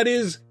that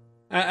is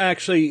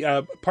actually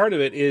part of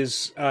it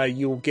is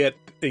you'll get,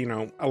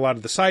 a lot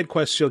of the side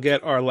quests you'll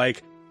get are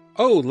like,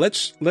 oh,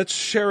 let's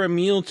share a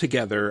meal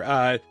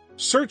together.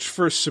 Search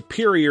for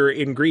superior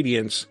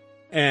ingredients,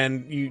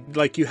 and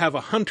you have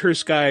a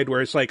hunter's guide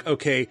where it's like,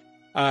 okay,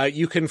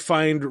 you can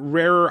find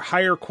rarer,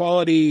 higher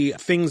quality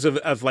things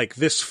of like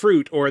this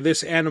fruit or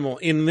this animal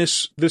in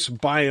this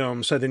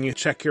biome. So then you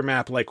check your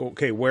map, like,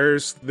 okay,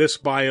 where's this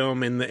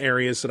biome in the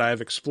areas that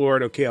I've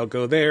explored? Okay, I'll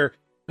go there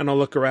and I'll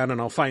look around and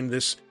I'll find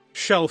this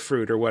shell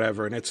fruit or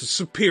whatever, and it's a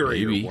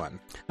superior one.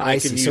 I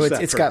see. So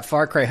it's got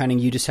Far Cry hunting.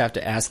 You just have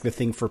to ask the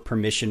thing for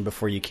permission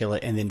before you kill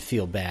it, and then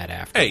feel bad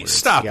afterwards. Hey,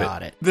 stop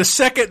it! The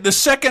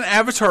second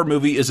Avatar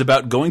movie is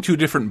about going to a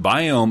different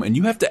biome, and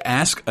you have to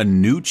ask a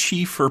new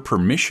chief for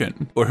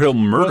permission, or he'll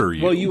murder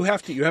you. Well, you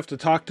have to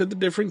talk to the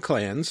different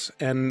clans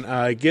and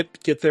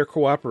get their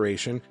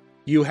cooperation.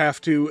 You have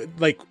to,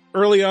 like,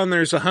 early on,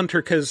 there's a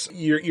hunter because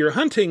you're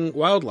hunting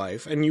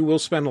wildlife, and you will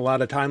spend a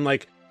lot of time,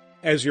 like,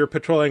 as you're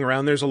patrolling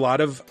around, there's a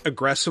lot of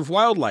aggressive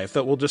wildlife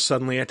that will just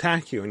suddenly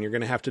attack you, and you're going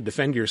to have to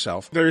defend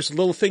yourself. There's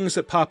little things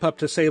that pop up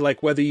to say,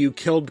 like, whether you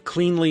killed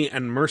cleanly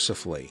and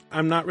mercifully.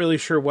 I'm not really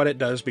sure what it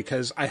does,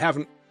 because I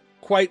haven't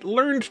quite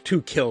learned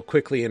to kill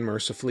quickly and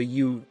mercifully.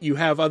 You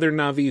have other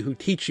Navi who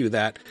teach you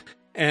that,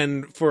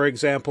 and, for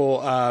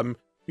example,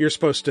 you're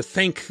supposed to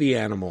thank the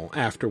animal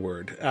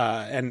afterward,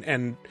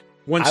 and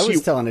I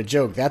was telling a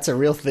joke. That's a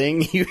real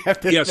thing. You have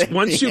to. Yes.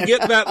 Once you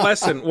get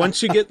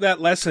that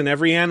lesson,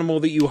 every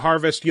animal that you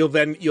harvest, you'll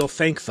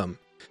thank them.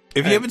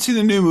 If you haven't seen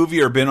the new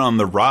movie or been on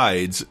the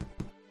rides,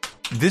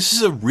 this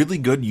is a really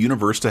good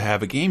universe to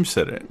have a game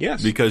set in.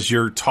 Yes, because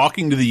you're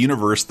talking to the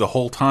universe the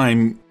whole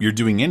time you're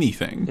doing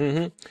anything.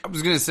 Mm-hmm. I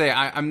was going to say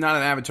I'm not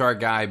an Avatar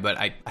guy, but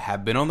I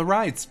have been on the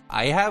rides.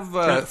 I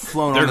have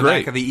flown on the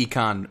back of the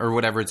Econ or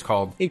whatever it's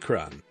called.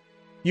 Ikran.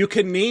 You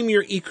can name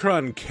your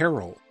Ikran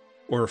Carol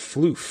or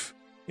Floof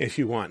if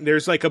you want.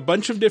 There's like a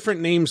bunch of different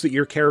names that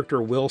your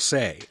character will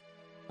say.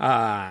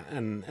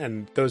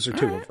 And those are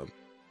two of them.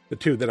 The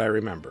two that I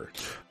remember.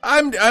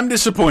 I'm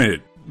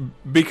disappointed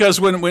because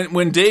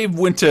when Dave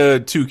went to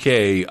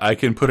 2K, I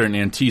can put an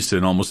Antista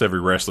in almost every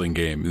wrestling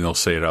game and they'll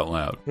say it out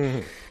loud.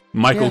 Mm-hmm.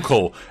 Michael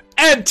Cole.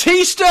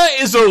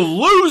 Antista is a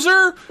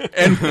loser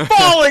and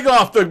falling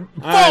off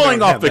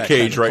the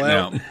cage right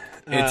now.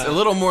 It's a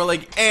little more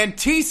like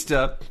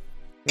Antista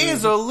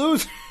is a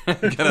loser.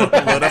 Gotta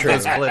load up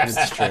those clips.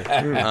 It's true.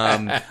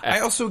 I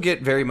also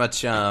get very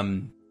much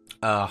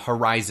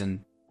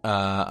Horizon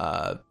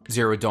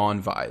Zero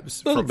Dawn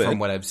vibes from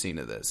what I've seen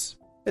of this.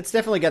 It's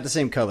definitely got the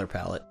same color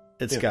palette.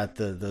 It's got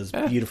those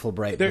beautiful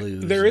bright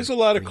blues. There is a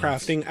lot of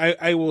crafting.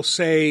 I will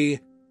say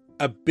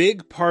a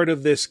big part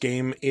of this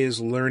game is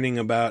learning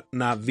about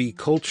Na'vi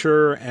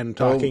culture and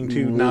talking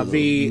to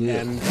Na'vi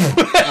and...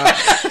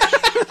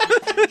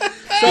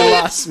 You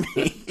lost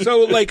me.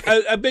 So, like,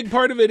 a big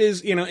part of it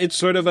is, it's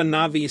sort of a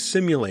Na'vi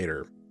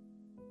simulator.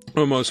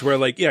 Almost, where,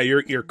 like,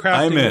 you're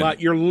crafting a lot.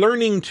 You're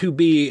learning to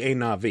be a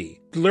Na'vi.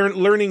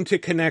 Learning to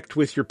connect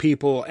with your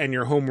people and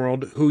your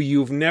homeworld who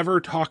you've never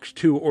talked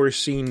to or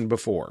seen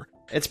before.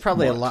 It's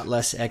probably a lot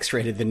less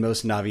X-rated than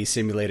most Na'vi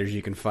simulators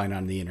you can find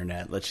on the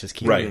internet. Let's just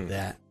keep it at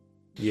that.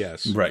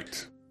 Yes.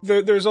 Right.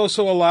 There's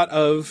also a lot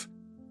of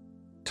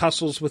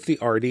tussles with the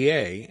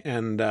RDA,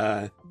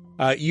 and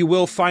you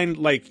will find,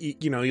 like,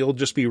 you'll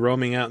just be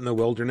roaming out in the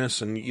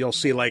wilderness and you'll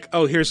see, like,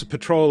 oh, here's a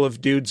patrol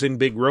of dudes in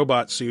big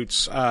robot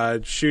suits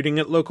shooting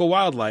at local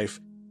wildlife.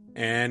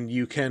 And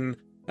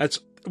that's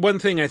one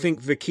thing I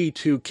think the key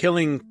to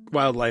killing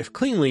wildlife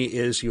cleanly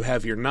is you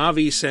have your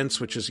Na'vi sense,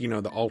 which is,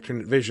 the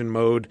alternate vision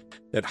mode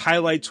that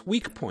highlights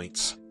weak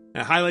points.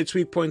 It highlights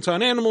weak points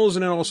on animals,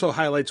 and it also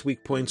highlights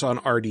weak points on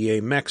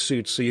RDA mech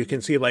suits, so you can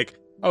see, like,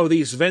 oh,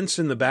 these vents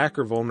in the back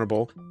are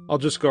vulnerable. I'll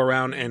just go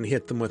around and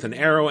hit them with an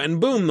arrow,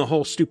 and boom, the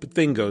whole stupid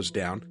thing goes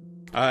down.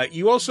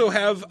 You also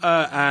have,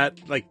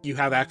 you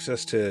have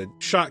access to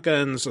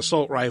shotguns,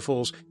 assault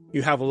rifles.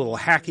 You have a little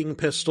hacking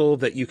pistol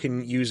that you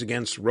can use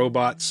against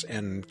robots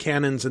and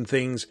cannons and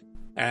things.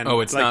 And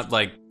it's not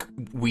like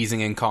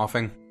wheezing and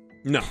coughing?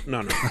 No.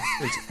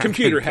 It's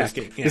computer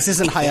hacking. Yeah. This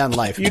isn't High on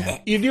Life.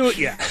 You do it,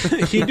 yeah.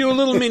 You do a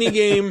little mini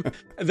game.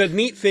 The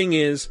neat thing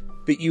is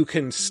that you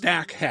can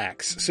stack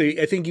hacks. So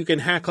I think you can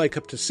hack like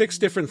up to 6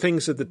 different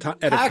things at a time.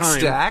 Hack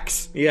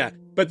stacks? Yeah.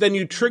 But then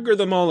you trigger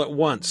them all at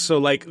once. So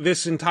like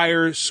this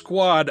entire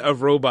squad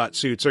of robot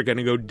suits are going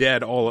to go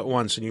dead all at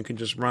once, and you can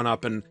just run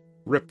up and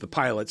rip the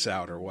pilots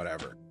out or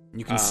whatever.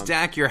 You can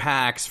stack your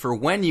hacks for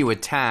when you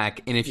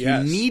attack, and if you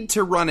need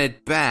to run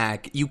it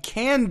back, you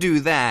can do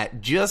that.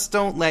 Just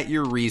don't let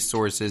your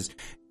resources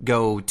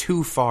go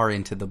too far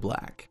into the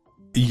black.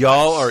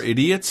 Y'all are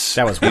idiots.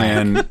 That was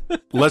weird.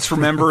 Let's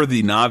remember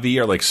the Na'vi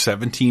are like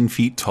 17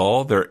 feet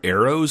tall. Their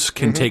arrows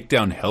can take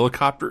down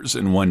helicopters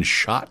in one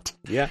shot.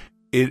 Yeah.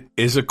 It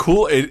is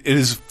it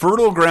is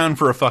fertile ground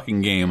for a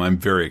fucking game. I'm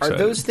very excited. Are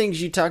those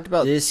things you talked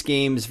about this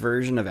game's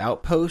version of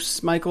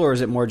Outposts, Michael, or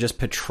is it more just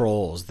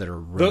patrols that are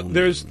roaming?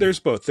 There's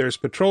both. There's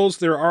patrols,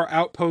 there are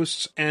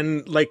outposts,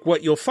 and like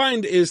what you'll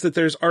find is that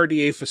there's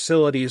RDA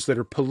facilities that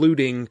are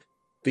polluting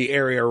the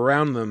area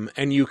around them,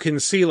 and you can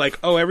see like,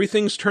 oh,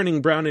 everything's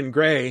turning brown and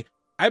gray.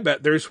 I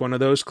bet there's one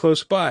of those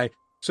close by.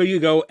 So you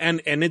go,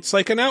 and it's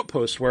like an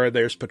outpost where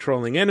there's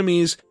patrolling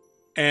enemies,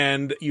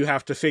 and you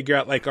have to figure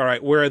out, like, all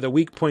right, where are the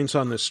weak points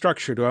on this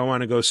structure? Do I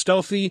want to go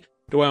stealthy?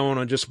 Do I want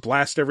to just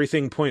blast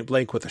everything point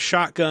blank with a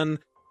shotgun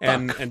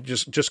and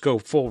just go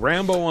full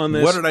Rambo on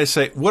this? What did I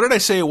say? What did I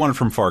say? It wanted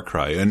from Far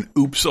Cry, an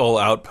Oops All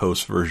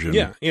Outpost version.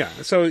 Yeah.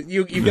 So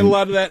you get a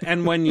lot of that,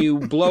 and when you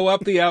blow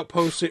up the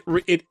outpost,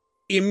 it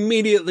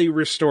immediately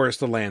restores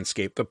the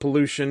landscape. The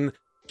pollution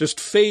just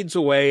fades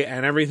away,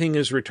 and everything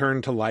is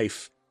returned to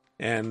life.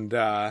 And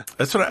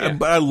that's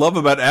what I love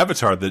about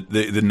Avatar. That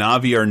the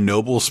Na'vi are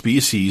noble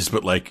species,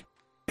 but like,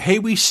 hey,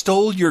 we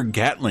stole your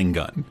Gatling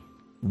gun.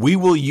 We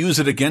will use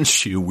it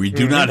against you. We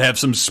do not have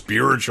some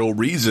spiritual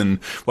reason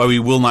why we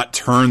will not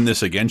turn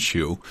this against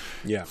you.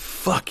 Yeah.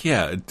 Fuck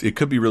yeah. It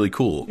could be really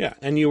cool. Yeah.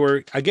 And you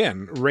were,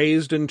 again,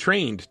 raised and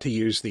trained to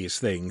use these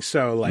things.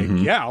 So, like,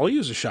 yeah, I'll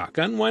use a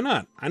shotgun. Why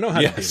not? I know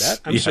how to do that.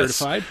 I'm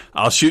certified.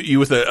 I'll shoot you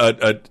with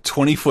a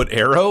 20-foot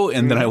arrow,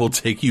 and then I will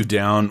take you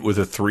down with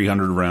a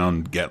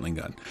 300-round Gatling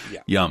gun.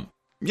 Yeah.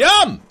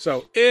 Yum!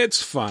 So,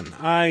 it's fun.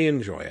 I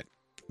enjoy it.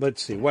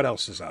 Let's see, what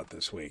else is out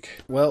this week?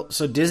 Well,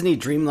 so Disney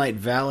Dreamlight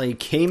Valley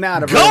came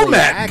out of early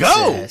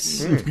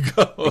access.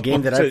 Go! A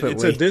game that I put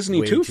it's a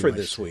Disney 2 for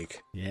this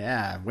week.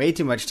 Yeah, way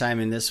too much time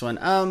in this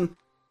one.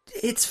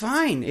 It's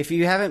fine. If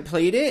you haven't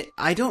played it,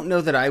 I don't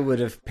know that I would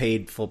have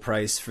paid full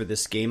price for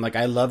this game. Like,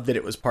 I love that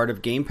it was part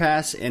of Game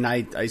Pass, and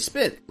I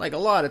spent, like, a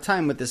lot of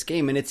time with this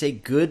game, and it's a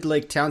good,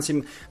 like, town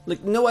sim.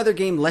 Like, no other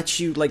game lets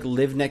you, like,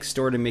 live next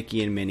door to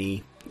Mickey and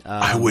Minnie.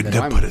 I wouldn't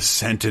have put a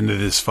cent into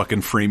this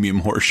fucking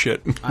freemium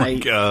horseshit.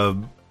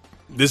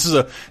 This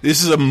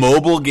is a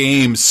mobile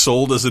game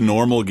sold as a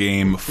normal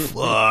game.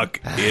 Fuck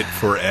it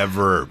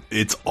forever.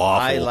 It's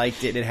awful. I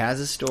liked it. It has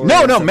a story.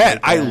 No, Matt,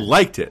 I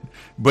liked it.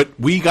 But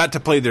we got to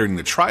play during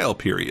the trial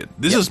period.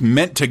 This is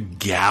meant to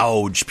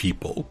gouge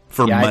people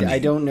for money. I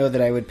don't know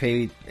that I would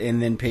pay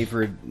and then pay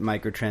for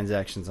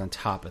microtransactions on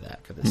top of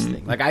that for this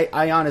thing. Like,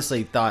 I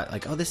honestly thought,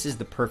 like, oh, this is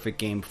the perfect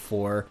game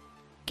for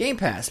Game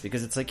Pass,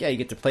 because it's like, yeah, you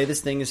get to play this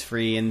thing is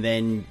free, and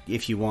then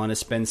if you want to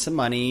spend some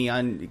money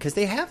on, because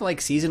they have like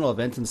seasonal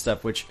events and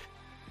stuff which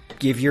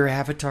give your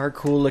avatar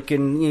cool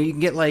looking, you can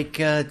get like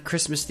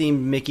Christmas themed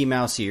Mickey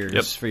Mouse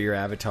ears for your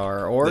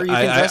avatar, or you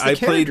can dress the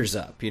characters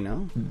up,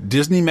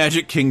 Disney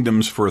Magic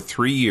Kingdoms for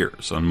 3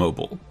 years on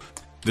mobile.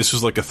 This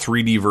was like a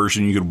 3D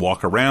version. You could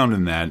walk around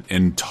in that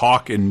and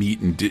talk and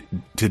meet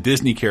to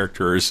Disney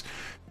characters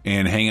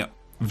and hang out.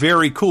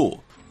 Very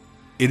cool.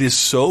 It is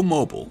so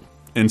mobile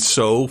and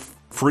so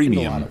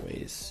freemium. In a lot of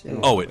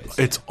ways.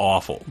 It's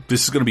awful.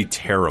 This is going to be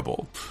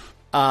terrible.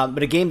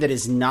 But a game that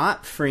is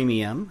not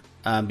freemium,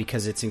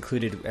 because it's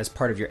included as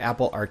part of your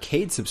Apple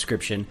Arcade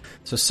subscription.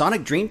 So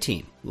Sonic Dream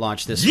Team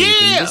launched this week.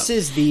 And this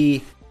is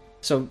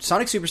so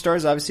Sonic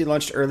Superstars obviously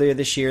launched earlier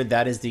this year.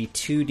 That is the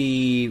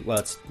 2D, well,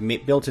 it's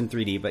built in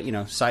 3D, but,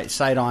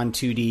 side-on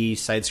 2D,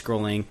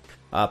 side-scrolling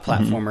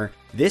platformer.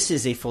 This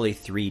is a fully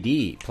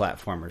 3D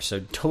platformer,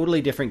 so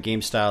totally different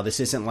game style. This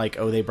isn't like,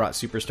 they brought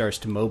Superstars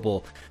to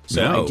mobile.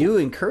 So I do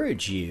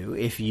encourage you,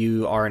 if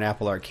you are an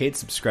Apple Arcade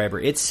subscriber,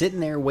 it's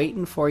sitting there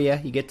waiting for you.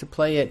 You get to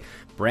play it.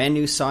 Brand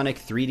new Sonic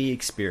 3D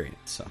experience.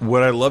 So.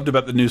 What I loved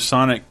about the new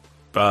Sonic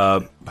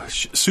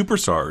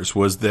Superstars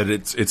was that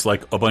it's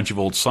like a bunch of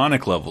old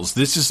Sonic levels.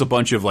 This is a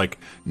bunch of like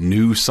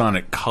new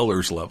Sonic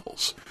Colors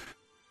levels.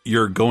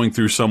 You're going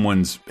through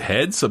someone's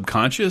head,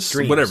 subconscious,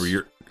 whatever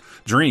your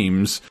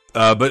dreams,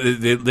 but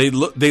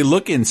they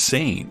look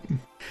insane.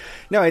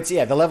 No, it's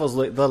the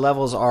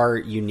levels are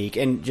unique,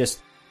 and just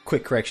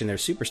quick correction: their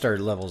Superstar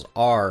levels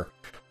are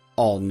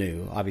all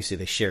new. Obviously,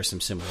 they share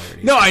some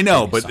similarities. No, I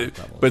know,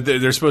 but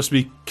they're supposed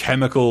to be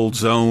Chemical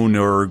Zone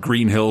or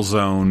Green Hill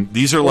Zone.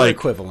 These are like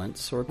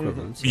equivalents.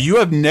 You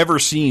have never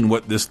seen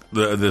what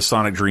the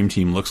Sonic Dream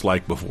Team looks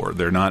like before.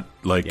 They're not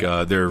like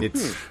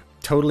It's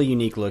totally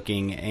unique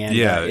looking, and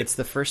it's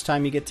the first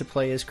time you get to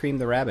play as Cream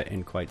the Rabbit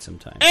in quite some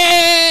time.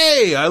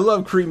 Hey, I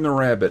love Cream the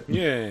Rabbit.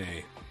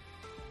 Yay,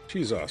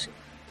 she's awesome.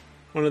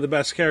 One of the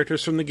best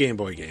characters from the Game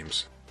Boy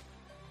games.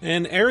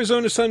 And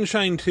Arizona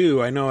Sunshine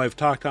 2, I know I've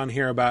talked on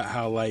here about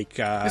how, it's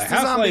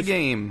the zombie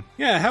game.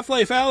 Yeah,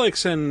 Half-Life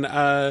Alyx and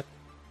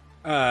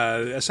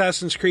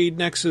Assassin's Creed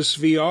Nexus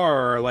VR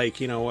are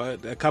like,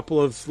 a couple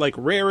of like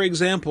rare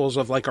examples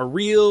of like a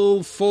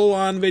real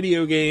full-on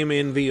video game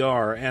in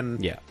VR.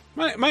 And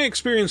my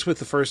experience with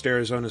the first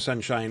Arizona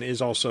Sunshine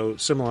is also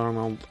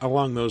similar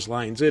along those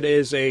lines. It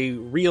is a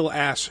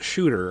real-ass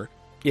shooter.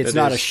 It's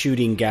not a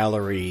shooting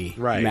gallery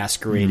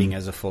masquerading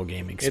as a full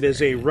game experience. It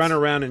is a run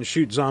around and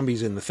shoot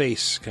zombies in the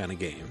face kind of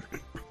game.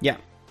 Yeah.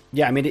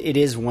 Yeah, I mean, it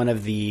is one of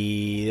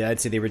I'd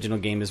say the original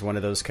game is one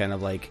of those kind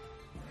of like,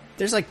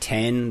 there's like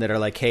 10 that are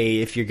like,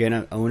 hey, if you're going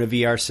to own a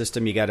VR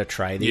system, you got to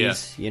try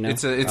these,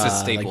 It's a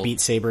staple. Like Beat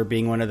Saber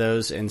being one of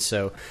those. And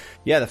so,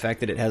 the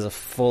fact that it has a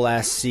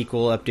full-ass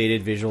sequel,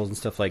 updated visuals and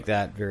stuff like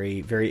that,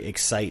 very, very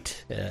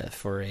excite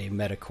for a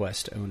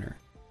MetaQuest owner.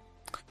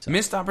 So.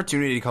 Missed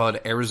opportunity to call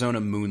it Arizona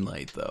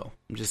Moonlight, though.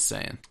 I'm just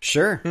saying.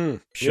 Sure.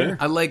 Sure.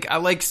 I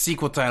like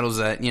sequel titles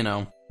that,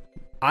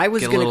 I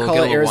was going to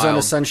call it Arizona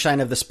wild. Sunshine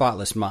of the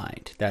Spotless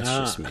Mind. That's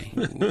just me.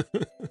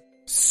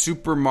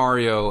 Super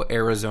Mario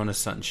Arizona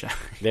Sunshine.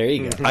 There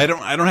you go. I don't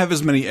have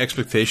as many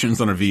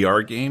expectations on a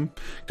VR game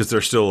because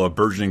they're still a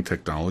burgeoning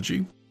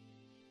technology.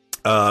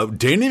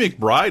 Danny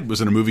McBride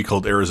was in a movie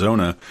called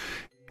Arizona.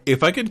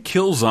 If I could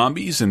kill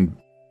zombies and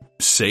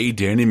say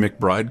Danny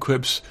McBride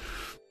quips,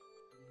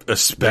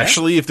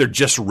 especially if they're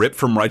just ripped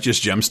from Righteous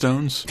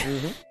Gemstones.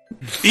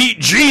 Eat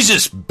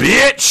Jesus,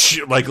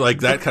 bitch!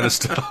 Like that kind of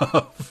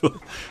stuff.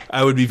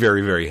 I would be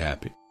very, very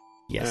happy.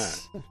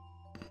 Yes.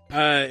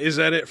 Is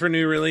that it for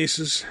new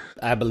releases?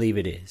 I believe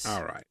it is.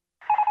 All right.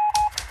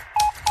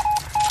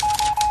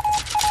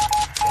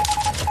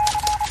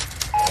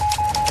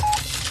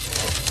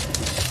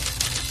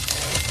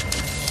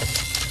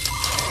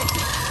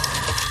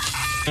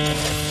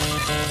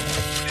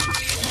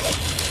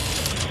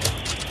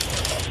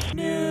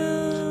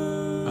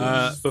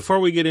 Before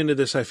we get into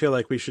this, I feel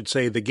like we should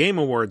say the Game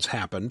Awards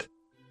happened,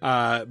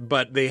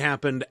 but they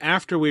happened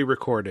after we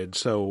recorded,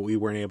 so we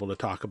weren't able to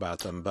talk about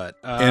them. But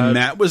and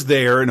Matt was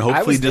there and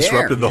hopefully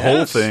disrupted the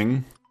whole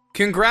thing.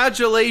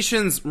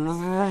 Congratulations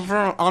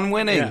on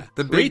winning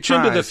the big Reach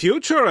prize. into the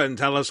future and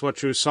tell us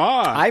what you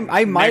saw.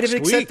 I might have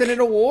accepted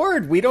an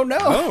award. We don't know.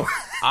 Oh,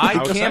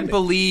 I can't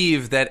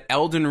believe that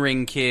Elden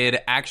Ring Kid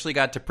actually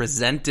got to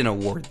present an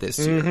award this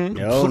year.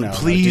 No.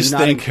 Please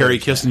thank Harry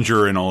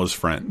Kissinger and all his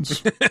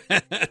friends.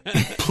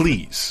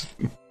 Please.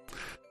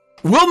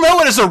 We'll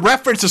know it as a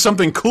reference to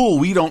something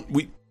cool he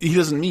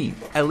doesn't mean.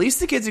 At least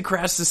the kids who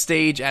crashed the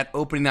stage at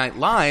Opening Night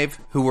Live,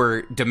 who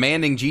were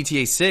demanding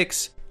GTA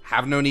 6,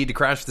 have no need to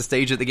crash the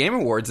stage at the Game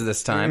Awards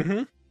this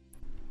time.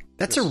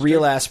 That's a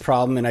real-ass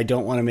problem, and I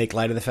don't want to make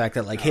light of the fact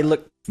that, like, hey,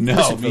 look,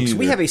 listen, folks,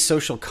 we have a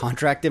social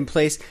contract in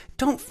place.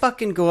 Don't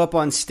fucking go up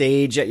on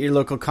stage at your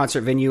local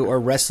concert venue or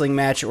wrestling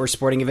match or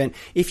sporting event.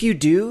 If you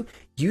do,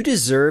 you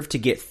deserve to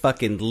get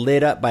fucking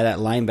lit up by that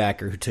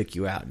linebacker who took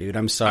you out, dude.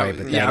 I'm sorry,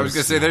 but I was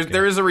going to say,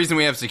 there is a reason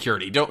we have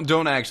security.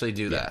 Don't actually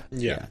do that.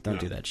 Yeah, don't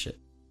do that shit.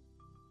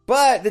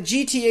 But the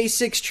GTA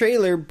 6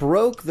 trailer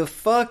broke the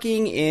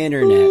fucking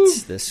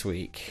internet this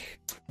week.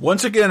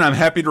 Once again, I'm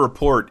happy to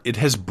report it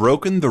has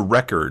broken the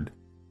record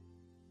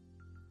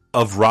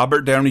of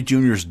Robert Downey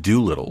Jr.'s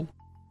Doolittle.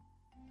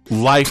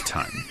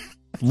 Lifetime.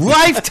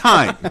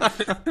 Lifetime!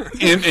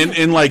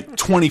 in like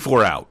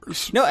 24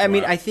 hours. No, I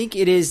mean, I think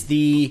it is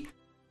the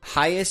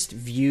highest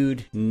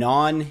viewed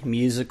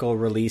non-musical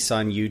release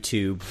on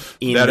YouTube.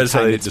 That is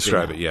how they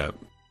describe it, yeah.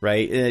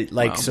 right?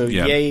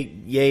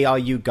 Yay, all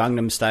you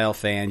Gangnam Style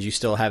fans, you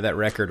still have that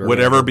record. Or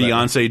whatever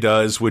Beyonce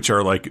does, which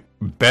are like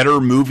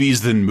better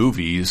movies than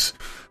movies.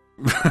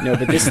 No,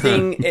 but this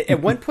thing,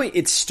 at one point,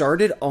 it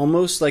started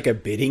almost like a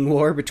bidding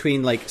war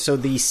between, the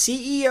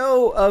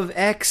CEO of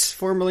X,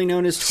 formerly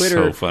known as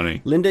Twitter, so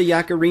funny. Linda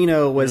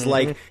Yaccarino, was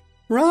like,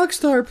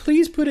 Rockstar,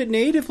 please put it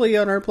natively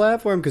on our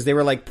platform, because they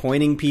were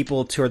pointing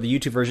people toward the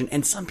YouTube version,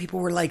 and some people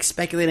were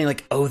speculating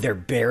oh, they're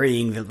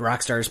burying the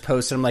Rockstar's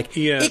post, and I'm like,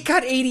 it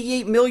got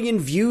 88 million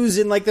views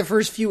in the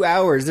first few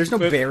hours. There's no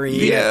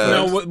burying.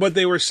 No, what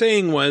they were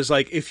saying was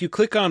if you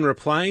click on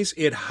replies,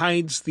 it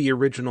hides the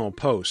original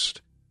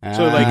post.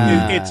 So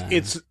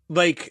it's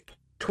like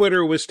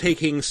Twitter was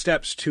taking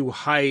steps to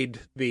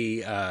hide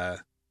the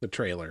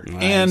trailer.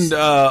 Nice. And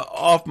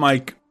off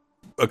mic,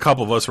 a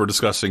couple of us were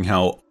discussing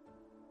how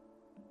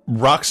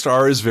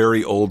Rockstar is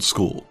very old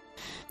school,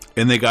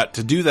 and they got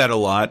to do that a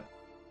lot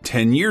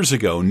 10 years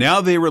ago.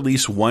 Now they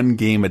release one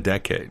game a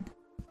decade.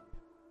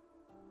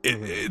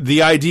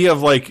 The idea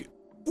of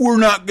we're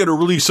not going to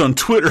release on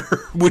Twitter,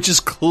 which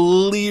is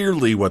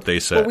clearly what they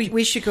said. Well,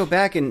 we should go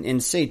back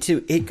and say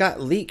too, it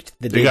got leaked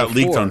the day It got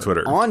before leaked on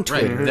Twitter.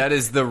 Right. That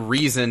is the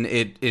reason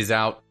it is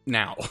out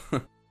now.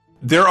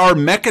 There are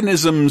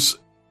mechanisms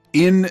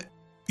in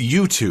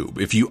YouTube.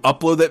 If you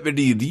upload that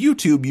video to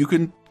YouTube, you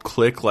can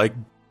click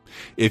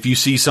if you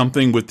see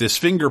something with this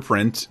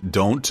fingerprint,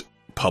 don't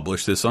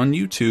publish this on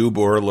YouTube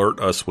or alert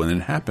us when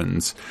it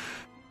happens.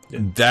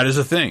 That is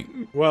a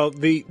thing. Well,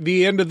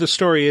 the end of the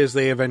story is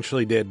they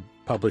eventually did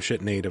publish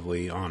it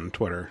natively on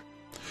Twitter.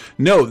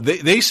 No,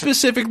 they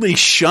specifically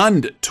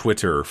shunned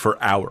Twitter for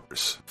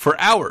hours.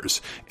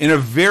 In a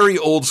very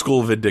old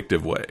school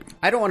vindictive way.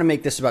 I don't want to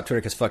make this about Twitter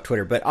because fuck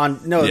Twitter, but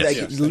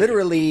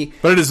literally.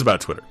 But it is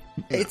about Twitter.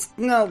 It's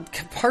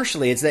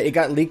partially it's that it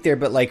got leaked there,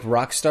 but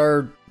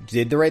Rockstar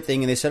did the right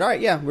thing and they said, all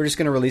right, yeah, we're just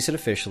going to release it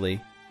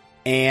officially.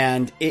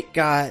 And it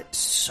got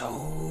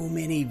so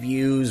many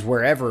views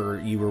wherever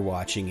you were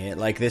watching it.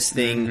 This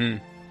thing.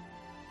 Mm-hmm.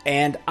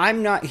 And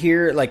I'm not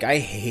here, I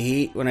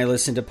hate when I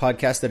listen to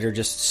podcasts that are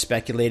just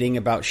speculating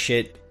about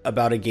shit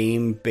about a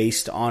game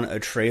based on a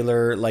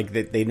trailer,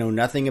 that they know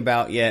nothing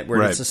about yet,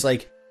 where it's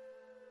just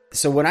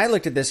so when I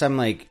looked at this, I'm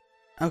like,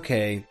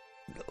 okay,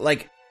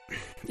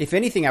 if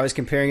anything, I was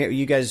comparing it,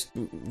 you guys,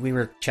 we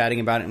were chatting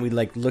about it, and we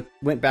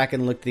went back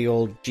and looked at the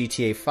old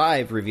GTA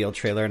 5 reveal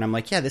trailer, and I'm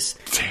like, yeah, this...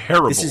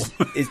 Terrible. This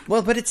is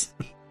well, but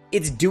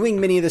it's doing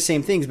many of the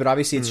same things, but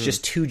obviously it's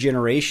just 2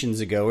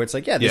 generations ago where it's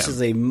this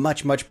is a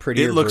much, much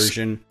prettier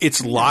version.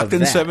 It's locked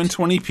in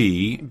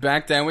 720p.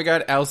 Back then we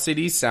got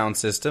LCD sound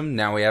system.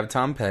 Now we have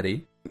Tom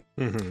Petty.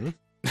 Mm-hmm.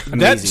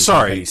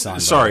 Sorry.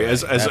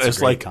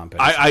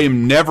 I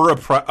am never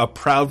a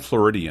proud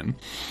Floridian.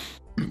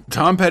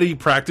 Tom Petty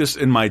practiced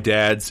in my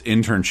dad's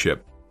internship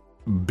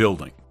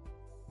building.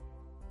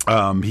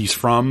 He's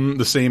from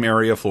the same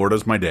area of Florida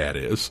as my dad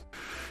is.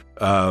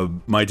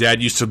 My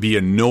dad used to be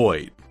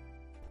annoyed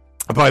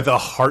by the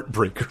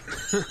Heartbreaker.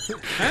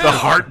 The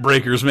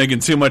Heartbreakers making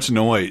too much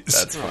noise.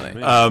 That's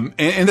funny.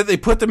 And that they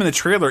put them in the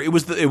trailer. It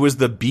was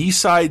the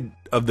B-side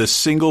of the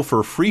single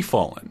for Free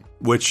Fallin',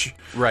 which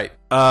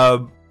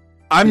I'm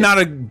not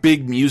a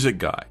big music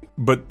guy,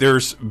 but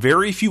there's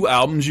very few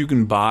albums you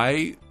can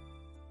buy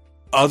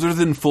other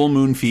than Full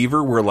Moon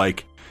Fever where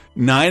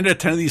 9 out of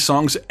 10 of these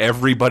songs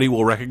everybody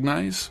will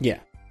recognize. Yeah.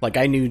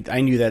 I knew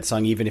that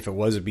song even if it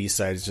was a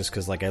B-side, just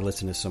because I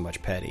listen to so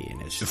much Petty, and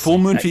it's just Full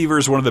Moon Fever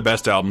is one of the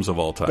best albums of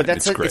all time. But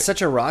it's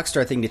such a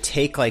Rockstar thing to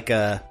take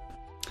a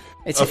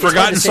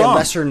forgotten song, a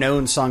lesser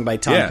known song by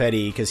Tom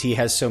Petty because he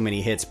has so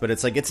many hits, but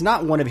it's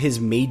not one of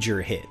his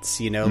major hits.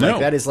 No.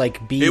 That is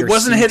B. It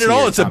wasn't a hit at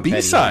all. It's a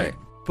B-side,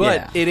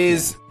 but it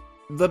is.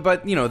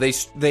 But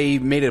they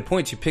made it a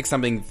point to pick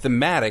something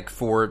thematic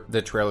for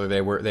the trailer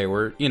they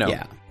were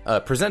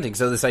presenting.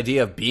 So this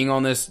idea of being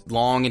on this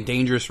long and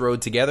dangerous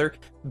road together,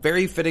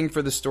 very fitting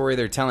for the story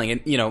they're telling.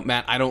 And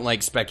Matt, I don't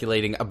like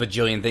speculating a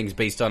bajillion things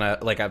based on a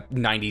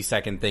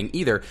 90-second thing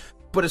either.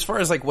 But as far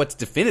as what's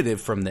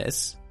definitive from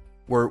this,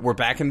 we're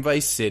back in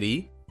Vice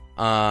City.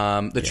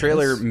 The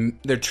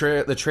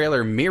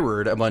trailer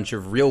mirrored a bunch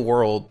of real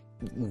world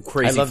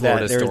crazy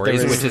Florida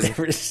stories, which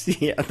is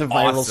the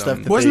viral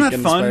awesome. stuff. Wasn't that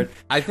fun?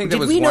 I think that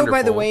was wonderful. Did we know, wonderful.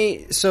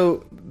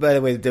 by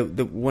the way,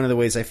 the one of the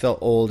ways I felt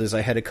old is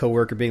I had a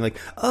coworker being like,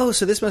 "Oh,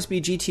 so this must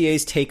be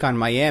GTA's take on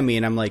Miami,"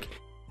 and I'm like,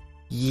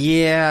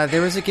 "Yeah,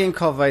 there was a game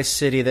called Vice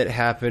City that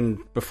happened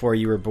before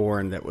you were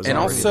born. That was, and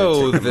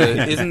also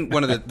isn't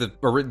one of the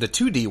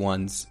 2D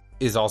ones."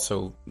 Is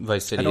also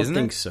Vice City, isn't it?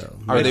 I don't think so.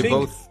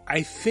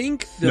 I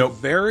think the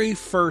very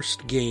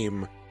first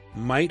game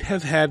might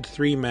have had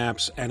 3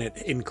 maps, and it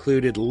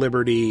included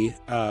Liberty,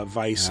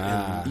 Vice,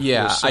 and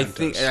Los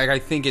Santos. I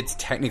think it's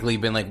technically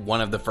been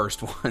one of the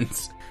first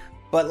ones.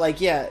 But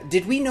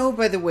did we know,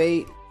 by the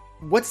way,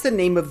 what's the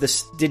name of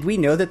the? Did we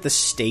know that the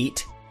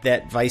state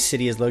that Vice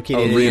City is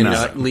located in?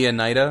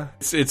 Leonida.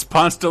 It's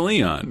Ponce de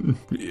Leon.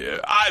 Yeah,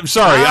 I'm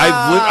sorry,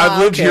 I've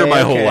lived here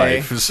my whole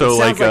life, so it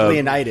sounds like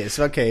Leonidas.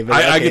 Okay,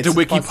 but I get to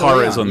wiki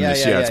Paras on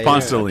this. It's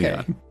Ponce de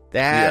Leon.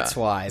 That's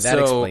why. That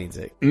explains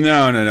it.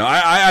 No.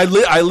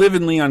 I live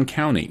in Leon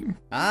County.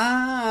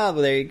 Ah,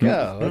 well, there you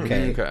go.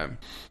 Okay. Okay.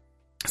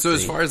 So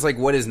as far as like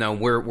what is known,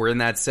 we're in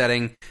that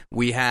setting.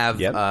 We have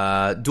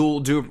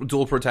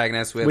dual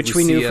protagonists. We have Which Lucia.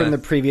 we knew from the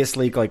previous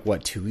leak, like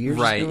what, 2 years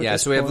ago? Right? Yeah.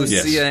 So we have point?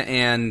 Lucia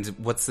and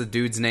what's the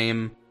dude's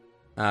name?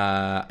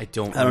 I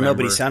don't know,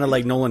 but he sounded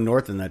like Nolan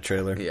North in that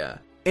trailer. Yeah.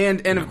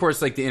 And of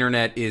course, like the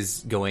internet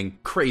is going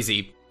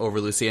crazy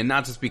over Lucia, and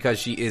not just because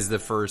she is the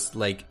first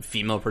like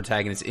female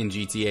protagonist in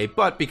GTA,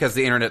 but because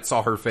the internet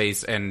saw her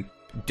face and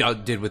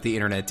did what the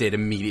internet did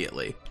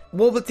immediately.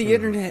 Well, but the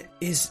internet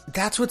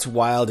that's what's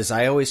wild is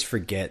I always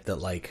forget that,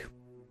 like,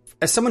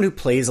 as someone who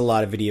plays a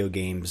lot of video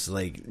games,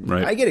 like,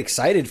 I get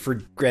excited for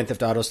Grand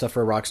Theft Auto stuff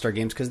or Rockstar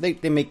games because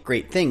they make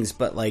great things,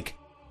 but like,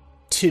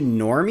 to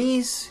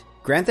normies,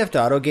 Grand Theft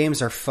Auto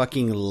games are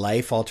fucking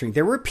life-altering.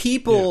 There were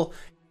people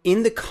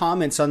in the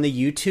comments on the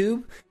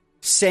YouTube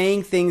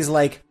saying things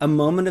like, a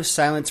moment of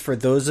silence for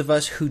those of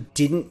us who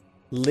didn't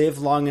live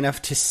long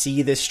enough to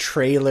see this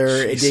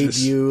trailer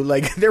debut.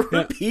 Like, there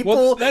were people...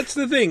 Well, that's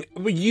the thing.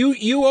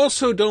 You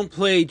also don't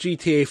play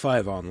GTA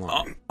 5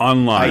 online.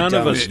 Online. None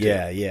of us do.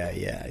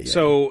 Yeah.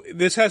 So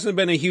this hasn't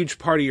been a huge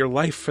part of your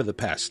life for the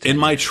past 10 In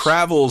my years.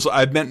 travels,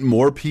 I've met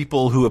more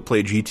people who have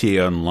played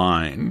GTA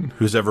Online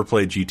who's ever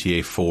played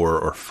GTA 4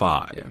 or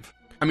 5. Yeah.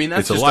 I mean,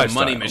 that's just a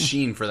money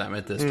machine for them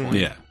at this point.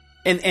 Yeah.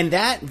 And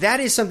that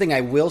is something I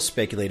will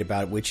speculate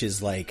about, which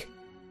is like,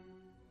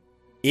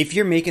 if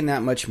you're making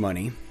that much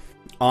money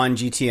on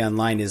GTA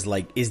Online,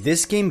 is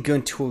this game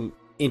going to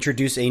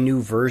introduce a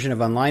new version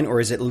of Online, or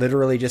is it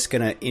literally just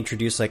going to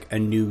introduce like a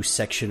new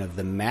section of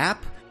the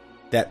map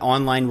that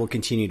Online will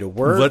continue to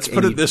work? Let's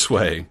put it this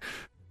way.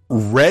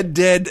 Red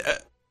Dead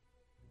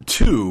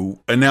 2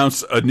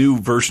 announced a new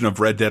version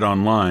of Red Dead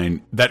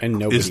Online that and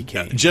nobody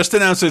came. Just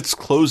announced it's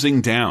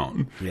closing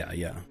down.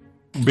 Yeah.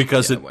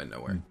 Because it went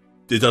nowhere.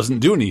 It doesn't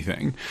do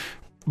anything.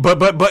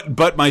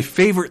 But my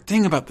favorite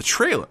thing about the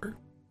trailer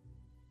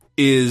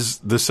is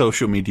the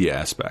social media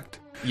aspect.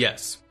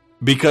 Yes.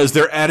 Because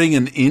they're adding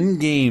an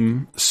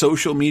in-game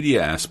social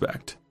media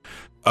aspect,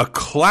 a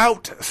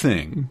clout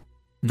thing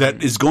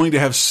that is going to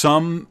have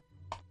some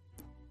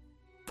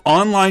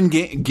online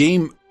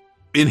game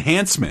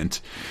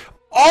enhancement.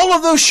 All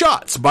of those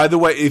shots, by the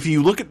way, if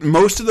you look at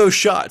most of those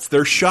shots,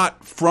 they're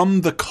shot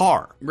from the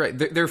car. Right.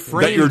 They're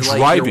framed you're like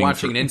driving you're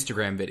watching through. an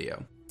Instagram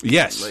video.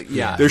 Yes.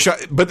 Yeah. They're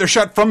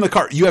shot from the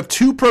car. You have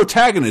two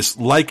protagonists,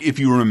 like if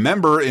you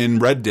remember in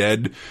Red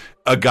Dead,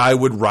 a guy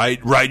would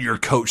ride your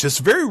coach. This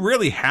very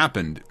rarely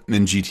happened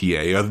in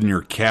GTA, other than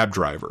your cab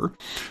driver.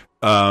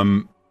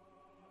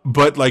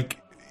 But like,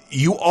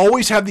 you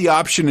always have the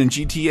option in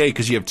GTA,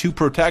 because you have two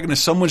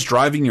protagonists. Someone's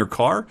driving your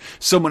car.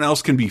 Someone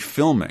else can be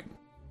filming.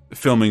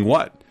 Filming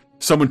what?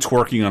 Someone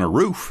twerking on a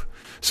roof.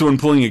 Someone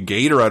pulling a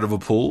gator out of a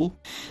pool.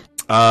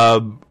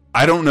 I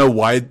don't know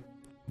why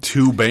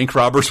two bank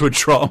robbers would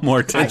draw more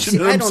attention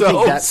to themselves. I don't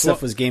think that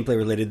stuff was gameplay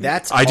related.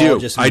 That's I all do.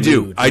 just I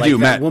do. mood. I do, that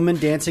Matt. Woman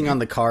dancing on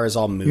the car is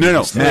all mood.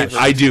 No, Matt.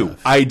 I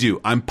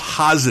do. I'm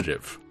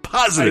positive.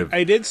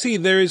 I did see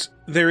there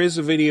is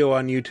a video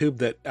on YouTube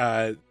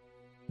that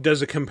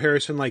does a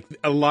comparison. Like,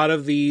 a lot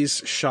of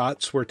these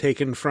shots were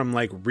taken from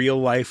like real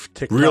life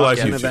TikTok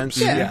events.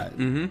 Yeah.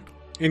 Mm-hmm.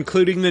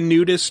 Including the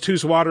nudist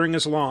who's watering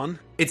his lawn.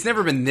 It's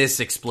never been this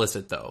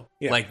explicit, though.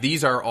 Yeah. Like,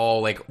 these are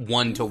all like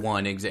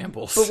one-to-one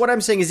examples. But what I'm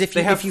saying is, if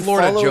they you, have if you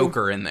Florida follow,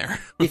 Joker in there,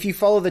 if you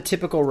follow the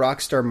typical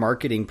Rockstar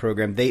marketing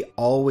program, they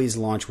always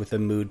launch with a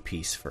mood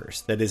piece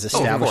first. That is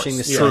establishing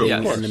the setting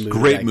and the mood.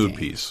 Great of that mood game.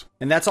 piece.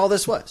 And that's all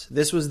this was.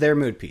 This was their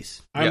mood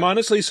piece. I'm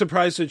honestly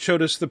surprised it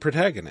showed us the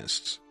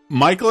protagonists.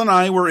 Michael and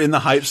I were in the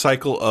hype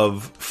cycle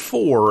of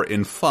 4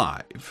 and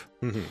 5,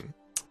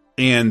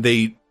 and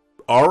they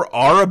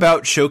are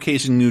about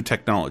showcasing new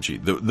technology.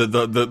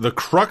 The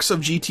crux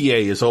of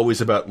GTA is always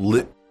about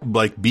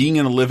like being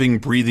in a living,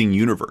 breathing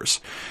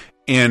universe,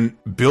 and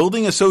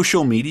building a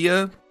social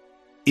media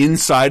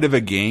inside of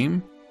a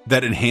game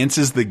that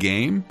enhances the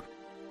game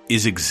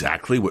is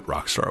exactly what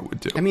Rockstar would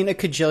do. I mean, a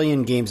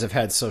cajillion games have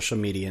had social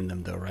media in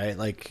them, though, right?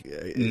 Like,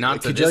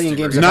 not a cajillion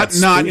games, have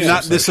not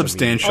had this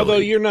substantially. Although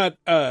you're not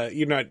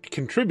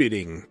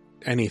contributing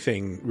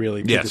anything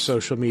really to the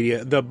social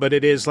media, but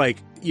it is like,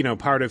 you know,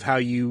 part of how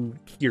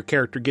your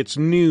character gets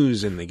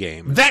news in the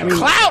game. That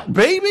clout,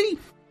 baby.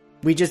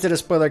 We just did a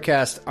spoiler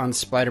cast on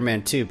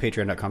Spider-Man 2,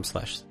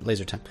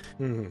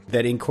 patreon.com/lasertime,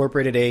 that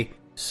incorporated a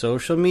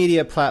social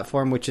media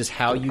platform, which is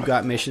how you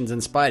got missions in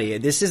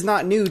Spidey. This is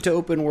not new to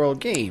open world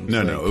games.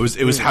 No.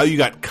 It was how you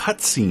got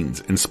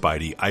cutscenes in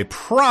Spidey. I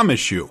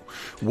promise you,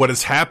 what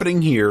is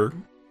happening here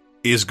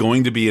is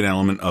going to be an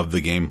element of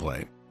the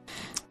gameplay.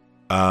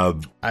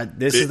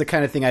 This is the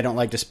kind of thing I don't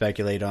like to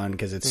speculate on,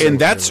 because it's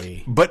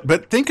early.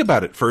 But think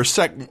about it for a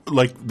second,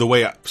 like the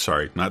way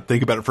not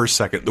think about it for a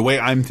second, the way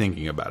I'm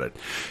thinking about it.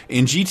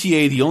 In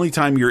GTA, the only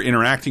time you're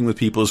interacting with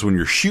people is when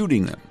you're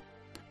shooting them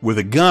with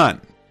a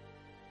gun.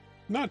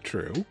 Not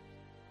true.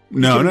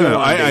 No.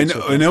 I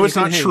know it's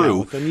not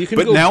true.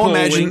 But now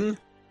imagine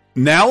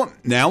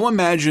now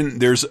imagine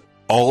there's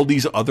all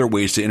these other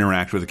ways to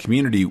interact with the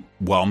community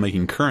while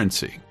making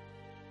currency.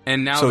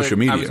 And now social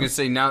media. I was going to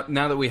say, now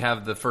that we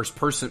have the first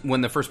person,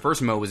 when the first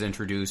person mode was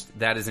introduced,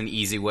 that is an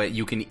easy way.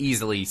 You can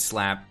easily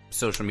slap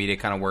social media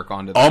kind of work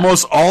onto that.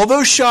 Almost all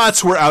those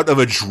shots were out of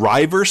a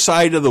driver's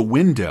side of the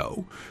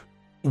window,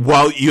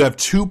 while you have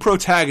two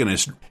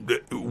protagonists.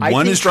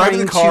 One is driving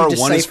the car,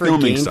 one is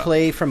filming stuff.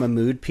 Gameplay from a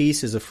mood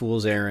piece is a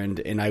fool's errand,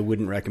 and I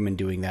wouldn't recommend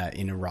doing that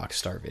in a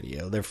Rockstar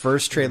video. Their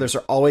first trailers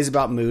are always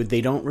about mood.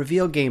 They don't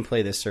reveal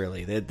gameplay this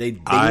early. They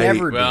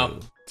never do.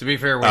 To be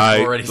fair, we've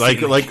already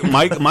seen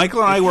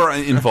Michael and I were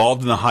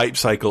involved in the hype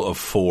cycle of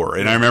 4,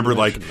 and I remember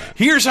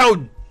here's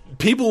how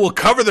people will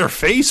cover their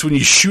face when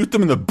you shoot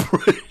them in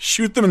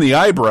the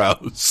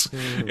eyebrows,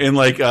 and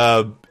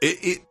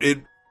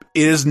it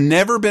has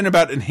never been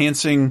about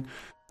enhancing.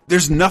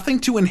 There's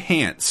nothing to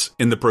enhance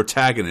in the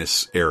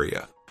protagonist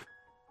area.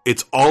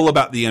 It's all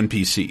about the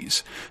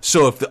NPCs.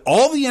 So if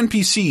all the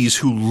NPCs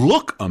who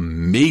look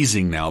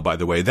amazing now, by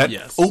the way,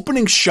 that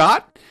opening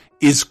shot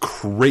is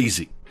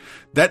crazy.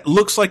 That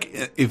looks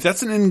like, if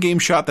that's an in-game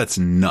shot, that's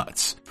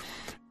nuts.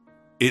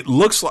 It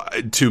looks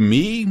like, to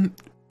me,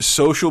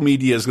 social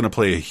media is going to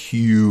play a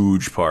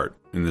huge part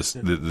in this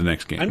the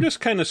next game. I'm just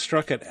kind of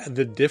struck at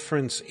the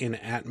difference in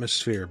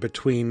atmosphere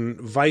between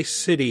Vice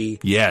City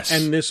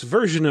and this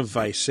version of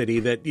Vice City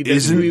that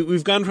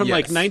we've gone from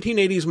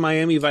 1980s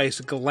Miami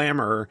Vice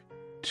glamour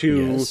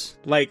to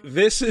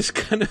this is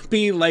going to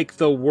be like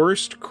the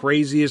worst,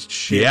 craziest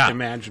shit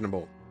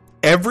imaginable.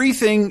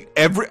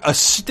 A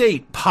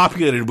state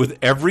populated with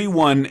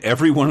everyone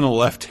on the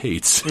left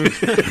hates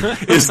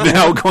is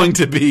now going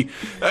to be.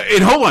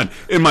 And hold on.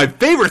 And my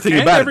favorite thing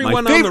about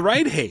everyone on the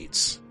right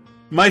hates.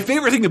 My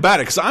favorite thing about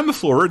it, because I'm a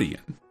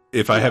Floridian,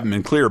 if I haven't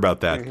been clear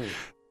about that,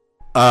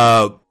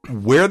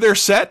 where they're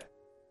set,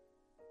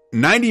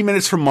 90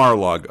 minutes from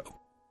Mar-a-Lago.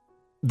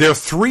 They're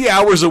 3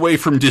 hours away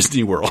from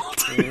Disney World.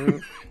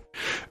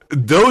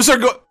 Those are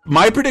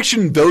my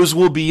prediction. Those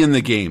will be in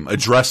the game,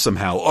 addressed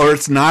somehow, or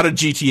it's not a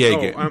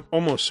GTA game.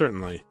 Almost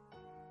certainly.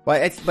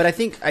 Well, but I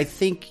think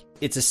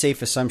it's a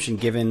safe assumption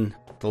given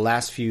the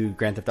last few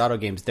Grand Theft Auto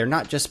games. They're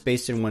not just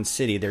based in one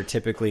city. They're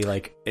typically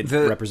representative of an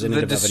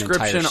entire state.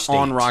 The description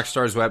on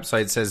Rockstar's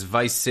website says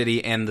Vice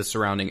City and the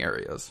surrounding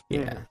areas.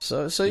 Yeah.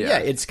 So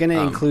it's going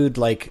to include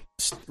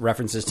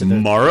references to the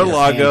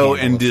Mar-a-Lago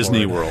and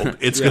Disney World.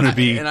 It's going to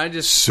be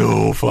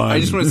so fun. I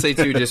just want to say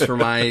too, just for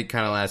my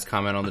kind of last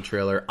comment on the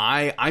trailer,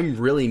 I'm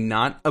really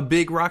not a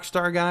big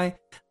Rockstar guy.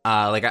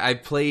 I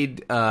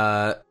played.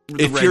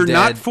 If you're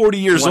not 40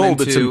 years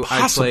old, it's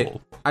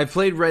impossible. I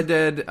played Red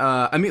Dead.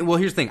 Here's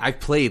the thing. I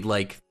played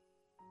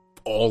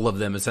all of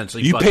them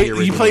essentially. You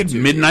played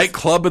Midnight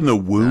Club in the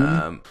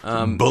Womb.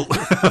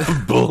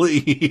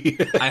 Bully.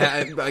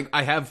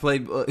 I have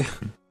played.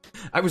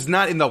 I was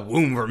not in the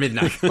womb for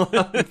Midnight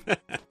Club.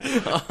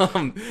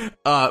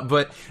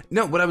 But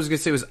no, what I was gonna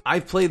say was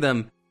I've played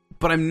them,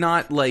 but I'm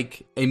not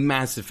a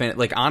massive fan.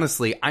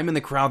 Honestly, I'm in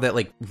the crowd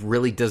that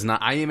really does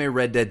not. I am a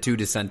Red Dead 2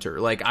 dissenter.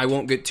 I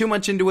won't get too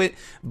much into it,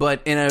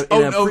 but in a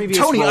previous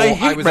Tony, role,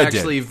 I was Red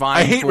actually Dead.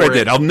 vying I hate for Red it.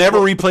 Dead. I'll never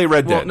replay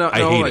Red Dead. I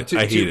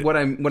hate it. What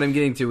I'm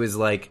getting to is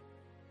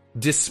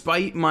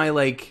despite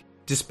my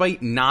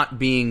despite not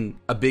being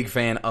a big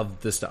fan of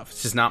the stuff,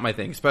 it's just not my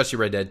thing. Especially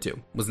Red Dead 2,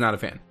 was not a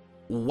fan.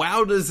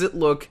 Wow, does it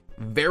look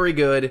very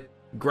good,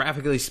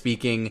 graphically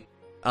speaking.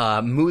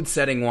 Mood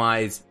setting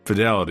wise,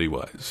 fidelity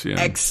wise,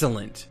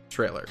 excellent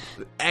trailer.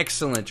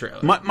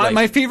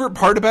 My favorite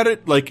part about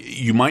it,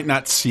 you might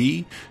not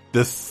see,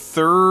 the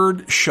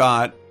third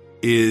shot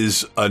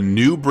is a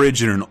new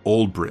bridge and an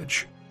old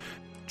bridge.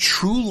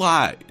 True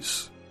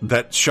Lies,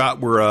 that shot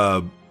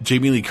where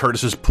Jamie Lee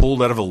Curtis is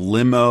pulled out of a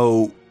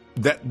limo.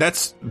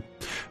 That's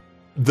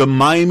the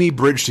Miami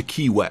Bridge to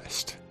Key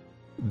West.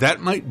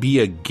 That might be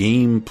a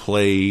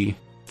gameplay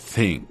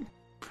thing.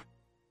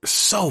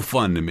 So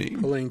fun to me.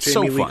 Pulling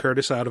Jamie Lee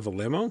Curtis out of a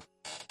limo?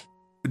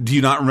 Do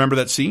you not remember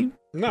that scene?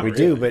 No, we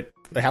do, but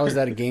how is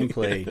that a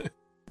gameplay?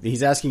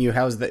 He's asking you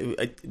how's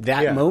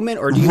that moment,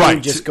 or do you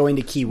mean just going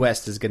to Key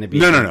West is going to be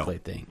a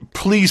gameplay thing?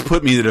 Please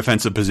put me in the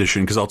defensive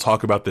position because I'll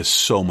talk about this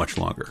so much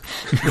longer.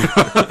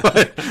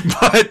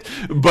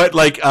 but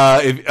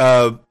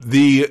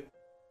the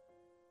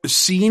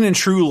scene in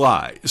True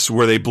Lies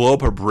where they blow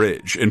up a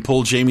bridge and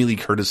pull Jamie Lee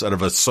Curtis out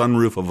of a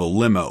sunroof of a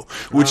limo,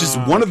 which is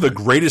one of the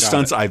greatest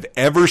stunts I've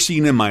ever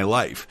seen in my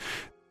life.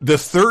 The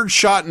third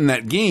shot in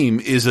that game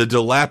is a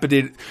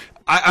dilapidated.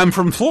 I'm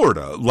from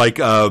Florida.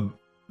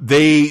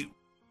 They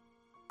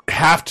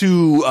have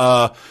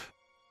to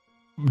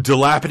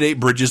dilapidate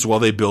bridges while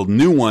they build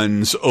new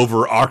ones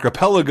over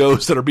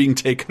archipelagos that are being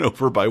taken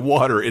over by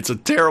water. It's a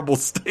terrible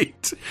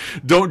state.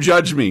 Don't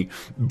judge me.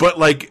 But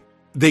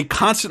they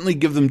constantly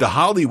give them to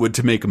Hollywood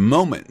to make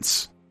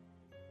moments.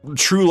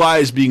 True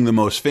Lies being the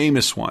most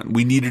famous one.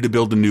 We needed to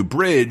build a new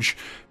bridge.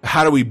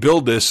 How do we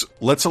build this?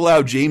 Let's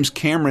allow James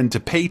Cameron to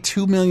pay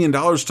 $2 million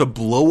to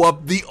blow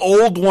up the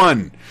old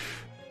one.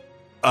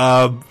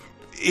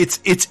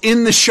 It's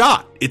in the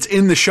shot. It's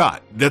in the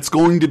shot. That's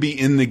going to be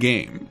in the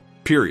game.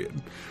 Period.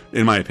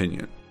 In my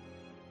opinion.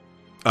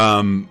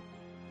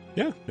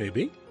 Yeah,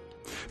 maybe.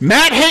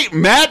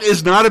 Matt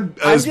is not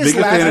as big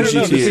a fan of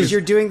GTA because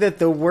you're doing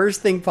the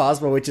worst thing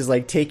possible, which is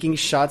like taking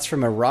shots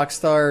from a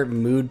Rockstar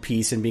mood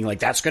piece and being like,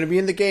 "That's going to be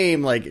in the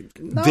game." Like,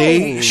 no.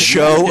 They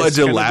show a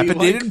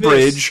dilapidated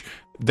bridge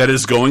that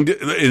is going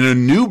to in a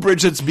new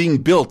bridge that's being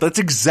built. That's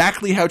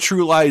exactly how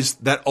True Lies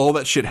that all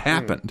that shit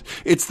happened.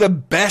 It's the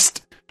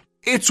best.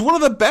 It's one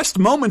of the best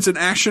moments in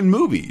action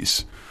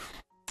movies.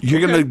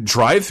 You're going to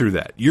drive through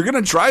that. You're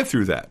going to drive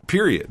through that.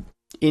 Period.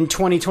 In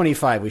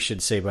 2025, we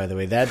should say, by the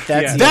way, that's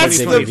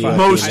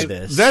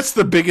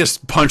the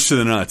biggest punch to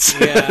the nuts.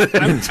 Yeah,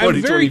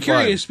 I'm very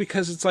curious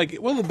because it's like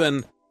it will have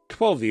been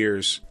 12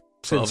 years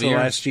since the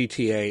last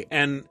GTA,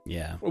 and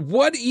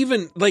what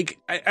even like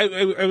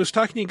I was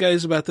talking to you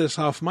guys about this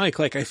off mic.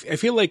 Like I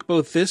feel like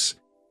both this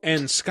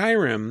and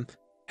Skyrim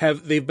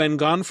they've been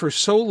gone for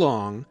so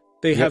long.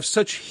 They have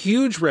such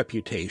huge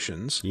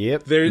reputations.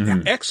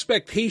 Their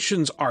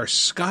expectations are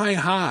sky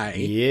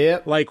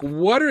high. Like,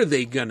 what are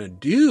they going to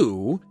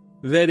do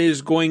that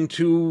is going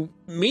to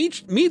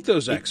meet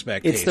those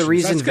expectations? It's the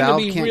reason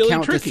Valve can't really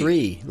count tricky. to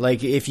 3.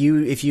 Like, if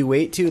you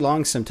wait too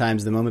long,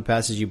 sometimes the moment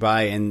passes you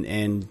by,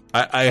 and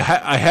I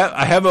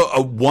have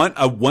a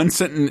one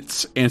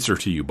sentence answer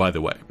to you. By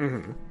the way,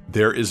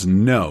 there is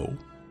no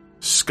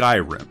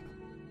Skyrim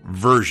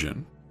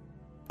version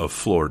of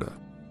Florida.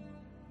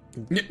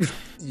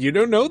 You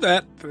don't know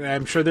that.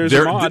 I'm sure there's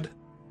a mod.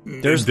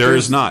 There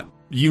is not.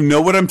 You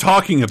know what I'm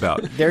talking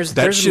about.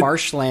 There's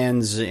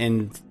marshlands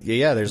and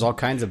there's all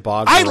kinds of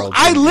bog worlds.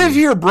 I live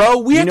here, bro.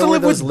 We have to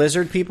live where those with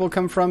lizard people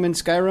come from in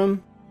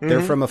Skyrim.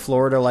 They're from a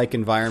Florida-like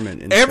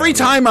environment. Every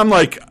time I'm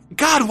like,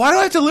 God, why do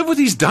I have to live with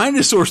these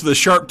dinosaurs with the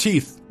sharp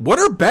teeth? What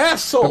are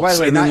bass salts? By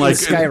the way, not in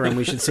Skyrim.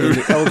 We should say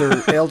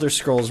the Elder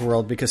Scrolls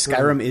world, because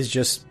Skyrim is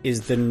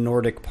the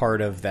Nordic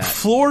part of that.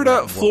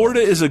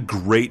 Florida is a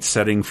great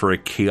setting for a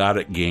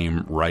chaotic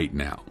game right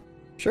now.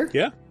 Sure.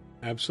 Yeah.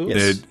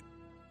 Absolutely.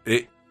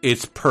 Yes.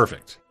 It's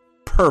perfect.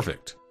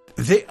 Perfect.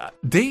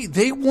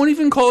 They won't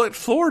even call it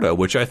Florida,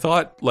 which I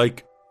thought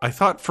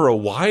for a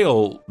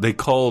while they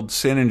called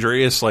San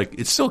Andreas like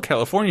it's still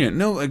California.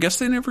 No, I guess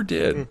they never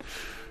did.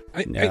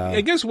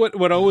 I guess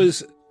what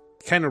always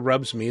kind of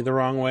rubs me the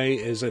wrong way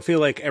is I feel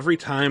like every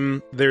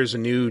time there's a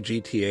new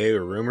GTA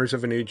or rumors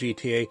of a new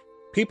GTA,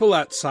 people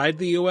outside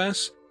the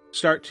US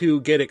start to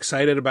get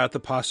excited about the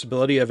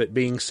possibility of it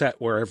being set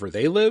wherever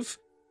they live,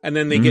 and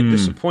then they get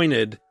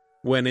disappointed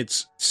when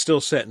it's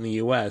still set in the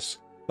US.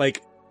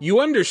 Like, you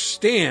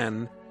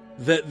understand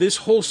that this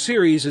whole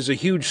series is a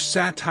huge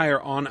satire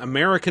on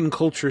American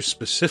culture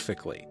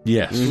specifically.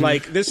 Yes.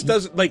 Like, this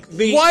doesn't, like,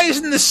 why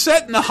isn't this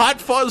set in a hot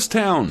fuzz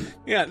town?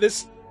 Yeah,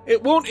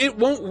 it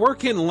won't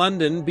work in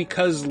London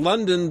because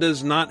London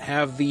does not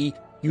have the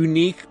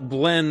unique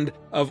blend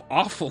of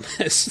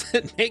awfulness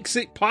that makes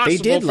it possible they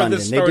did for London.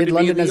 this story They did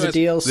London to be in as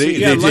the a US. DLC.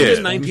 Yeah, London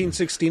did.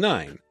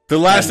 1969. The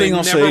last thing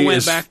I'll never say went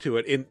is back to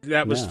it.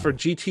 That was for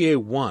GTA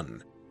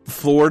 1.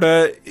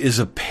 Florida is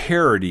a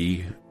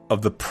parody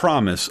of the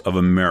promise of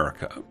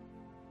America.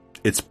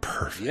 It's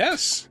perfect.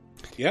 Yes.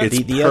 Yeah.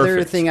 The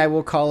other thing I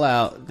will call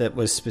out that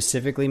was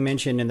specifically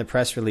mentioned in the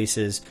press release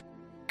is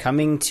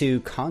coming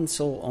to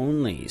console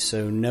only,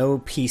 so no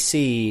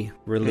PC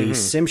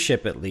release,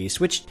 SimShip at least,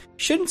 which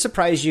shouldn't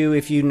surprise you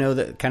if you know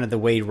that kind of the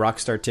way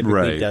Rockstar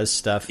typically does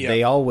stuff. Yeah.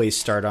 They always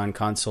start on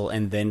console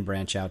and then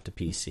branch out to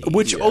PC.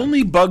 Which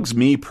only bugs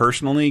me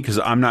personally because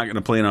I'm not going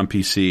to play it on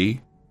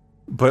PC.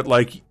 But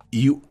like,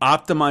 you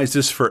optimize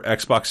this for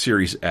Xbox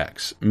Series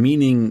X,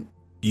 meaning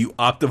you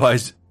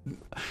optimize.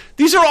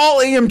 These are all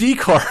AMD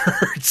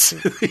cards.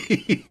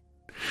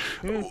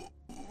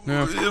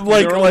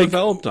 They're all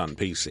developed on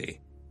PC.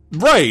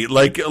 Right,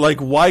 like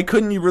why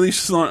couldn't you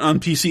release this on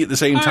PC at the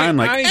same time?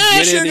 I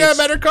should have got a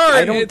better card.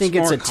 I don't think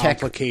it's a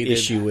tech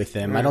issue with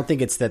them. I don't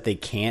think it's that they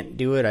can't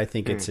do it. I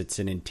think it's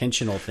an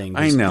intentional thing.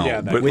 I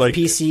know, but with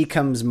PC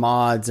comes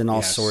mods and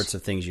all sorts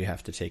of things you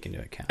have to take into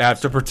account.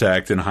 Have to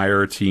protect and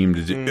hire a team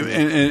to do.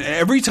 And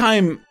every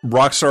time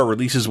Rockstar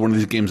releases one of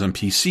these games on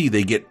PC,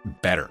 they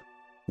get better,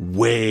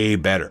 way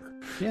better.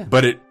 Yeah.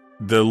 But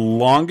the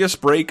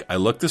longest break, I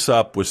looked this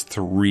up, was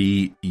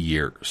 3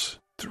 years.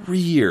 3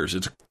 years.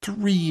 It took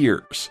 3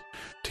 years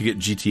to get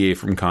GTA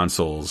from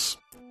consoles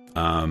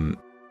to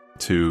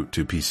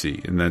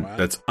PC, and then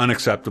that's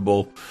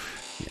unacceptable.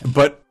 Yeah.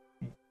 But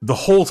the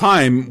whole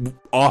time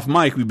off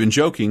mic, we've been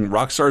joking.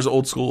 Rockstar's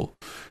old school.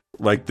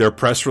 Like, their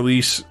press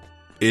release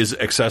is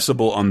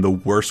accessible on the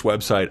worst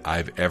website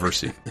I've ever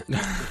seen.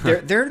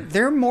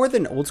 They're more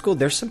than old school.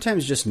 They're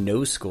sometimes just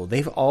no school.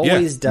 They've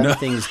always done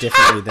things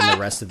differently than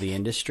the rest of the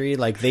industry.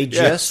 Like, they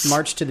just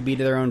march to the beat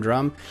of their own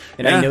drum.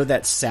 And I know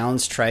that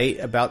sounds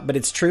trite but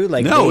it's true.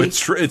 Like, it's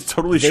true. It's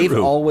totally true.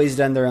 They've always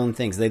done their own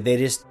things. They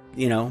just,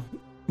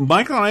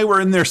 Michael and I were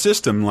in their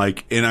system,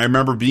 and I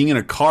remember being in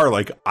a car,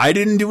 I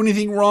didn't do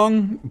anything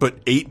wrong, but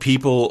 8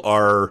 people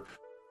are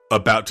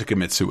about to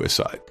commit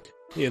suicide.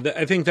 Yeah,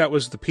 I think that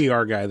was the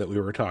PR guy that we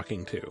were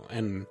talking to,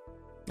 and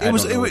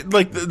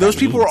those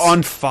people were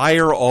on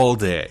fire all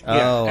day.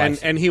 Yeah,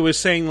 and he was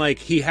saying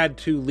he had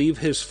to leave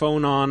his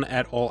phone on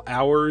at all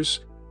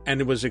hours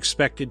and was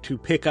expected to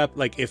pick up,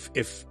 like,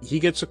 if he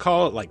gets a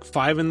call at like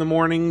 5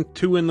 a.m,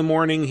 2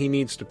 a.m, he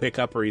needs to pick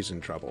up or he's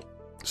in trouble.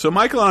 So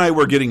Michael and I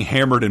were getting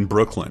hammered in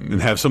Brooklyn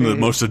and have some of the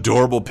most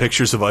adorable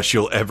pictures of us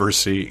you'll ever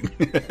see.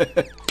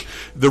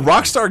 The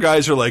Rockstar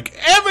guys are like,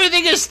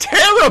 everything is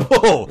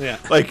terrible. Yeah.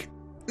 Like,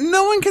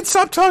 no one can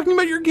stop talking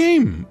about your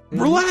game.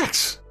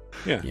 Relax.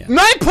 Yeah.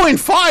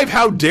 9.5,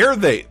 how dare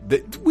they?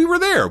 We were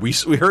there. We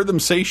heard them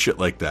say shit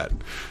like that.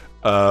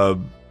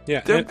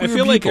 Yeah, I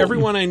feel like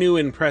everyone I knew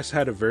in press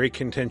had a very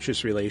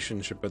contentious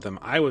relationship with them.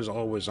 I was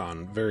always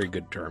on very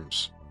good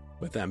terms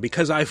with them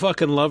because I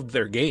fucking loved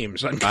their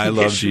games. I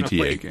love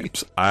GTA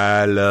games.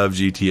 I love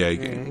GTA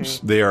games.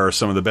 They are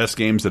some of the best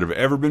games that have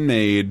ever been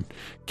made.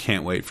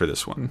 Can't wait for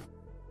this one.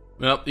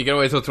 Well, you gotta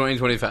wait till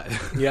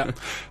 2025. Yeah.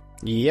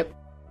 Yep.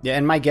 Yeah,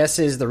 and my guess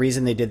is the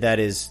reason they did that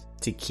is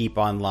to keep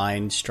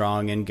online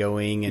strong and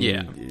going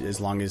and as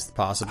long as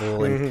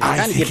possible, and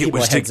kind of give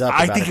people a heads up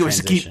about a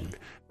transition.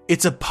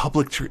 It's a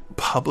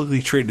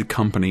publicly traded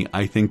company.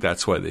 I think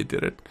that's why they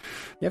did it.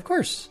 Yeah, of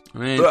course. I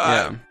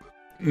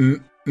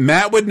mean,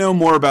 Matt would know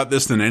more about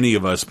this than any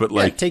of us, but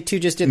like Take-Two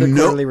just did their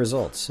quarterly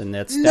results, and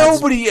that's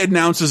nobody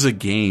announces a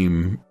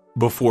game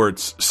before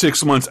it's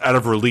 6 months out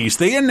of release.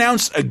 They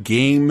announced a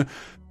game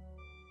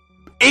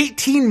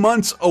 18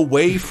 months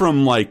away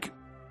from like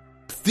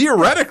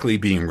theoretically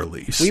being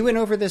released. We went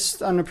over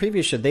this on a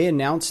previous show. They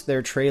announced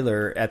their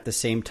trailer at the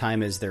same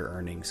time as their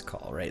earnings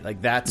call, right?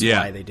 Like that's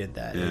why they did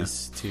that. It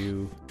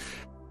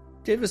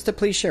was to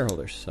please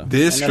shareholders. So.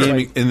 This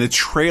game and the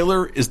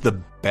trailer is the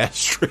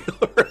best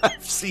trailer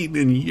I've seen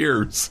in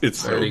years. It's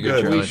so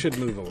good. We should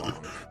move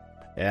along.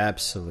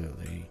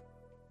 Absolutely.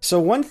 So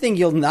one thing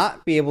you'll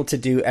not be able to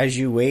do as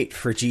you wait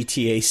for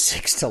GTA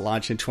 6 to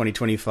launch in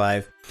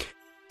 2025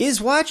 is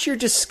watch your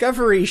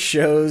Discovery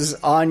shows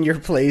on your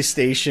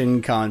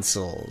PlayStation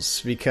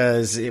consoles,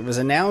 because it was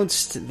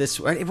announced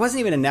it wasn't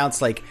even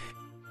announced, like,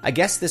 I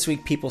guess this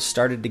week people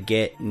started to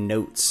get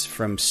notes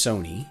from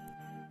Sony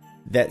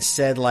that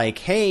said, like,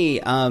 hey,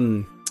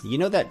 you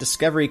know that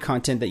Discovery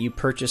content that you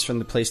purchased from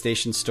the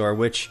PlayStation Store,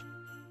 which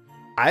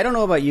I don't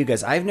know about you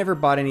guys. I've never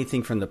bought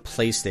anything from the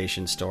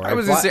PlayStation Store. I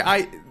was going to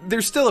say,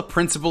 there's still a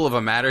principle of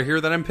a matter here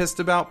that I'm pissed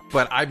about,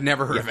 but I've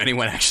never heard of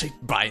anyone actually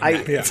buying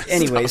that.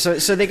 Anyway,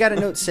 so they got a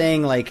note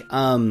saying, like,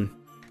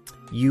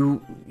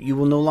 you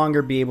will no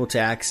longer be able to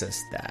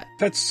access that.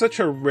 That's such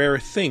a rare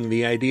thing,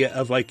 the idea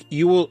of, like,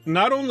 you will,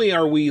 not only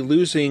are we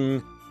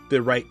losing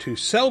the right to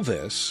sell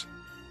this,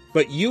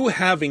 but you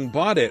having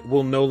bought it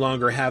will no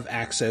longer have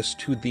access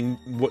to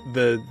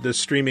the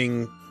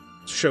streaming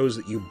shows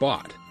that you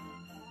bought.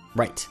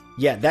 Right.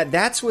 Yeah,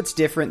 that's what's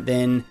different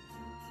than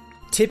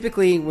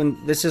typically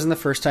when this isn't the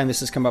first time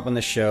this has come up on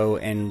the show,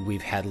 and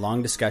we've had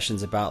long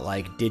discussions about,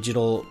 like,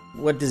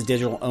 what does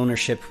digital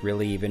ownership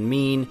really even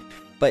mean?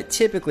 But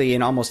typically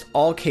in almost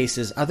all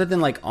cases, other than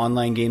like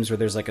online games where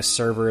there's like a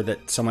server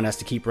that someone has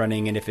to keep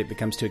running, and if it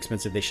becomes too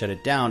expensive, they shut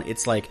it down.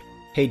 It's like,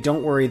 hey,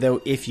 don't worry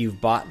though, if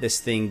you've bought this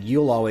thing,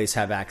 you'll always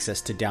have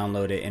access to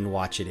download it and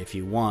watch it if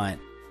you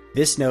want.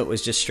 This note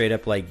was just straight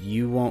up like,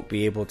 you won't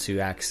be able to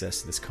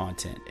access this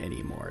content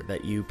anymore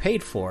that you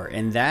paid for.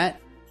 And that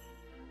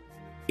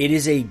it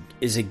is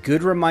a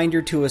good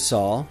reminder to us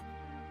all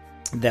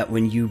that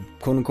when you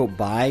quote unquote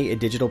buy a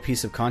digital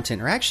piece of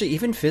content, or actually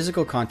even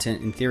physical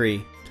content in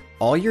theory,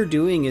 all you're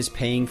doing is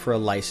paying for a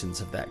license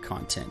of that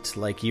content.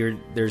 Like,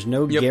 there's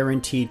no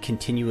guaranteed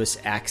continuous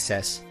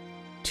access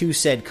to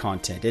said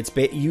content.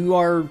 You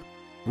are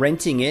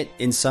renting it,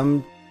 in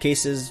some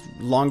cases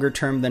longer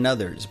term than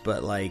others,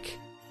 but like,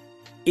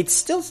 it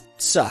still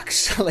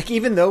sucks. Like,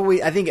 even though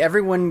I think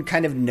everyone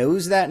kind of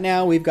knows that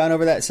now. We've gone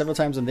over that several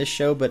times on this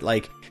show, but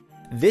like,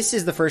 this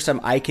is the first time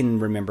I can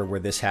remember where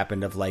this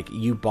happened, of like,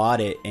 you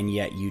bought it and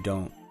yet you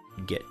don't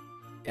get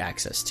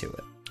access to it.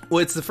 Well,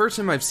 it's the first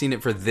time I've seen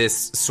it for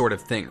this sort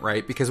of thing,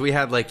 right? Because we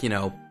had, like, you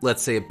know,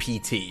 let's say a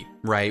PT,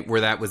 right? Where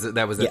that was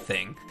a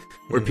thing.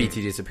 Where PT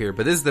disappeared.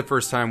 But this is the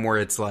first time where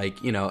it's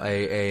like, you know,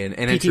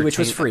 an PT, which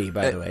was free,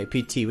 by the way.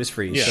 PT was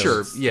free. Yeah.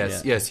 Sure.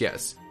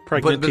 Yes.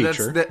 Pregnant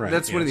teacher.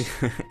 That's one of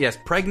the... Yes,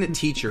 pregnant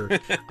teacher.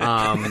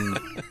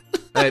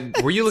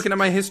 Were you looking at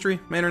my history,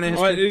 my internet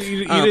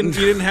history? Well, you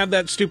didn't have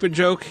that stupid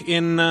joke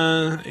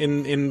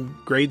in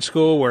grade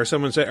school where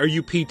someone said, "Are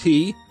you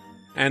PT?"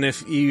 And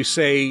if you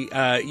say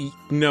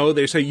no,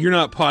 they say you're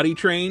not potty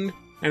trained.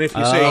 And if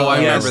you say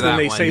yes, then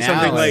they say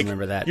something like,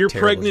 "You're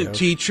pregnant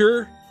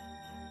teacher."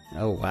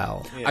 Oh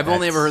wow! Yeah, I've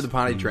only ever heard the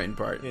potty trained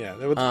part. Yeah,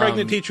 the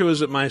pregnant teacher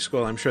was at my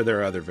school. I'm sure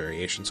there are other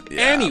variations.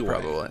 Anyway,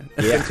 probably.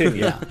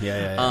 Continue.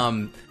 Yeah.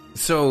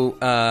 So,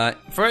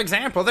 for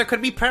example, there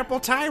could be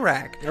purple tie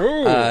rack.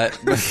 Oh.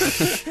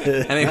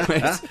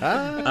 Anyways,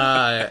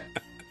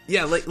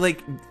 yeah,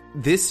 like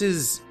this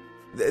is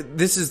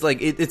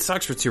like it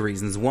sucks for two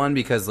reasons. One,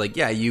 because like,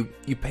 yeah, you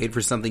paid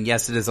for something.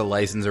 Yes, it is a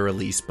license or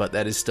release, but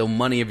that is still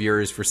money of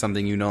yours for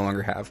something you no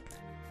longer have.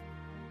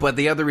 But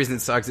the other reason it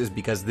sucks is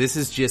because this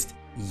is just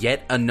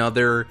yet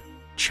another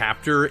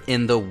chapter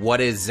in the what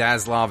is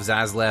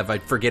Zaslav, I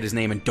forget his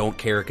name and don't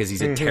care because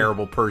he's a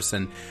terrible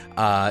person,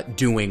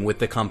 doing with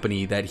the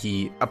company that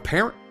he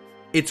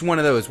it's one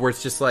of those where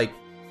it's just like,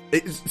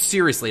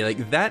 seriously,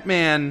 like that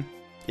man.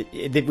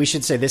 We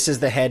should say this is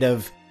the head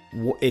of.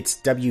 It's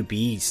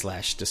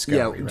WB/Discovery.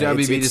 Yeah, right?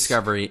 WB it's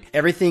Discovery.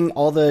 Everything,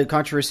 all the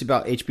controversy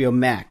about HBO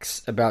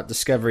Max, about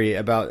Discovery,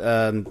 about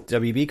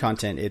WB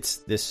content. It's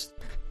this.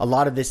 A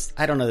lot of this.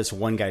 I don't know this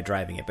one guy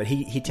driving it, but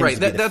he tends to be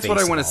the that's face what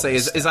I of want to all say.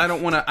 this Is stuff. I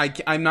don't want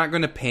to. I'm not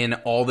going to pin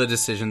all the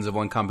decisions of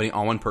one company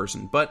on one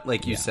person. But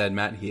like you said,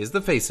 Matt, he is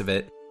the face of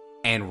it.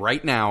 And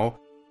right now,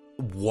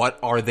 what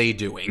are they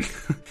doing?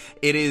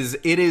 It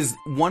is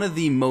one of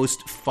the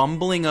most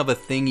fumbling of a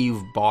thing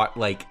you've bought,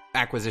 like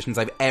acquisitions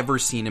I've ever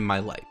seen in my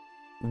life.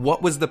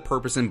 What was the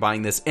purpose in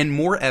buying this? And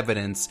more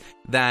evidence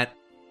that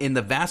in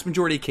the vast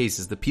majority of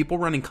cases, the people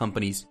running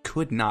companies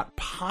could not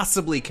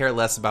possibly care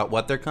less about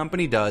what their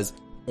company does,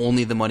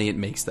 only the money it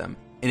makes them.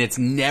 And it's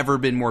never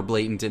been more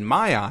blatant in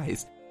my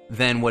eyes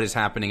than what is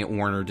happening at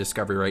Warner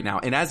Discovery right now.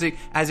 And as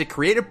a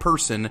creative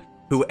person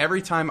who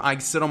every time I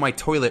sit on my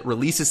toilet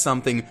releases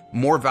something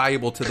more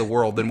valuable to the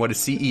world than what a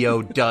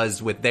CEO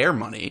does with their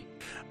money,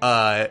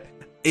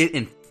 it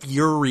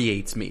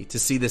infuriates me to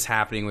see this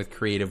happening with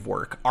creative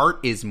work. Art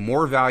is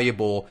more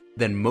valuable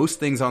than most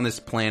things on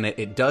this planet.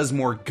 It does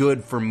more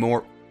good for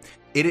more.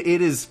 It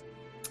is,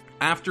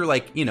 after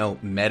like,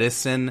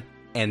 medicine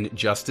and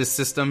justice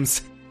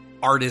systems,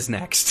 art is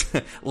next.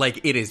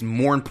 Like, it is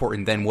more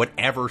important than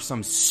whatever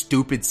some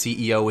stupid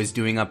CEO is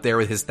doing up there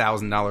with his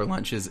 $1,000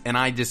 lunches. And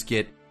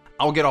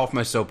I'll get off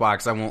my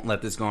soapbox. I won't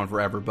let this go on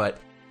forever. But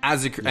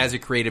as a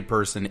creative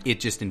person, it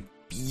just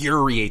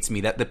infuriates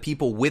me that the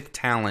people with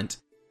talent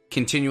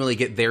continually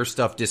get their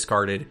stuff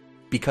discarded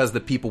because the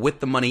people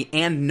with the money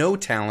and no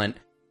talent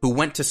who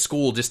went to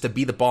school just to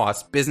be the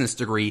boss, business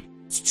degree,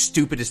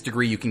 stupidest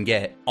degree you can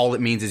get. All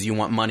it means is you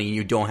want money and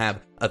you don't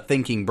have a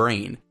thinking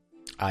brain.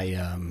 I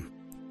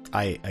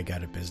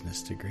got a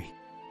business degree.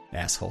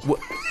 Asshole.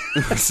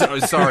 So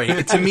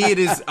sorry. To me, it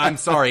is. I'm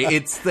sorry.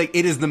 It's like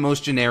it is the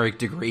most generic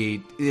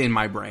degree in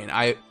my brain.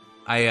 I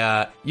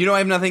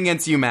have nothing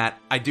against you, Matt.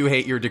 I do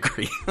hate your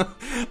degree.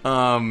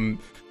 Nothing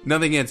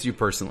against you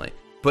personally,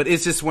 but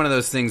it's just one of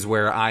those things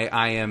where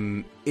I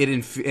am it.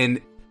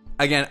 And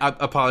again, I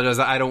apologize.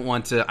 I don't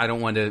want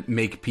to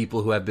make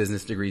people who have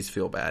business degrees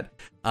feel bad.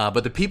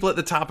 But the people at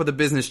the top of the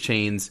business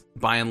chains,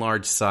 by and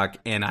large, suck,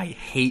 and I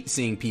hate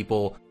seeing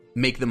people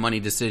make the money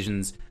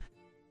decisions,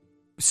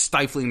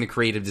 stifling the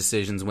creative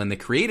decisions when the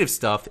creative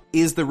stuff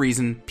is the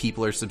reason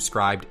people are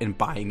subscribed and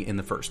buying in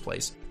the first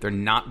place. They're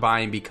not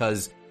buying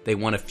because they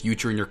want a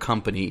future in your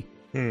company.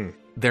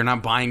 They're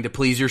not buying to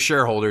please your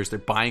shareholders. They're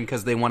buying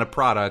because they want a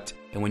product.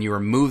 And when you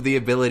remove the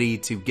ability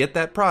to get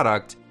that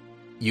product,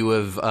 you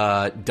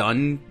have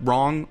done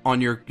wrong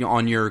on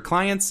your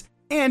clients.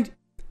 And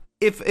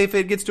if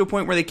it gets to a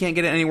point where they can't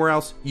get it anywhere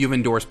else, you've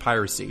endorsed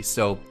piracy.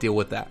 So deal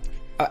with that.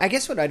 I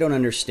guess what I don't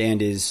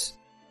understand is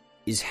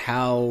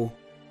how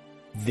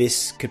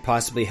this could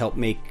possibly help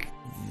make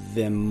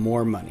them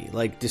more money.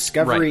 Like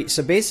Discovery. Right.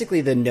 So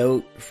basically the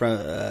note from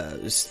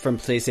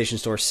PlayStation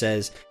Store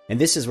says,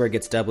 and this is where it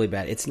gets doubly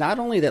bad. It's not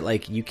only that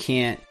like you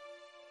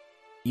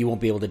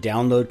won't be able to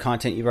download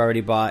content you've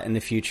already bought in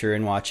the future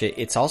and watch it.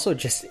 It's also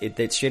just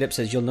it straight up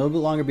says you'll no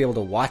longer be able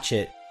to watch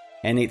it.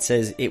 And it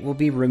says it will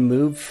be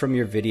removed from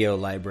your video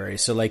library.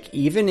 So like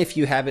even if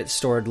you have it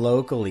stored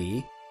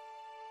locally,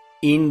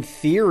 in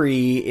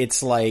theory,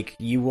 it's like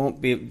you won't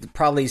be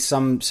probably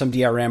some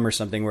DRM or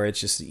something where it's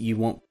just you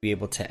won't be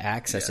able to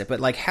access it. But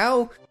like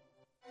how,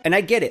 and I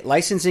get it,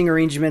 licensing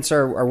arrangements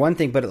are one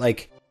thing, but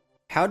like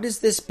how does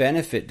this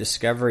benefit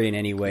Discovery in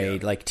any way?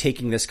 Like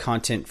taking this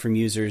content from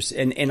users,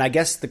 and I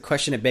guess the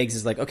question it begs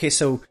is like, okay,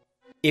 so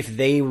if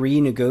they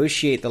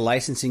renegotiate the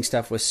licensing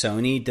stuff with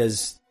Sony,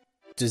 does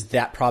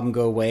that problem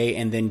go away,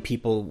 and then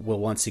people will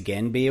once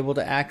again be able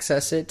to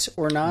access it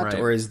or not, right.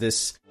 Or is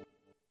this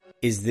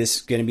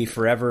going to be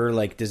forever?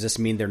 Like, does this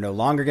mean they're no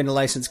longer going to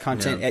license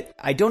content? Yeah.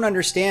 I don't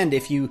understand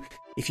if you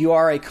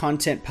are a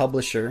content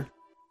publisher,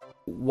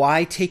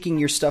 why taking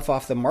your stuff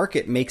off the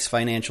market makes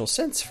financial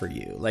sense for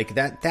you. Like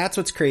that's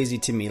what's crazy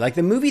to me. Like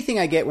the movie thing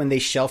I get when they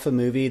shelf a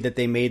movie that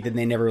they made, then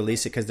they never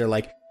release it because they're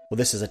like, well,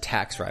 this is a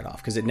tax write-off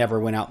because it never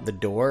went out the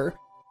door.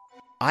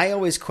 I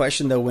always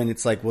question though when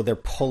it's like, well, they're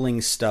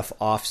pulling stuff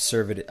off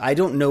service. I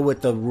don't know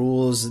what the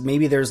rules,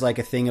 maybe there's like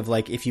a thing of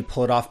like, if you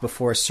pull it off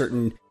before a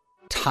certain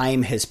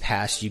time has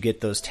passed, you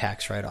get those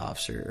tax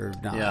write-offs or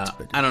not. Yeah,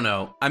 but I don't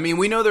know. I mean,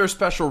 we know there are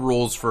special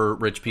rules for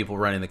rich people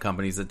running the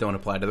companies that don't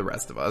apply to the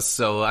rest of us,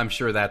 so I'm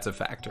sure that's a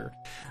factor.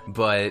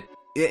 But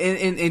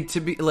and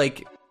to be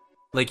like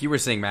you were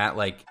saying, Matt,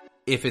 like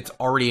if it's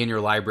already in your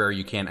library,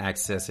 you can't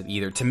access it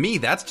either. To me,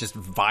 that's just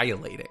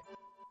violating.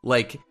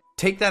 Like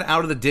take that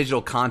out of the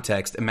digital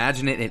context.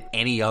 Imagine it in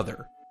any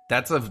other.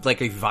 That's a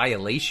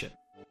violation.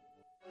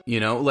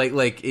 You know,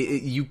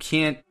 you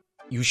can't.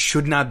 You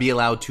should not be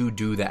allowed to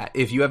do that.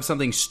 If you have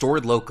something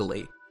stored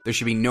locally, there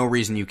should be no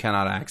reason you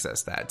cannot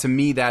access that. To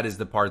me, that is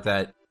the part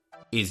that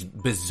is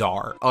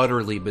bizarre,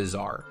 utterly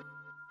bizarre.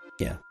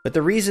 Yeah, but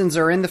the reasons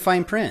are in the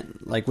fine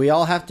print. Like, we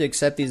all have to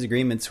accept these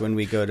agreements when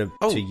we go to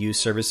use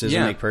services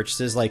and make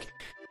purchases. Like,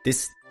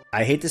 this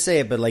I hate to say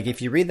it, but like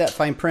if you read that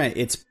fine print,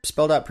 it's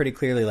spelled out pretty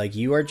clearly. Like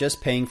you are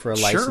just paying for a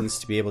license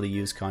to be able to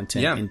use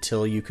content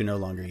until you can no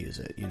longer use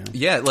it. You know?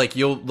 Yeah, like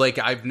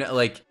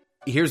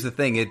here's the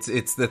thing.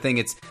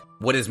 It's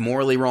what is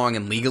morally wrong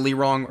and legally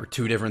wrong are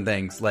two different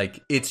things.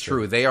 Like it's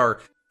true. They are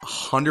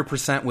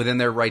 100% within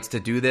their rights to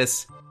do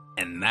this,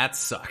 and that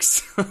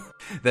sucks.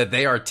 That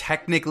they are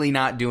technically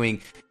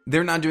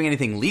they're not doing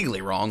anything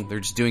legally wrong. They're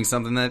just doing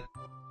something that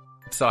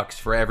sucks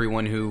for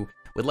everyone who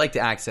would like to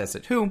access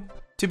it. Who,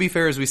 to be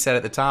fair, as we said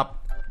at the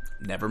top,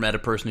 never met a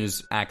person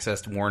who's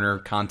accessed Warner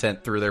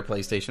content through their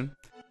PlayStation.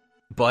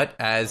 But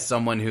as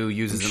someone who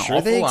uses an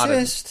awful lot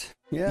of...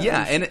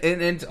 Yeah,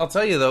 and I'll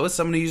tell you, though, as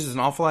someone who uses an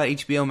awful lot of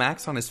HBO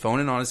Max on his phone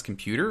and on his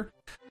computer,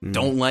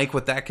 don't like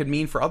what that could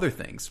mean for other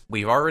things.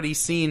 We've already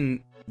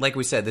seen, like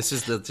we said, this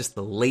is just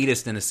the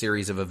latest in a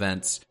series of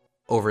events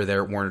over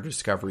there at Warner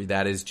Discovery.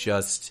 That is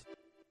just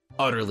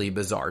utterly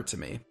bizarre to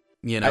me.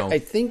 You know, I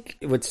think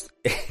what's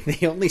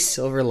the only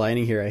silver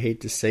lining here, I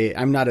hate to say it,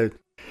 I'm not a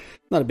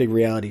big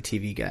reality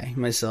TV guy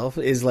myself,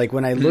 is like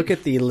when I look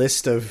at the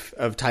list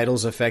of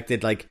titles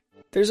affected, like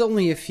there's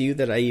only a few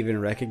that I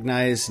even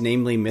recognize,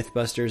 namely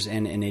Mythbusters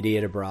and An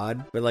Idiot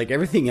Abroad. But like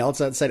everything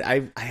else outside,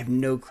 I have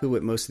no clue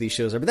what most of these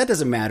shows are. But that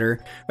doesn't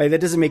matter, right?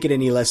 That doesn't make it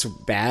any less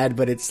bad.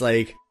 But it's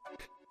like,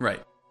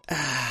 right? An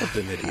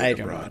Idiot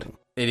Abroad.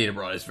 Idiot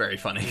Abroad is very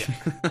funny.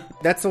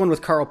 That's the one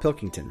with Carl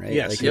Pilkington, right?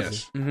 Yes, like,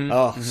 yes.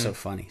 So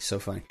funny, so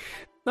funny.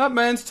 That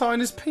man's tying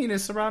his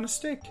penis around a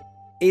stick.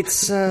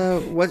 It's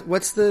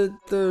what's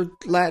the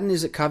Latin?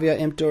 Is it caveat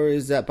emptor?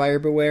 Is that buyer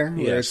beware?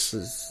 Yes.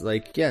 It's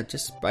like, yeah,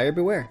 just buyer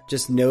beware.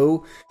 Just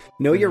know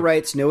your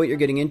rights, know what you're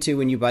getting into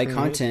when you buy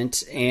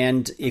content,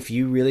 and if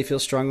you really feel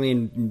strongly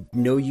and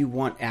know you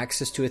want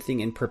access to a thing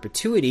in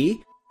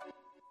perpetuity,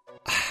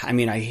 I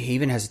mean, I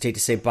even hesitate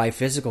to say buy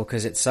physical,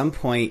 because at some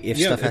point, if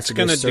stuff has to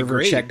go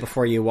server check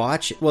before you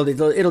watch, well,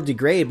 it'll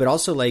degrade, but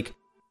also like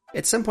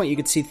at some point you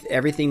could see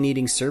everything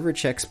needing server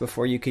checks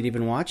before you could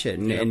even watch it,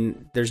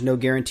 and there's no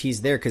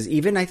guarantees there, because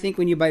even I think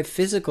when you buy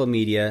physical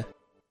media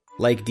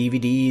like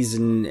DVDs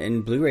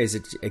and Blu-rays,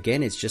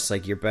 it's just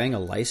like you're buying a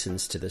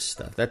license to this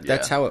stuff.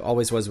 That's how it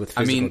always was with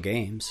physical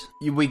games.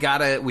 We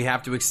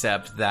have to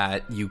accept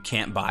that you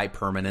can't buy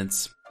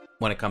permanence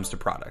when it comes to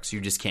products. You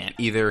just can't.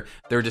 Either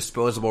they're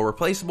disposable,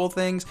 replaceable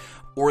things,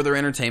 or they're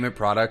entertainment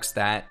products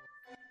that,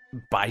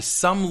 by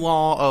some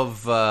law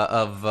of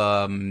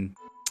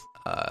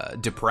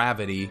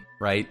depravity,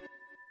 right,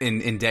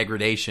 in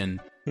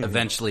degradation,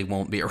 eventually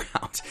won't be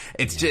around.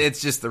 It's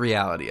just the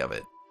reality of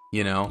it,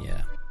 you know?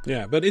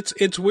 Yeah, but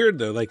it's weird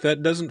though. Like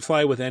that doesn't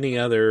fly with any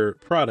other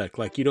product.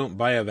 Like you don't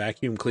buy a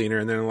vacuum cleaner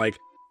and they're like,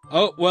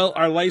 oh, well,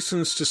 our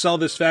license to sell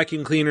this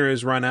vacuum cleaner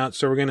is run out,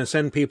 so we're going to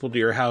send people to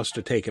your house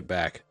to take it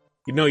back.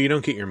 You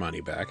don't get your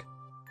money back.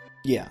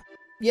 Yeah,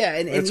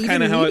 and that's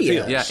kind of how it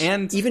feels. Yeah,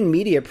 and even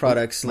media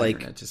products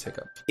like just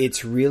hiccuped.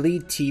 It's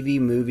really TV,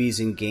 movies,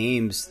 and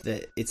games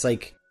that it's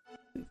like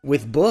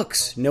with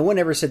books. No one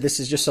ever said this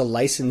is just a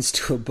license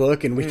to a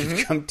book, and we can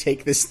come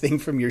take this thing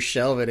from your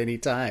shelf at any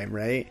time,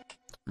 right?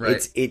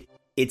 Right.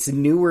 It's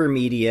newer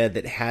media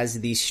that has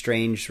these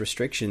strange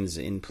restrictions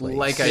in place.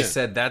 Like I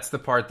said, that's the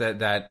part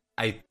that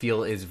I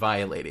feel is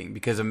violating,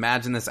 because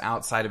imagine this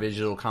outside of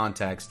digital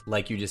context,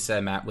 like you just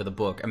said, Matt, with a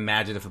book.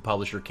 Imagine if a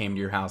publisher came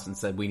to your house and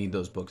said, we need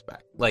those books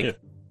back. Like,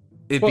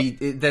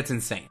 that's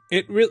insane.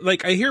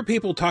 Like, I hear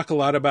people talk a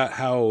lot about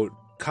how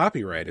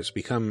copyright has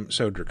become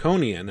so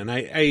draconian, and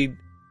I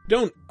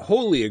don't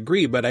wholly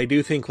agree, but I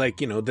do think, like,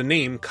 the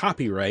name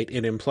copyright,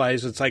 it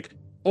implies it's like,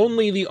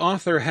 only the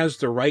author has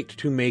the right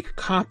to make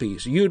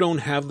copies. You don't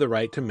have the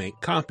right to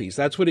make copies.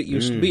 That's what it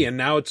used to be. And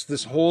now it's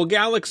this whole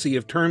galaxy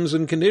of terms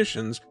and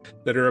conditions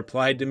that are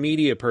applied to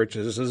media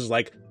purchases.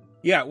 Like,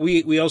 yeah,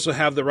 we also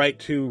have the right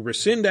to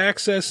rescind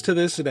access to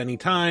this at any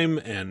time.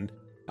 And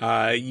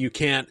you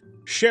can't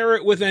share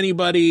it with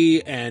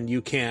anybody. And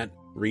you can't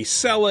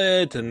resell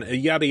it. And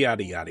yada,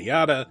 yada, yada,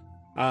 yada.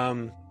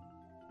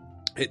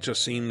 It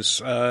just seems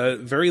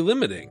very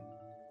limiting.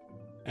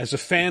 As a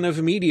fan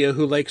of media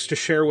who likes to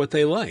share what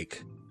they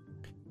like.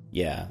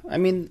 Yeah, I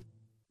mean,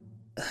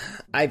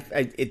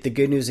 the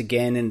good news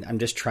again, and I'm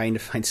just trying to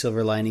find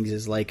silver linings,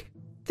 is like,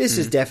 this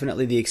is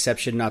definitely the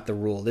exception, not the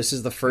rule. This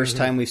is the first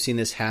time we've seen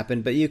this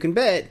happen, but you can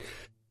bet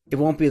it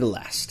won't be the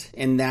last.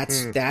 And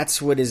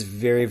that's what is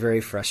very,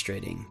 very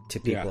frustrating to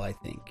people, I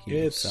think.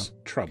 It's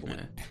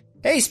troubling.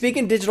 Hey,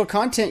 speaking of digital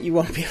content you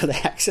won't be able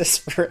to access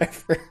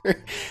forever,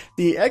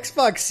 the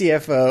Xbox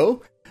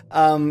CFO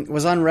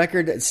was on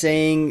record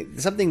saying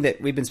something that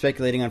we've been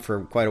speculating on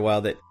for quite a while,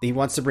 that he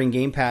wants to bring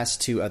Game Pass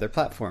to other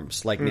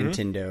platforms like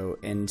Nintendo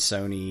and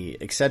Sony,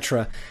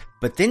 etc.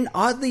 But then,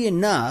 oddly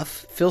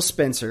enough, Phil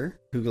Spencer,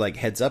 who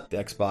heads up the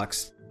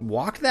Xbox,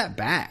 walked that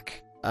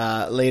back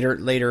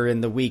later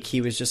in the week.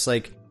 He was just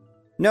like,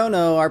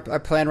 no, our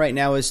plan right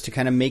now is to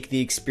kind of make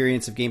the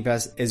experience of Game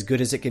Pass as good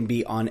as it can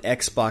be on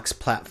Xbox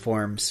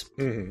platforms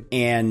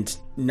and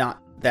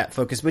not that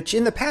focused. Which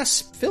in the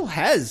past, Phil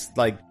has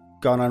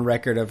gone on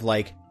record of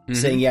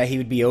saying, yeah, he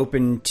would be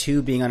open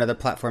to being on other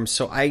platforms.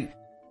 So I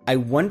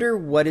wonder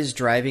what is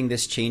driving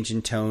this change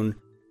in tone.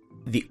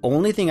 The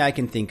only thing I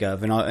can think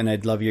of, and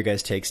I'd love your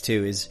guys' takes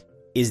too,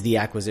 is the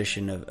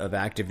acquisition of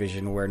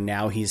Activision, where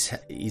now he's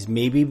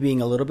maybe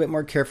being a little bit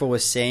more careful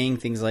with saying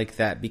things like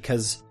that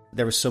because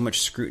there was so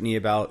much scrutiny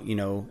about,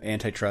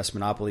 antitrust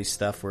monopoly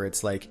stuff where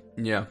it's like,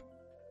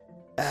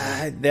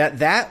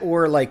 that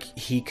or like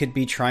he could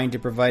be trying to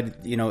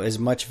provide, as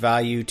much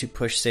value to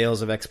push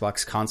sales of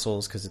Xbox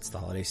consoles because it's the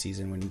holiday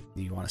season when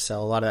you want to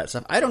sell a lot of that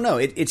stuff. I don't know.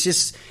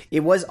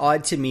 It was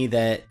odd to me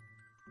that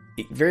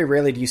very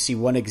rarely do you see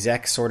one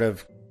exec sort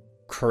of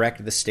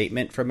correct the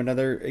statement from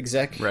another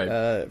exec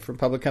from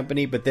public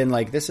company, but then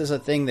like this is a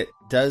thing that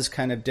does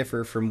kind of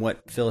differ from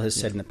what Phil has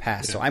said in the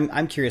past. So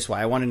I'm curious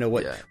why. I want to know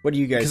what do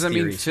you guys?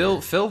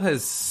 Because Phil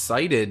has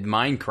cited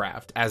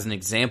Minecraft as an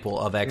example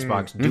of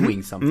Xbox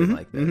doing something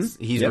like this.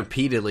 He's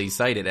repeatedly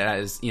cited it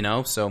as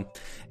so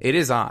it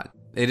is odd.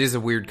 It is a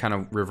weird kind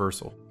of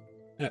reversal.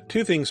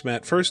 Two things,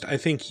 Matt. First, I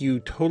think you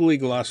totally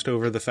glossed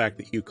over the fact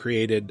that you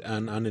created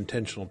an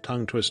unintentional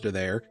tongue twister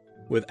there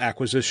with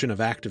acquisition of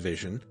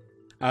Activision.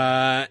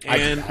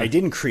 I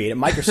didn't create it.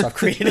 Microsoft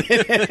created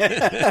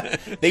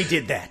it. They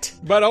did that.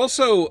 But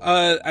also,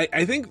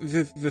 I think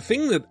the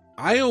thing that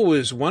I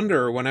always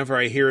wonder whenever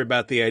I hear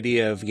about the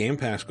idea of Game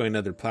Pass going to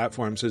other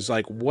platforms is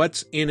like,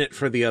 what's in it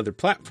for the other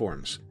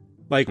platforms?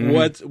 Like,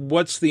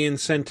 what's the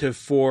incentive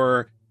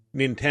for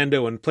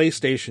Nintendo and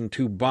PlayStation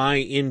to buy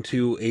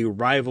into a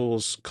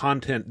rival's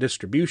content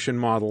distribution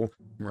model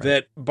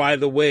that, by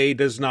the way,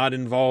 does not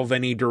involve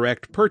any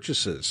direct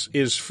purchases,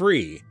 is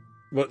free?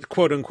 Well,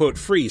 quote unquote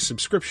free,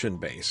 subscription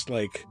based,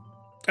 like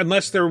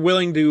unless they're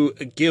willing to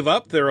give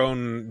up their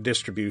own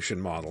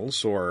distribution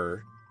models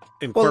or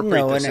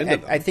incorporate this into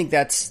them. I think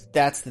that's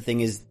the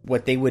thing is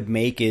what they would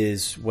make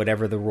is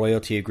whatever the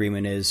royalty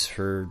agreement is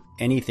for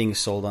anything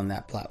sold on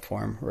that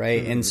platform,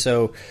 right? And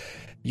so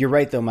you're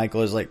right though,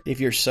 Michael, is like if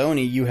you're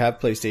Sony, you have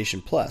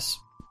PlayStation Plus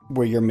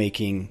where you're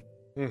making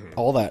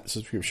all that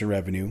subscription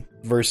revenue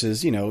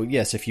versus,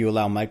 yes, if you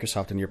allow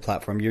Microsoft on your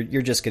platform,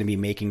 you're just going to be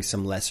making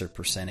some lesser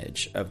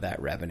percentage of that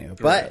revenue.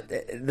 But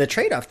the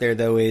trade-off there,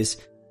 though, is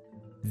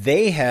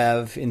they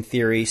have, in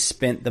theory,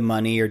 spent the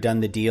money or done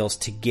the deals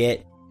to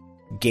get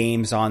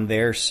games on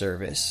their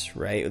service,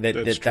 right?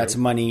 That's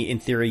money, in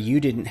theory, you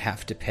didn't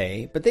have to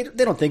pay. But they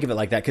don't think of it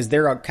like that because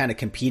they're kind of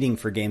competing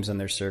for games on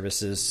their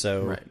services.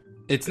 So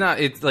it's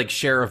like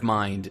share of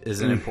mind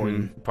is an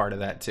important part of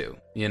that, too,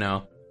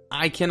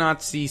 I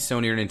cannot see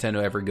Sony or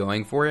Nintendo ever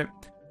going for it,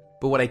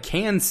 but what I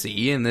can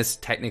see, and this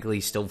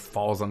technically still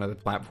falls under the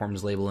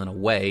platform's label in a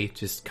way,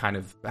 just kind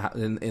of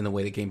in the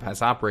way that Game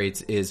Pass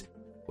operates, is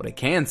what I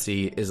can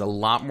see is a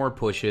lot more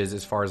pushes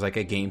as far as like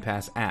a Game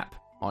Pass app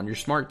on your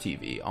smart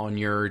TV, on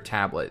your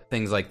tablet,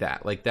 things like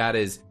that. Like that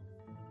is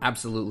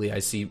absolutely, I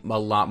see a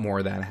lot more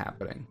of that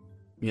happening,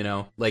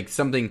 like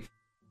something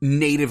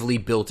natively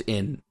built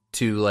in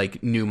to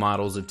like new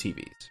models of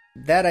TVs.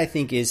 That I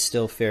think is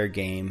still fair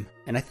game,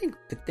 and I think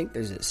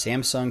there's a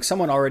Samsung.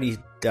 Someone already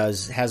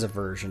has a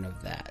version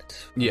of that.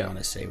 I want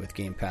to say with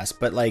Game Pass,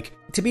 but like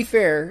to be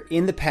fair,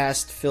 in the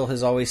past, Phil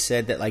has always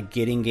said that like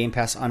getting Game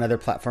Pass on other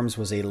platforms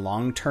was a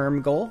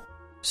long-term goal,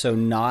 so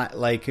not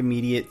like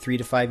immediate 3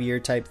 to 5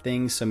 year type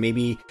thing. So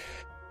maybe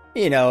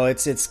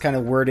it's kind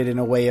of worded in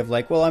a way of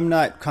like, well, I'm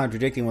not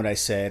contradicting what I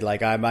said.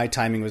 Like my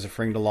timing was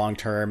referring to long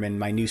term, and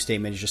my new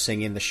statement is just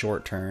saying in the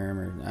short term,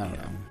 or I don't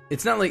know.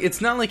 It's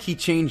not like he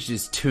changed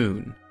his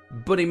tune,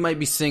 but he might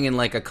be singing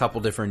like a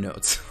couple different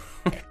notes,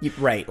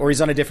 right? Or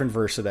he's on a different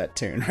verse of that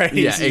tune, right?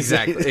 Yeah,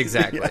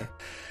 exactly.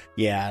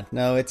 Yeah,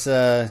 no, it's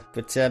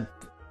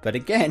but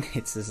again,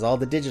 this is all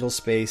the digital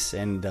space,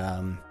 and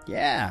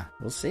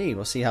we'll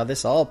see how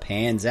this all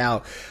pans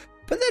out.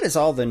 But that is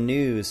all the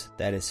news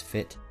that is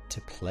fit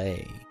to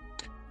play.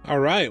 All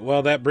right,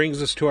 well, that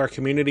brings us to our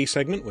community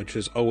segment, which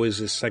is always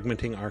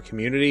segmenting our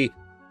community.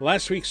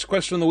 Last week's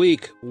question of the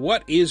week: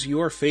 what is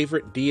your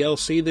favorite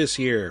DLC this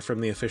year? From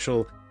the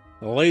official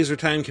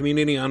LaserTime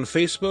community on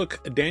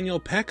Facebook, Daniel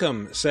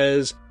Peckham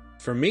says,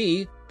 for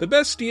me, the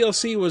best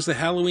DLC was the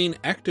Halloween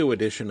Ecto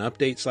Edition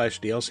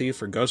update/DLC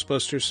for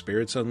Ghostbusters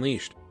Spirits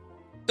Unleashed.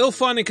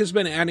 IllFonic has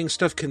been adding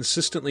stuff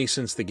consistently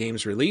since the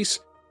game's release: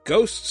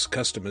 ghosts,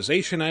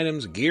 customization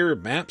items, gear,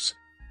 maps,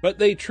 but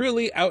they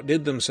truly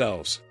outdid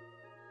themselves.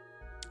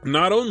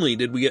 Not only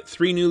did we get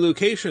 3 new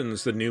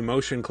locations, the new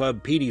Motion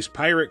Club Petey's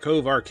Pirate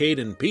Cove Arcade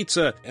and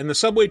Pizza, and the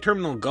subway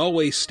terminal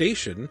Galway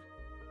Station,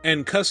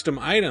 and custom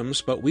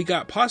items, but we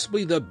got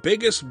possibly the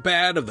biggest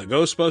bad of the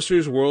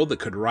Ghostbusters world that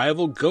could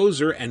rival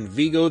Gozer and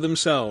Vigo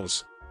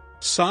themselves.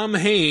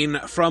 Samhain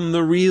from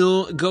the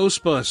real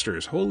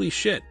Ghostbusters. Holy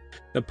shit.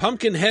 The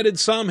pumpkin-headed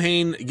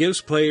Samhain gives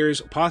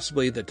players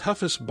possibly the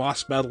toughest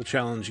boss battle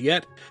challenge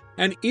yet,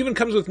 and even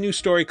comes with new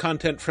story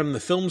content from the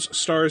film's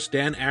stars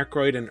Dan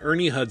Aykroyd and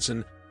Ernie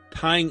Hudson,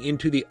 tying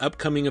into the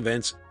upcoming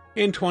events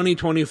in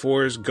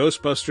 2024's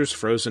Ghostbusters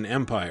Frozen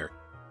Empire.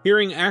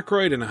 Hearing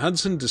Aykroyd and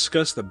Hudson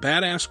discuss the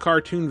badass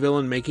cartoon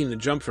villain making the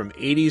jump from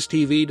 80s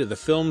TV to the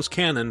film's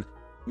canon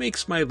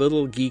makes my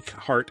little geek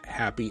heart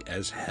happy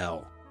as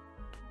hell.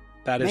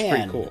 That is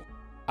pretty cool.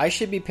 I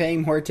should be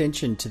paying more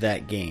attention to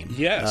that game.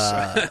 Yes.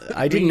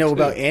 I didn't know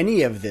about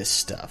any of this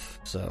stuff.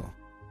 So,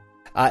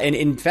 and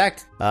in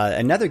fact,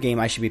 another game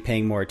I should be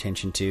paying more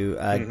attention to,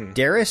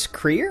 Darius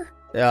Creer,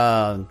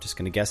 just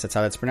going to guess that's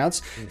how that's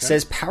pronounced,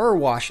 says Power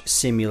Wash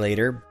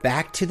Simulator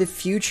Back to the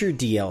Future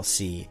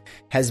DLC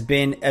has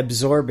been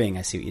absorbing,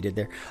 I see what you did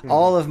there,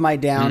 all of my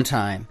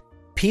downtime.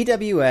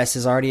 PWS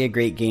is already a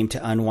great game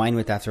to unwind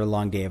with after a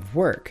long day of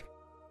work.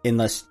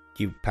 Unless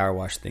you power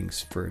wash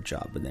things for a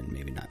job, but then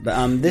maybe not.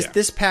 But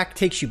this pack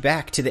takes you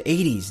back to the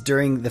 80s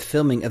during the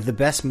filming of the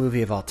best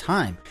movie of all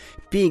time.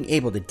 Being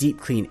able to deep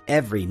clean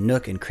every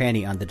nook and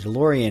cranny on the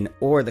DeLorean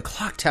or the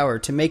clock tower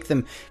to make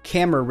them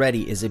camera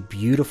ready is a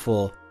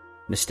beautiful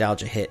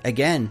nostalgia hit.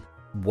 Again,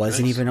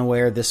 wasn't even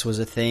aware this was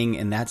a thing,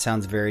 and that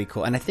sounds very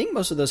cool. And I think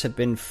most of those have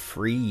been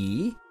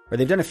free, or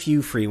they've done a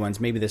few free ones.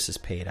 Maybe this is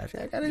paid. I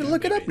gotta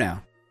look it up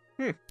now.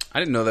 I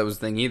didn't know that was a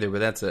thing either, but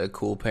that's a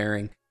cool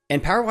pairing.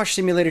 And Power Wash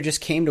Simulator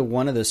just came to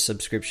one of those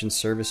subscription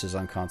services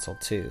on console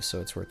too, so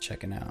it's worth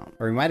checking out.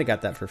 Or we might have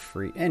got that for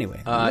free. Anyway,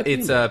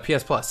 it's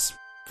PS Plus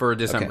for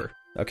December.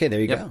 Okay, there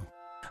you go.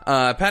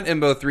 Pat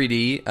Imbo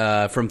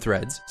 3D from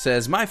Threads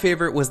says, my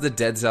favorite was the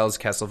Dead Cells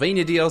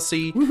Castlevania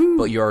DLC,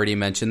 but you already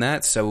mentioned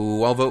that,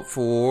 so I'll vote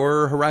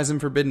for Horizon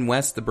Forbidden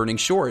West, The Burning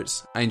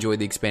Shores. I enjoyed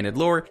the expanded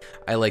lore.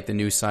 I like the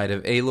new side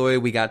of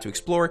Aloy we got to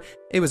explore.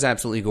 It was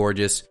absolutely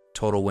gorgeous.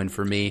 Total win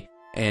for me.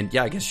 And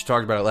yeah, I guess you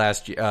talked about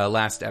it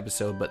last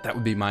episode, but that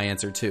would be my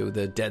answer too.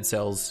 The Dead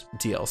Cells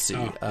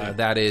DLC.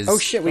 That is. Oh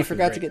shit, we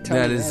forgot to get Tony.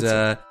 That is.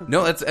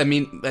 No, that's. I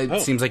mean,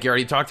 it seems like you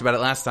already talked about it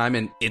last time,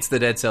 and it's the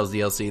Dead Cells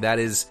DLC. That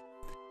is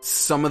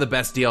some of the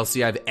best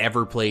DLC I've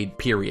ever played.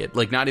 Period.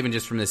 Like not even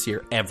just from this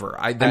year, ever.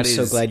 I'm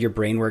so glad your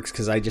brain works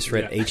because I just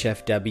read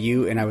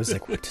HFW and I was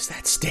like, what does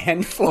that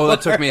stand for? Oh,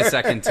 that took me a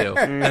second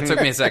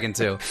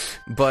too.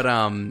 But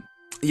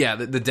yeah,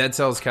 the Dead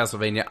Cells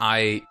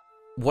Castlevania.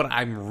 What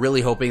I'm really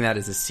hoping that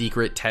is a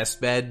secret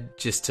test bed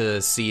just to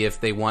see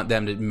if they want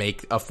them to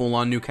make a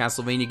full-on new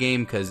Castlevania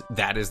game, because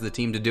that is the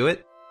team to do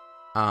it.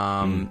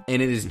 And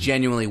it is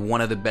genuinely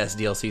one of the best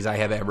DLCs I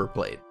have ever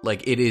played.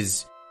 Like, it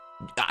is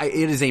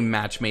a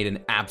match made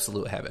in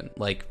absolute heaven.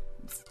 Like,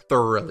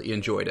 thoroughly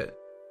enjoyed it.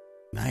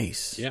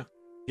 Nice.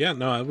 Yeah,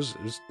 no,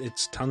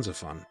 it's tons of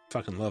fun.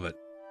 Fucking love it.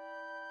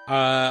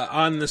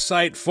 On the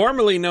site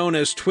formerly known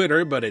as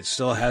Twitter, but it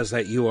still has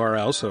that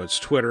URL, so it's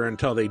Twitter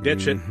until they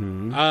ditch it.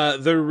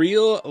 The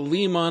real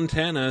Lee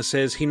Montana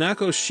says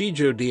Hinako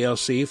Shijo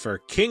DLC for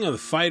King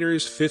of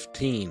Fighters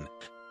 15.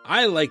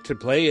 I like to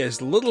play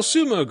as Little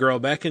Sumo Girl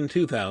back in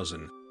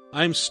 2000.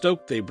 I'm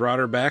stoked they brought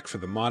her back for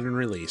the modern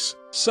release.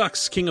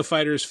 Sucks King of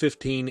Fighters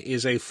 15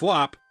 is a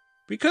flop,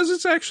 because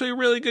it's actually a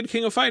really good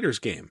King of Fighters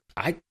game.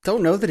 I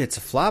don't know that it's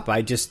a flop.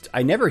 I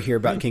never hear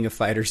about King of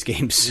Fighters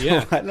games,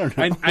 so I don't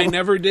know. I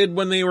never did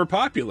when they were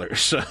popular,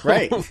 so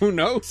right. Who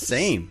knows?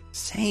 Same.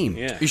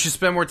 Yeah. You should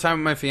spend more time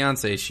with my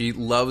fiance. She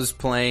loves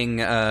playing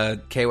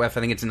KOF, I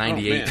think it's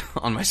 98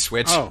 on my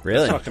Switch. Oh,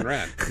 really? That's fucking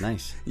rad.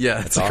 Nice. Yeah,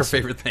 that's like her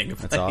favorite thing to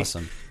play. That's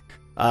awesome.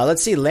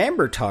 Let's see,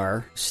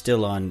 Lambertar,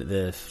 still on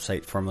the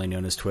site formerly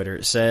known as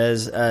Twitter,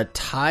 says,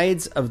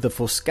 Tides of the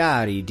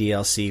Foscari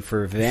DLC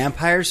for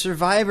Vampire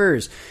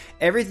Survivors.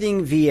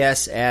 Everything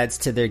VS adds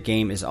to their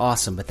game is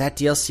awesome, but that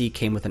DLC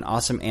came with an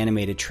awesome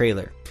animated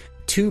trailer,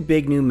 2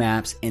 big new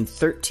maps, and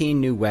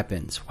 13 new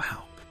weapons.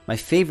 Wow. My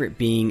favorite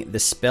being the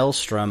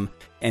Spellstrum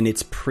and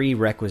its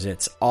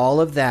prerequisites. All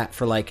of that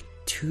for like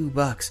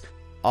 $2.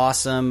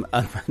 Awesome.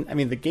 I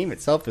mean, the game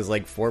itself is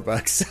like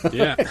 $4.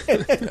 Yeah.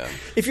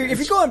 If you're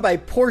going by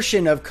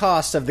portion of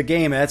cost of the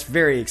game, that's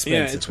very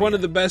expensive. Yeah, it's one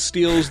of the best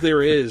deals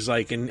there is.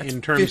 Like in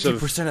terms 50%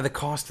 of 50% of the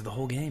cost of the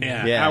whole game.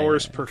 Yeah,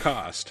 hours per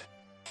cost.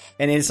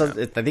 And I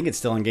think it's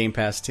still on Game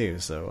Pass too.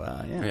 So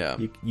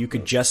you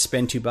could just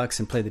spend $2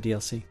 and play the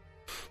DLC.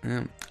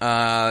 Yeah.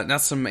 Now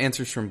some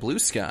answers from Blue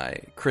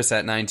Sky. Chris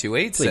at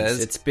 928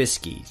 says it's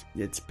Bisky.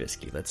 It's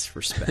Bisky. Let's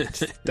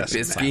respect.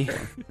 Bisky.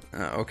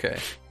 Okay.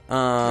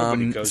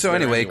 So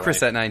anyway,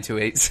 Chris at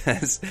 928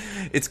 says,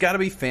 it's gotta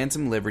be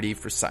Phantom Liberty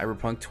for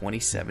Cyberpunk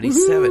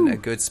 2077. A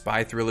good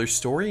spy thriller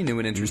story, new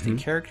and interesting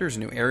characters,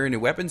 new area, new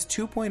weapons.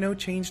 2.0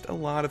 changed a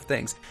lot of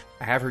things.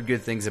 I have heard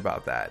good things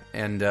about that.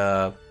 And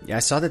yeah, I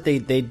saw that they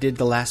did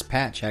the last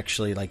patch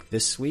actually like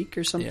this week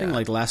or something,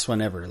 like the last one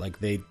ever. Like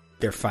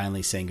they're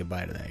finally saying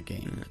goodbye to that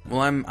game.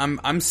 Well,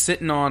 I'm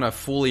sitting on a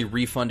fully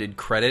refunded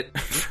credit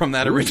from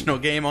that original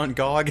game on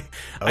GOG.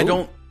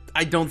 Oh.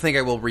 I don't think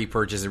I will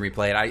repurchase and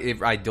replay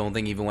it. I don't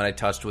think even what I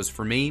touched was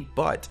for me,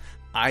 but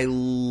I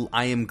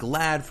am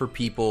glad for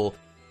people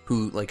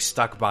who like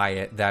stuck by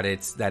it that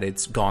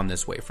it's gone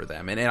this way for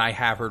them. And I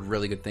have heard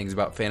really good things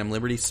about Phantom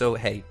Liberty, so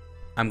hey,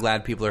 I'm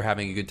glad people are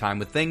having a good time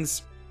with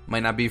things.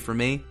 Might not be for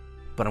me,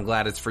 but I'm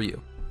glad it's for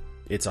you.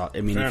 If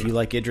you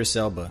like Idris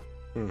Elba,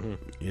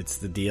 it's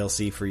the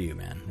DLC for you,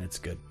 man. It's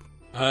good.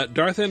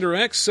 Darth Ender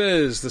X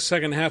says the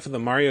second half of the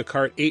Mario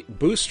Kart 8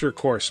 Booster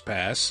Course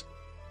Pass,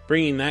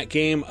 bringing that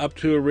game up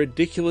to a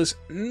ridiculous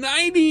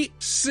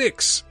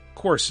 96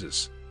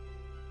 courses.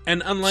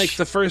 And unlike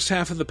the first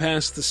half of the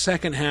pass, the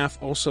second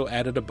half also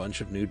added a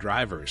bunch of new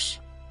drivers.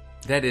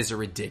 That is a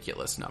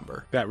ridiculous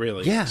number. That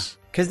really Yeah, is.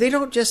 because they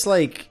don't just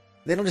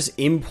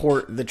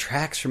import the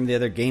tracks from the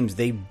other games.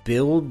 They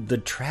build the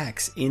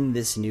tracks in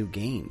this new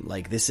game.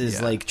 Like, this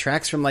is like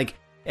tracks from like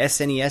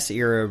SNES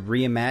era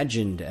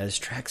reimagined as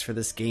tracks for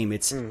this game.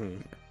 It's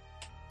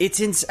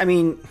I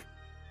mean,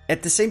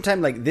 at the same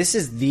time, like, this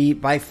is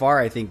by far,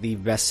 I think, the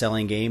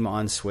best-selling game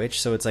on Switch.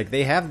 So it's like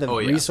they have the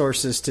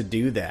resources to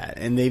do that,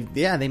 and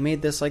they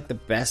made this like the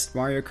best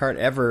Mario Kart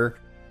ever.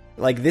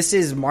 Like, this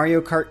is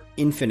Mario Kart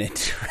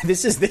Infinite.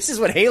 This is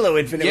what Halo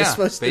Infinite was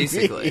supposed to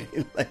be.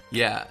 Like,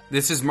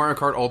 this is Mario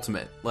Kart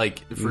Ultimate,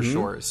 like, for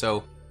sure.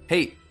 So,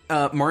 hey,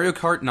 Mario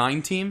Kart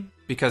 9 team,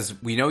 because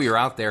we know you're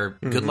out there.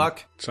 Good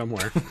luck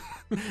somewhere.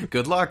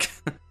 Good luck.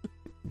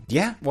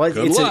 Yeah, well,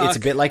 it's a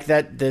bit like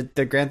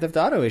the Grand Theft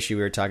Auto issue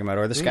we were talking about,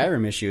 or the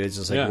Skyrim issue. It's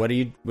just like, what do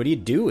you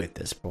do at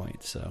this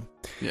point? So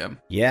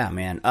yeah,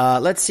 man.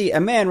 Let's see.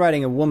 A man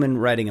riding a woman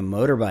riding a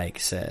motorbike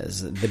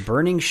says the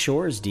Burning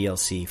Shores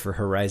DLC for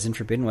Horizon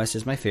Forbidden West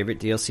is my favorite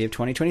DLC of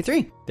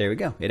 2023. There we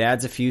go. It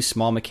adds a few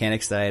small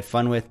mechanics that I had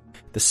fun with.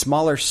 The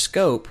smaller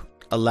scope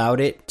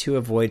allowed it to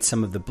avoid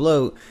some of the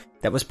bloat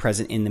that was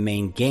present in the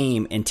main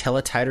game and tell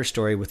a tighter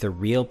story with a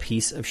real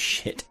piece of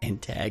shit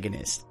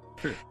antagonist.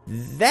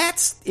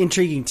 That's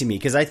intriguing to me,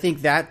 because I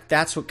think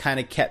that's what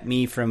kind of kept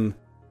me from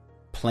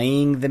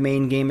playing the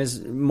main game was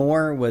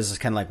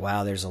kind of like,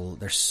 wow, there's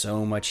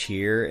so much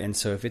here. And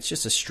so if it's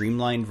just a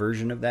streamlined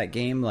version of that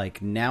game,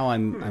 like, now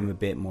I'm a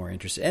bit more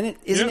interested. And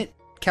isn't it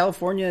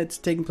California? It's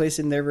taking place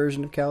in their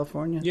version of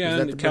California.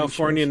 Yeah,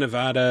 California,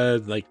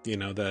 Nevada, like,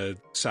 the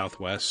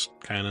Southwest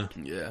kind of.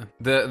 Yeah,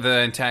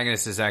 the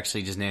antagonist is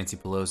actually just Nancy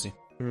Pelosi.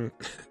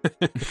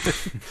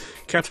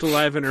 Kept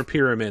alive in her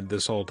pyramid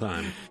this whole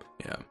time.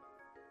 Yeah.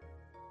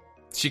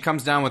 She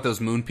comes down with those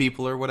moon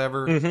people or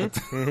whatever.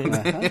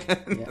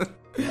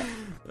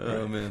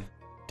 Oh, man.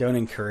 Don't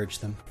encourage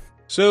them.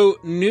 So,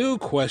 new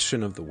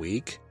question of the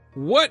week.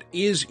 What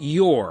is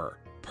your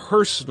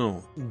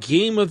personal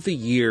game of the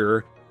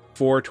year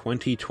for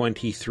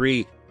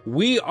 2023?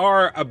 We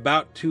are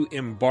about to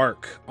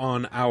embark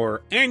on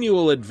our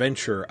annual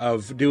adventure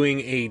of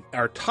doing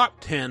our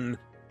top 10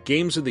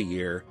 games of the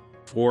year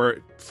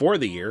for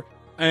the year.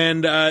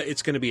 And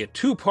it's going to be a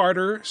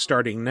two-parter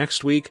starting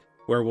next week,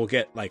 where we'll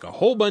get like a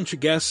whole bunch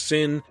of guests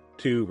in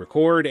to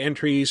record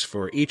entries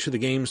for each of the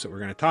games that we're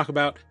going to talk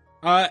about.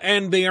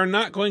 And they are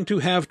not going to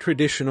have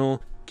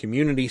traditional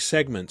community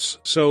segments.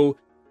 So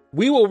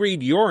we will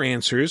read your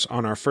answers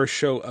on our first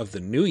show of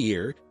the new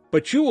year,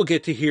 but you will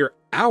get to hear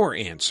our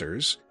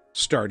answers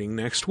starting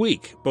next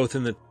week, both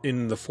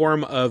in the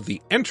form of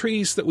the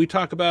entries that we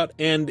talk about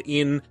and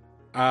in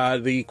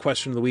the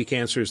question of the week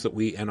answers that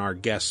we and our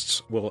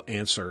guests will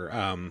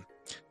answer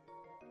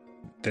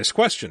this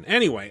question.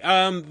 Anyway,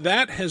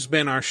 that has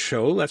been our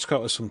show. Let's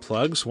go with some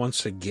plugs.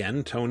 Once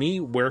again, Tony,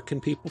 where can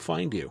people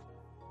find you?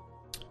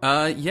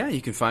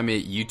 You can find me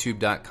at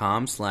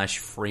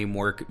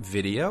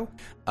youtube.com/frameworkvideo.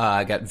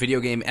 I got video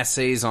game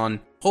essays on a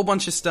whole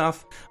bunch of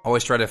stuff.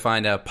 Always try to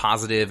find a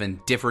positive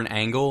and different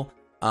angle.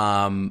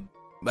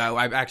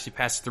 I've actually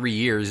passed 3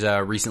 years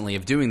recently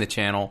of doing the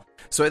channel.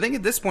 So I think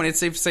at this point it's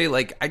safe to say,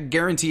 like, I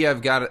guarantee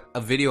I've got a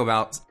video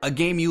about a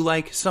game you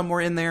like somewhere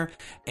in there,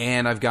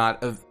 and I've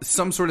got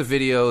some sort of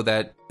video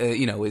that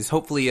is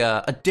hopefully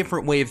a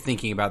different way of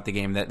thinking about the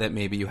game that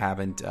maybe you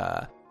haven't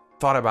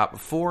thought about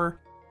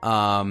before.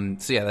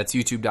 That's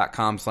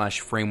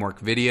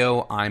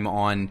youtube.com/frameworkvideo. I'm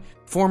on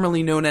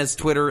formerly known as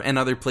Twitter and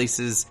other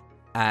places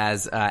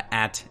as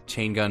at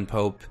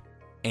ChainGunPope,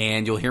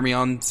 and you'll hear me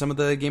on some of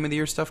the Game of the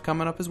Year stuff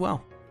coming up as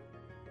well.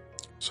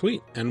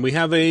 Sweet. And we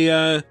have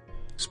a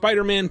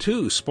Spider-Man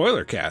 2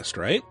 spoiler cast,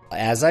 right?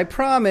 As I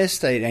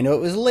promised, I know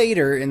it was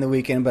later in the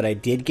weekend, but I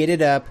did get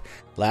it up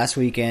last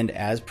weekend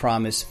as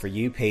promised for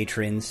you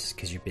patrons,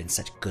 because you've been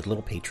such good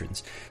little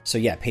patrons. So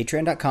yeah,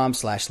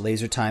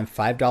 patreon.com/lasertime,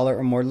 $5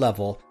 or more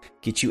level,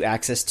 get you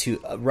access to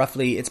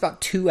roughly, it's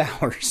about 2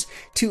 hours.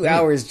 2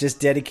 hours just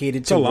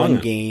dedicated to one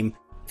game.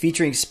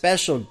 Featuring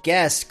special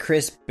guest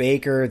Chris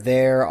Baker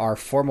there, our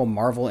former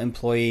Marvel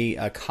employee,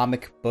 a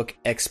comic book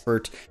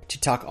expert, to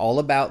talk all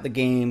about the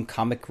game,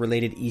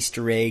 comic-related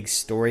Easter eggs,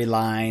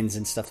 storylines,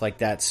 and stuff like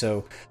that.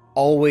 So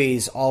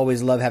always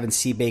love having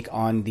C-Bake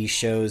on these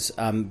shows,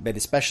 but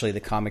especially the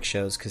comic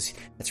shows, because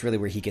that's really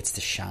where he gets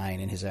to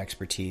shine in his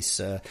expertise.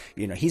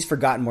 He's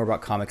forgotten more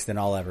about comics than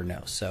I'll ever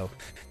know. So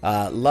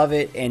love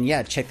it. And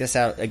yeah, check this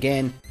out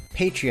again,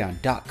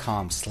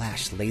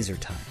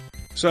 patreon.com/lasertime.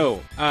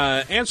 So,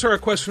 answer our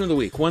question of the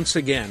week. Once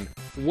again,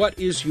 what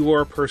is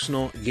your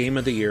personal game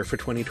of the year for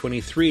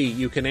 2023?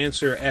 You can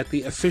answer at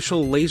the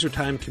official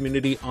LaserTime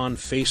community on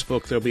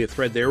Facebook. There'll be a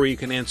thread there where you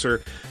can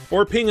answer,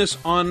 or ping us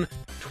on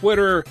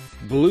Twitter,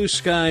 Blue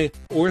Sky,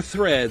 or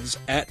Threads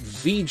at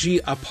VG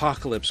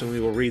Apocalypse, and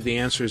we will read the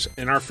answers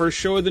in our first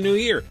show of the new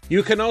year.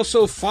 You can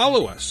also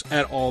follow us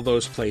at all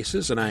those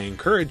places, and I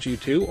encourage you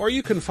to, or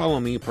you can follow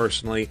me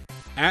personally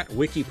at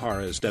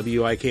Wikiparaz,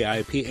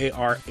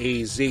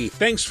 WIKIPARAZ.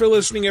 Thanks for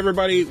listening,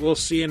 everybody. We'll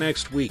see you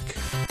next week.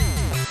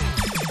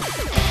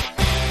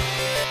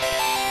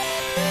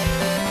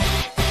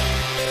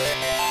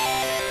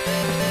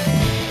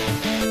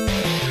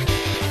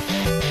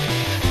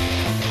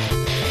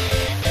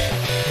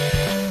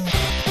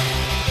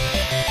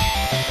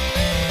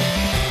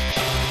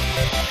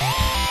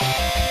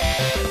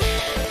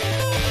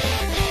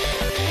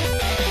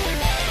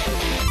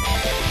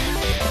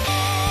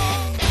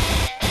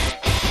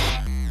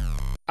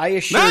 I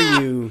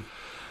assure you,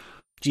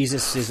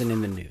 Jesus isn't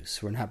in the news.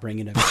 We're not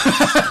bringing him.